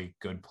a really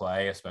good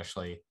play,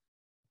 especially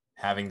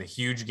having the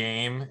huge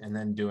game and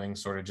then doing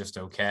sort of just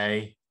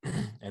okay.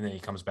 And then he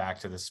comes back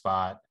to the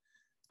spot,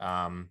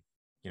 but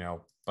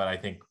I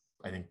think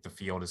the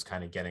field is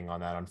kind of getting on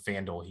that. On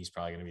FanDuel, he's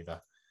probably going to be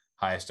the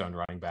highest owned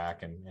running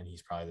back, and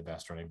he's probably the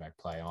best running back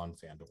play on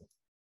FanDuel.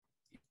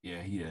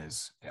 Yeah, he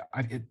is. Yeah,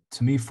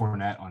 to me,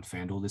 Fournette on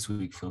FanDuel this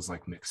week feels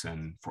like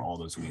Mixon for all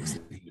those weeks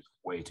that he was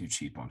way too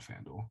cheap on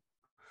FanDuel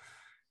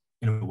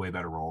in a way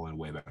better role and a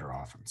way better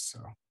offense.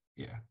 So,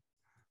 yeah,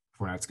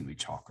 Fournette's going to be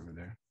chalk over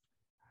there.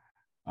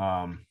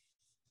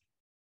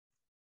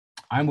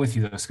 I'm with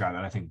you, though, Scott,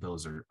 that I think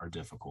Bills are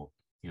difficult.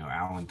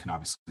 Allen can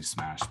obviously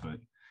smash, but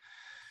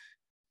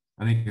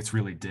I think it's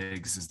really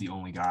Diggs is the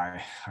only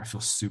guy I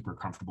feel super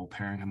comfortable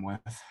pairing him with.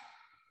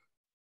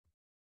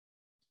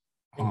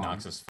 I think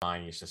Knox is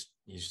fine. He's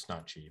just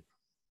not cheap.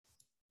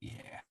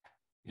 Yeah,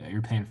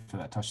 you're paying for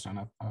that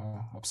touchdown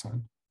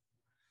upside.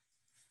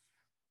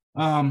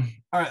 All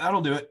right,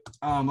 that'll do it.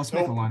 Let's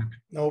make a lineup.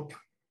 Nope.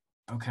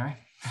 Okay.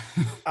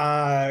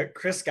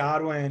 Chris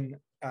Godwin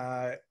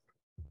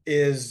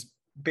is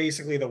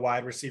basically the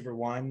wide receiver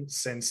one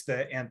since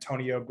the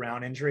Antonio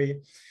Brown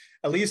injury.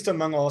 At least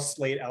among all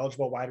slate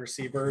eligible wide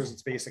receivers,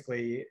 it's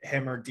basically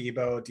him or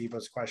Debo.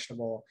 Debo's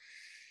questionable.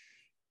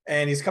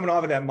 And he's coming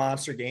off of that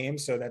monster game,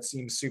 so that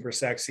seems super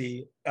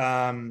sexy.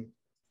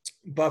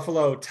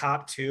 Buffalo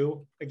top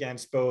 2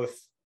 against both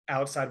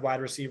outside wide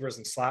receivers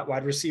and slot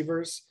wide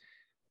receivers.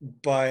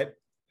 But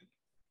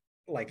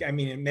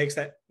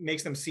it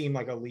makes them seem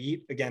like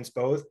elite against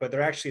both, but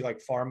they're actually like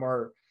far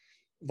more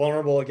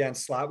vulnerable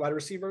against slot wide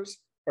receivers,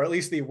 or at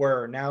least they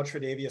were. Now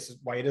Tre'Davious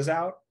White is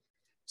out.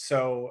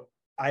 So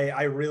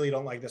I really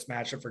don't like this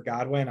matchup for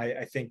Godwin.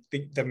 I think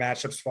the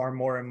matchup's far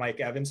more in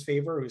Mike Evans'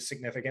 favor, who's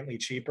significantly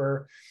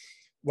cheaper.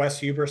 Wes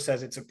Huber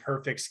says it's a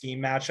perfect scheme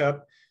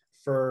matchup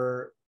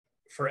for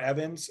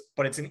Evans,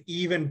 but it's an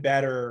even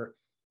better,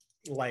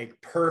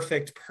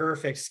 perfect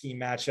scheme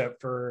matchup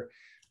for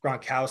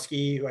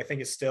Gronkowski, who I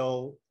think is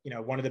still,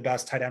 one of the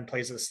best tight end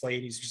plays of the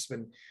slate. He's just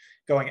been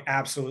going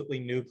absolutely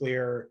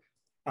nuclear.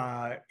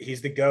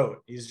 He's the GOAT.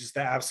 He's just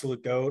the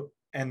absolute GOAT.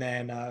 And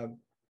then,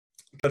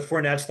 but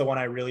Fournette's the one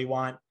I really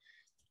want.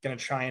 Going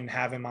to try and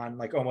have him on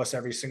almost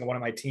every single one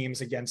of my teams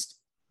against,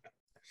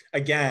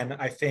 again,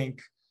 I think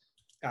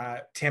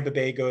Tampa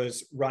Bay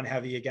goes run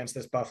heavy against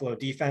this Buffalo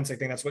defense. I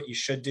think that's what you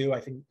should do. I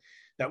think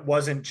that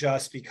wasn't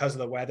just because of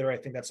the weather. I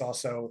think that's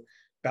also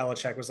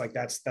Belichick was like,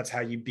 that's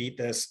how you beat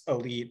this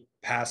elite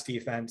pass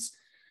defense.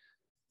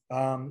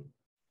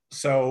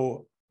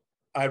 So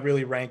I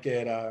really rank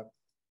it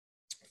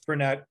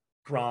Fournette,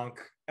 Gronk,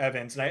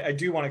 Evans. And I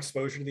do want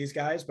exposure to these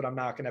guys, but I'm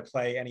not going to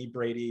play any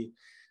Brady.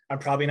 I'm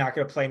probably not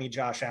going to play any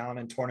Josh Allen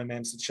in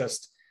tournaments. It's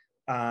just,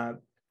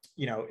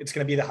 it's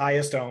going to be the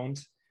highest owned.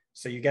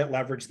 So you get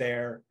leverage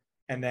there.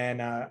 And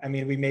then,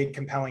 we made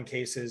compelling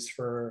cases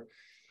for,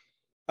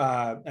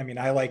 I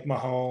like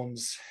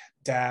Mahomes,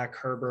 Dak,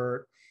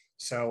 Herbert.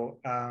 So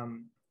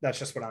that's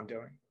just what I'm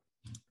doing.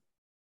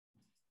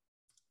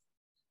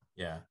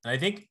 Yeah. And I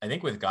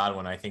think with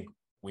Godwin, I think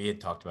we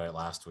had talked about it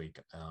last week.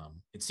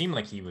 It seemed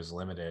like he was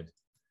limited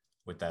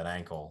with that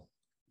ankle.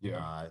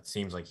 Yeah. It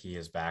seems like he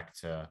is back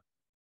to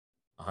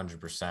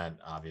 100%,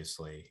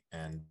 obviously.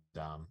 And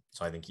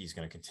so I think he's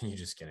going to continue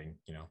just getting,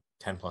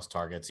 10 plus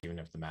targets, even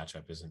if the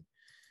matchup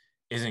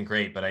isn't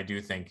great. But I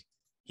do think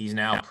he's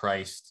now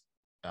priced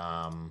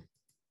to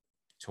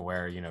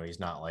where, he's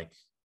not like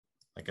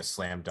a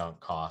slam dunk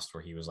cost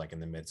where he was in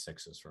the mid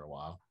 6s for a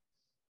while.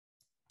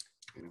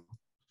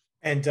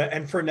 And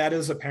Fournette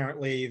is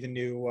apparently the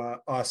new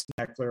Austin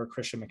Eckler or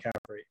Christian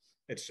McCaffrey.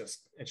 It's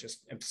just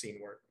obscene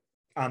work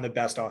on the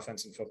best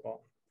offense in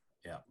football.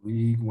 Yeah.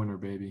 League winner,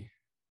 baby.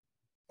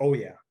 Oh,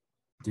 yeah.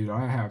 Dude,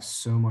 I have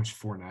so much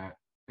Fournette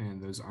in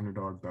those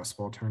underdog best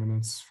ball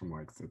tournaments from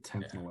the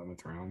 10th and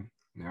 11th round.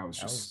 And that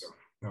was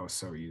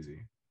so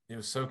easy. It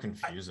was so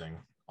confusing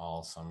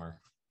all summer.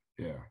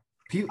 Yeah.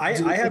 I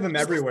have him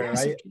everywhere.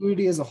 The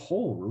community as a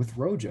whole with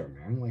Rojo,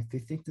 man. They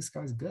think this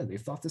guy's good.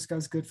 They've thought this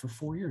guy's good for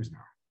 4 years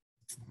now.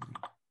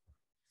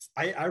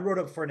 I wrote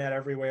up Fournette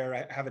everywhere.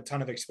 I have a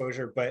ton of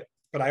exposure, but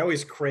I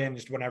always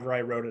cringed whenever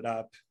I wrote it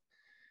up.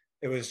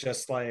 It was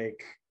just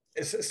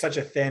it's such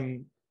a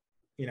thin,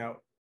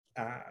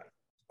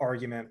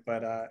 argument,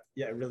 but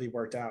it really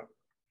worked out.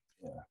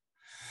 Yeah.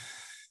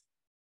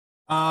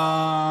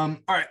 All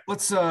right,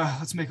 let's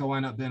make a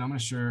lineup then. I'm gonna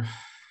share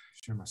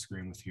my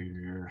screen with you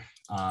here.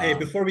 Hey,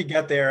 before we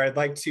get there, I'd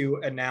like to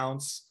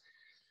announce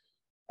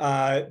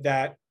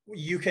that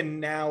you can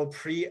now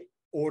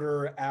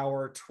pre-order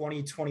our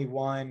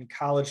 2021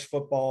 college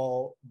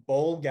football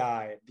bowl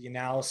guide, the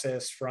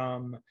analysis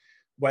from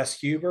Wes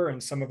Huber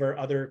and some of our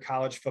other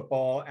college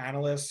football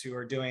analysts who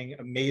are doing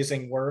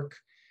amazing work.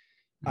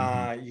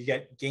 You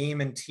get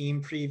game and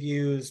team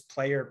previews,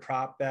 player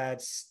prop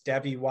bets,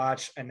 Debbie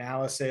Watch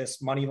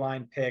analysis, money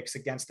line picks,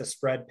 against the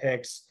spread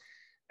picks.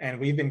 And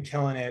we've been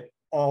killing it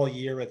all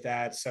year with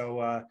that.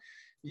 So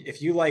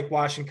if you like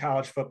watching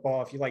college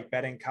football, if you like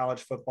betting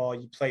college football,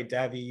 you play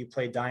Debbie, you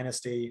play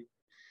Dynasty,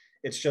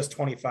 it's just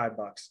 $25.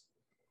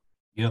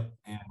 Yep.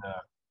 And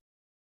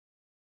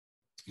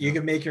you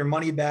can make your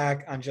money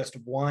back on just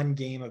one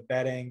game of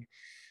betting.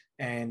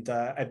 And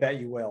I bet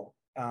you will.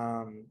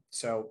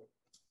 So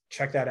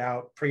check that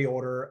out.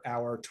 Pre-order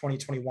our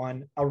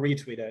 2021. I'll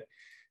retweet it.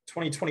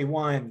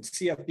 2021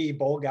 CFB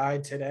Bowl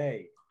Guide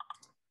today.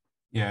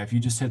 Yeah, if you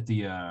just hit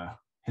the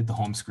hit the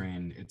home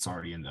screen, it's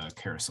already in the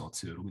carousel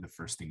too. It'll be the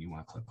first thing you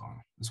want to click on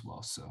as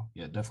well. So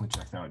yeah, definitely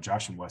check that out.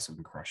 Josh and Wes have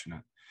been crushing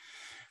it.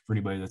 For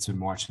anybody that's been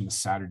watching the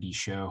Saturday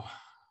show.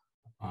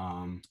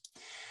 All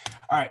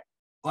right,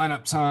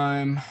 lineup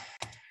time.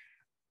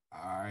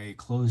 I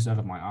closed out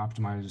of my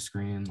optimizer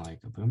screen like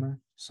a boomer,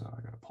 so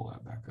I gotta pull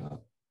that back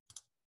up.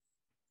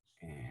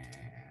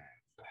 And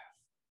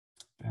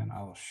then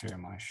I will share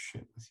my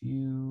shit with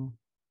you.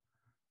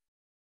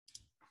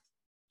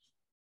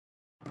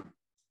 All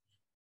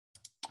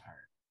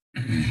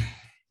right.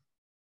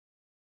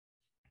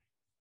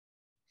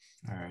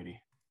 Alrighty.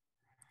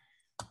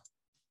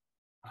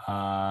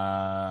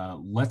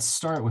 Let's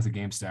start with a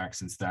game stack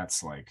since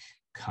that's like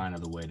kind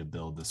of the way to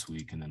build this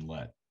week, and then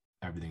let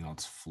everything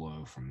else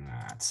flow from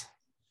that.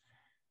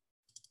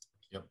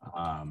 Yep.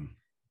 I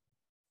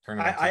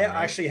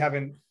actually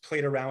haven't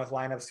played around with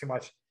lineups too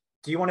much.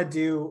 Do you want to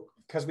do,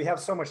 because we have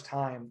so much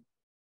time,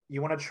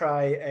 you want to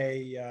try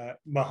a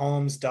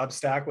Mahomes dub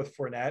stack with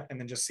Fournette and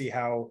then just see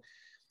how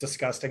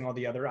disgusting all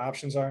the other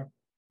options are?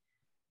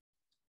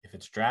 If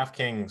it's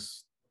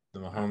DraftKings, the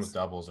Mahomes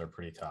doubles are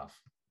pretty tough.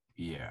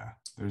 Yeah,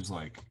 there's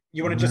like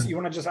you want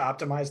to just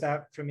optimize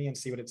that for me and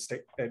see what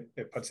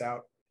it puts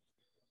out.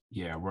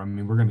 Yeah, we're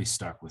gonna be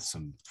stuck with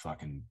some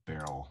fucking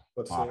barrel.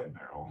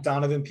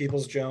 Donovan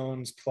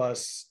Peoples-Jones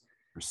plus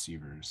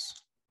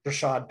receivers.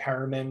 Rashad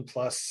Perriman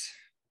plus.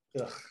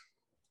 Ugh.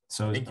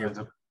 So I think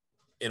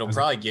it'll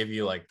probably give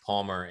you like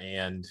Palmer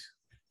and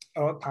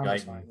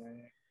Palmer's fine.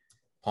 Yeah.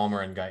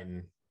 Palmer and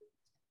Guyton,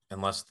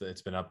 unless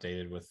it's been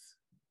updated with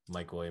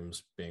Mike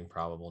Williams being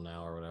probable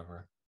now or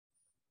whatever.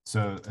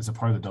 So as a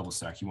part of the double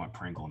stack, you want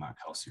Pringle, not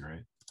Kelsey,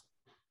 right?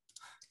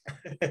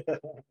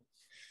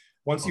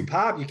 Once you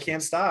pop, you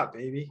can't stop,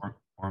 baby.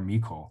 Or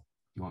Mecole.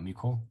 You want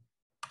Mecole?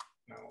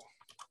 No.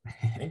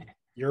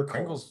 You're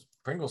Pringle's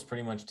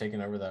pretty much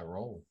taken over that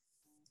role.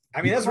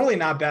 I mean, that's really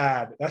not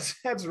bad.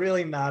 That's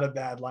really not a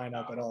bad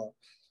lineup at all.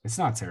 It's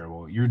not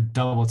terrible. You're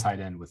double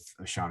tight end with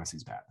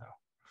O'Shaughnessy's bat,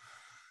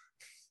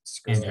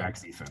 though. And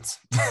Jags defense.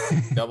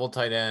 Double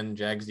tight end,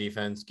 Jags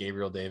defense,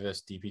 Gabriel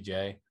Davis,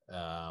 DPJ.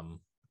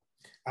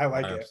 I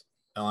like it.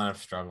 That lineup's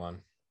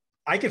struggling.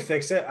 I could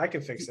fix it.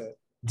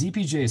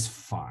 DPJ is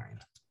fine.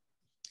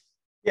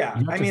 Yeah,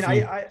 I mean,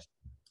 I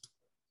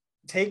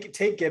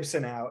take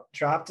Gibson out,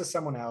 drop to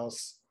someone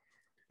else,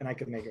 and I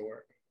could make it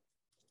work.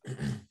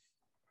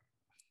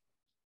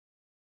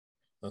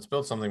 Let's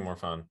build something more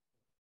fun.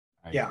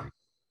 Yeah.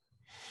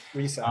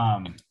 Reset.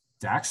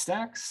 Dax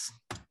stacks,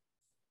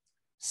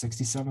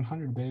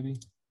 6,700, baby.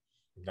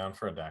 I'm down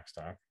for a Dax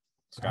stack.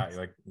 Scott, you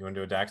want to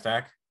do a Dax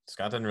stack?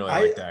 Scott didn't really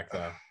like Dak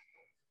though.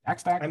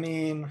 Dax stack. I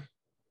mean,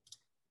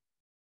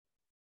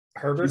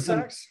 Herbert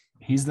stacks.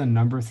 He's the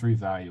number 3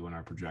 value in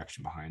our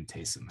projection behind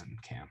Taysom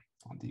and Cam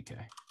on DK.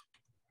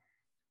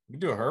 We can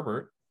do a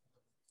Herbert.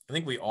 I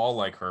think we all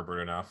like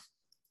Herbert enough.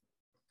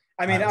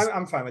 I mean,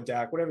 I'm fine with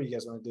Dak, whatever you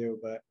guys want to do,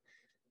 but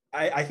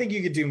I think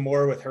you could do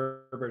more with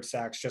Herbert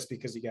stacks just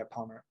because you get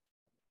Palmer.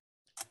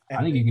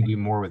 I think you can do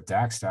more with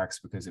Dak stacks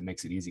because it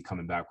makes it easy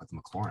coming back with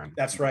McLaurin.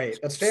 That's right.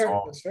 That's fair.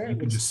 That's fair. You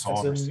can just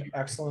solve that's an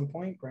excellent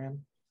point,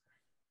 Graham.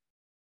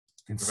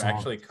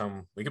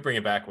 We could bring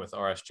it back with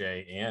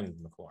RSJ and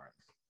McLaurin.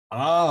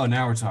 Oh,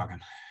 now we're talking.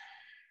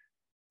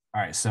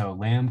 All right, so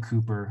Lamb,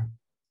 Cooper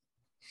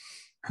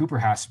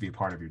has to be a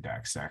part of your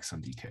Dak stacks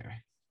on DK.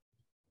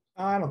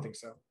 I don't think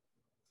so.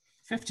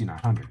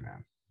 5,900,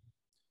 man.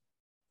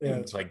 Yeah,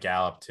 it's like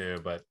Gallup too,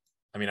 but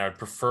I mean, I would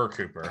prefer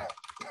Cooper.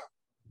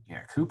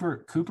 Yeah,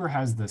 Cooper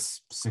has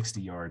this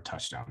 60-yard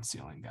touchdown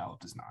ceiling. Gallup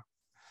does not.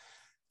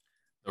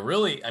 The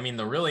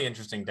really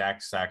interesting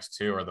Dak stacks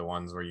too are the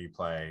ones where you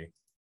play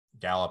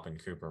Gallup and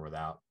Cooper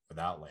without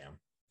Lamb,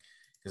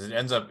 because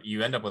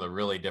you end up with a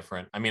really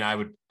different. I mean,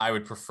 I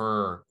would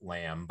prefer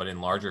Lamb, but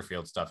in larger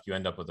field stuff, you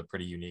end up with a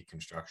pretty unique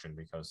construction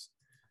because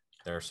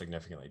they're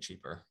significantly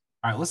cheaper.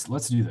 All right,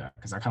 let's do that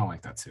because I kind of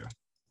like that too.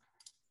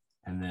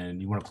 And then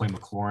you want to play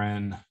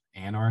McLaurin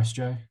and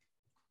RSJ?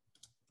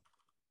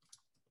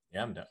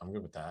 Yeah, I'm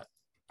good with that.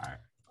 All right.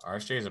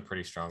 RSJ is a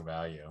pretty strong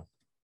value.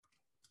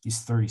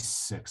 He's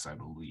 36, I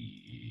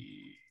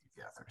believe.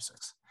 Yeah,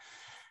 36.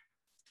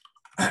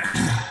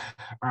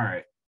 All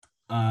right.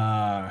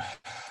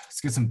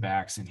 Let's get some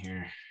backs in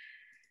here.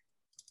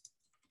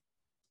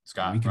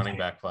 Scott, running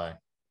back play.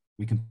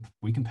 We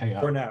can pay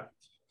up.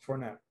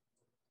 Fournette.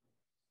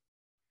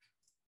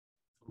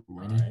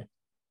 Lenny. Right.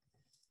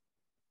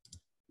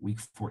 Week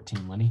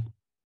 14, Lenny.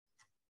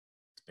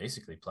 It's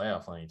basically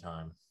playoff Lenny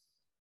time.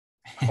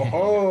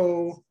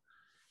 Oh,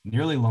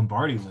 nearly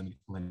Lombardi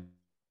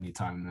Lenny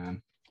time,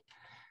 man.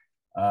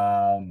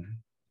 All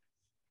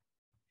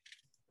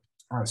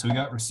right, so we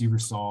got receiver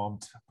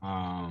solved.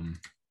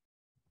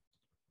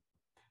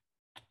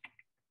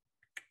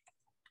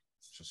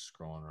 Just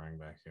scrolling running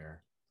back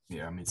here.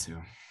 Yeah, me too.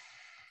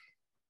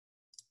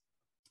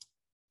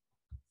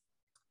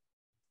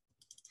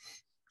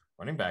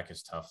 Running back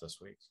is tough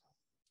this week.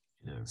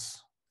 It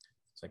is.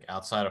 It's like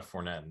outside of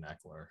Fournette and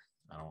Eckler,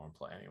 I don't want to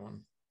play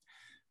anyone.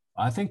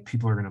 I think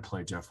people are going to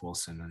play Jeff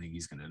Wilson. I think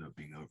he's going to end up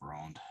being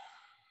overowned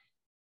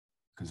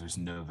because there's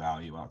no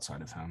value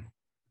outside of him.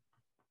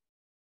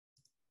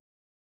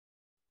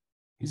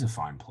 He's a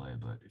fine play,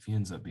 but if he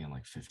ends up being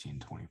like 15-20%,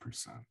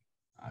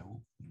 I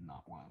will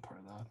not want a part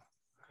of that.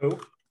 Who?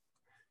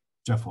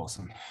 Jeff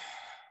Wilson.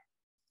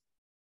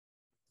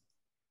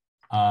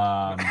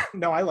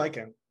 No, I like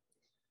him.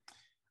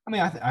 I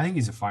mean, I think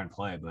he's a fine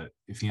play, but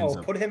if he ends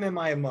up put him in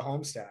my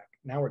Mahomes stack.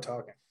 Now we're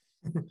talking.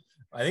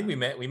 I think we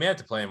may have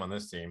to play him on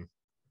this team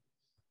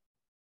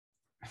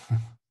to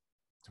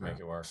make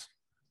it worse.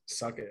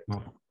 Suck it.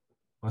 Well,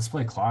 let's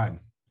play Clyde.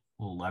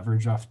 We'll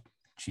leverage off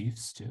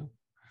Chiefs too.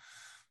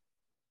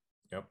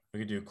 Yep, we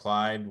could do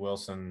Clyde,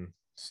 Wilson,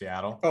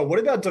 Seattle. Oh, what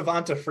about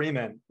Devonta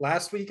Freeman?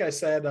 Last week I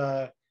said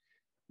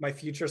my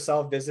future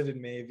self visited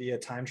me via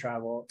time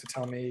travel to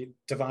tell me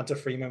Devonta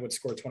Freeman would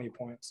score 20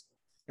 points.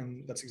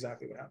 And that's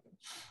exactly what happened.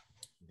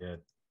 Yeah.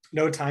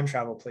 No time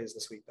travel plays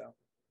this week, though.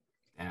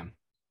 Damn.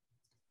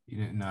 You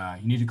didn't.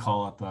 You need to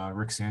call up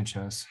Rick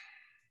Sanchez.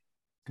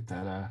 Get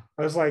that.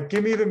 I was like,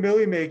 give me the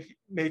Millie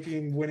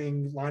making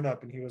winning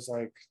lineup, and he was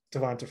like,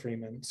 Devonta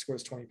Freeman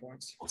scores 20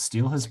 points. Well,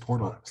 steal his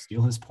portal.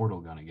 Steal his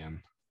portal gun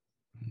again.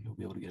 You'll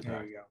be able to get it There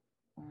back. you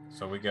go.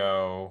 So we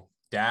go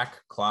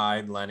Dak,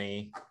 Clyde,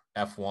 Lenny,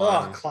 F1.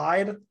 Oh,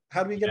 Clyde.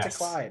 How do we get to Yes.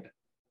 Clyde?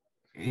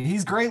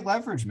 He's great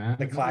leverage, man.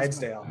 The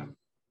Clydesdale.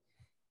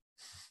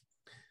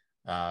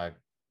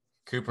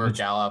 Cooper,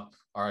 Gallup,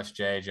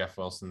 RSJ, Jeff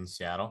Wilson,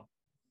 Seattle.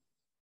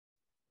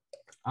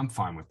 I'm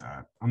fine with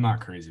that. I'm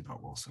not crazy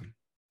about Wilson.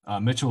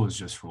 Mitchell is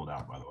just ruled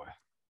out, by the way.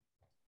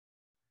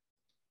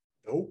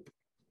 Nope.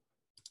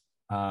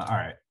 All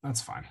right,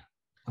 that's fine.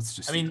 Let's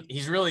just. I mean,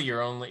 he's really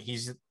your only.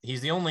 He's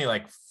the only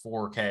like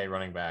 4K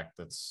running back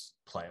that's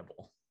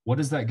playable. What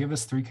does that give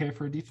us? 3K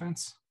for a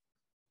defense?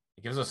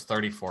 It gives us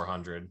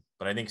 3,400,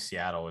 but I think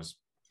Seattle is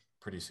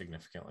pretty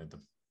significantly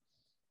the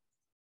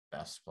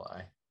best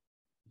play.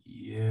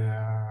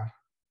 Yeah,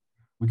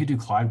 we could do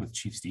Clyde with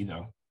Chiefs D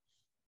though.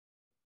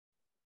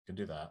 Could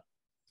do that.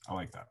 I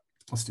like that.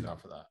 Let's do Go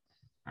that. for that.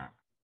 All right.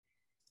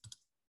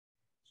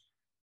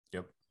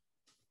 Yep.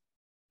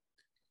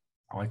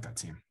 I like that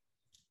team.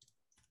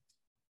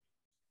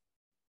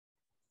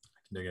 I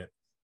can dig it.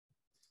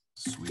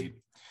 Sweet.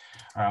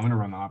 All right, I'm gonna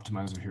run the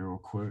optimizer here real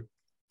quick.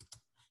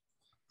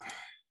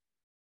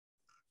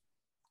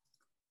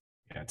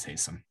 Yeah,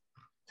 Taysom.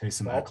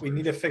 Well, we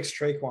need to fix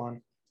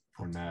Traquan.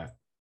 Fournette.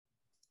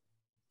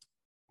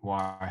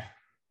 Why?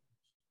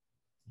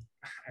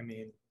 I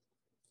mean,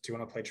 do you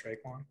want to play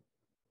Traquan?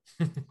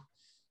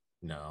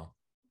 No.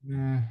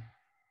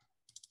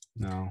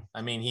 No.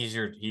 I mean, he's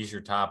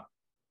your top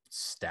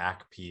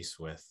stack piece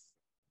with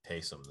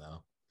Taysom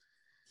though.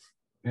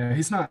 Yeah,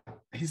 he's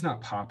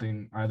not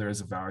popping either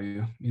as a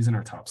value. He's in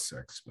our top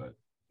 6, but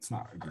it's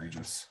not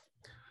egregious.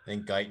 I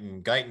think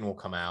Guyton will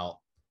come out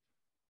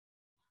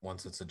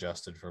once it's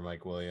adjusted for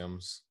Mike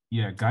Williams.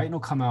 Yeah, Guyton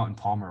will come out and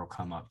Palmer will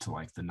come up to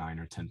like the 9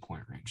 or 10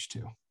 point range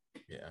too.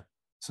 Yeah.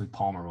 So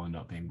Palmer will end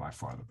up being by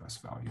far the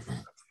best value for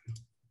that.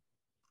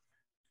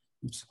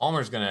 Oops.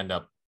 Palmer's going to end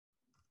up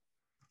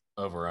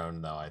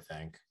over-owned though, I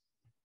think.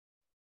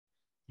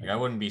 Like, I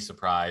wouldn't be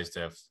surprised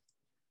if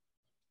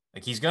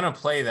like he's going to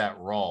play that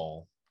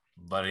role,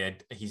 but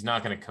he's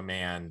not going to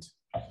command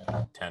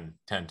 10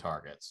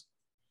 targets.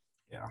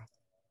 Yeah.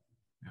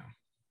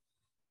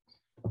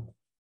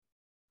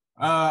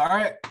 All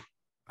right.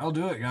 I'll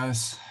do it,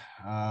 guys.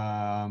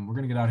 We're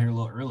going to get out here a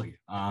little early.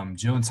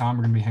 Joe and Tom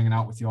are going to be hanging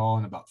out with y'all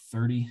in about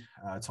 30,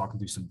 talking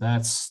through some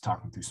bets,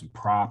 talking through some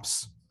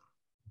props,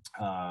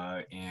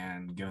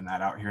 and getting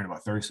that out here in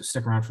about 30. So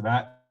stick around for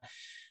that.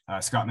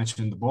 Scott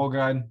mentioned the bowl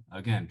guide.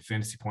 Again,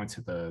 fantasy points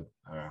hit the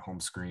home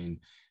screen.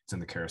 It's in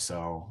the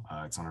carousel.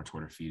 It's on our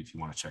Twitter feed if you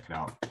want to check it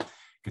out.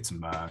 Get some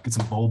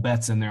bowl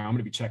bets in there. I'm going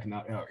to be checking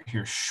that out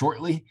here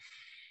shortly.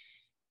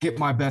 Get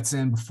my bets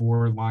in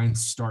before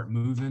lines start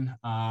moving.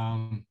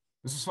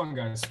 This was fun,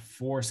 guys.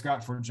 For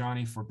Scott, for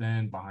Johnny, for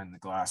Ben, behind the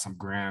glass, I'm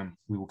Graham.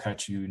 We will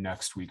catch you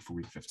next week for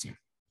week 15.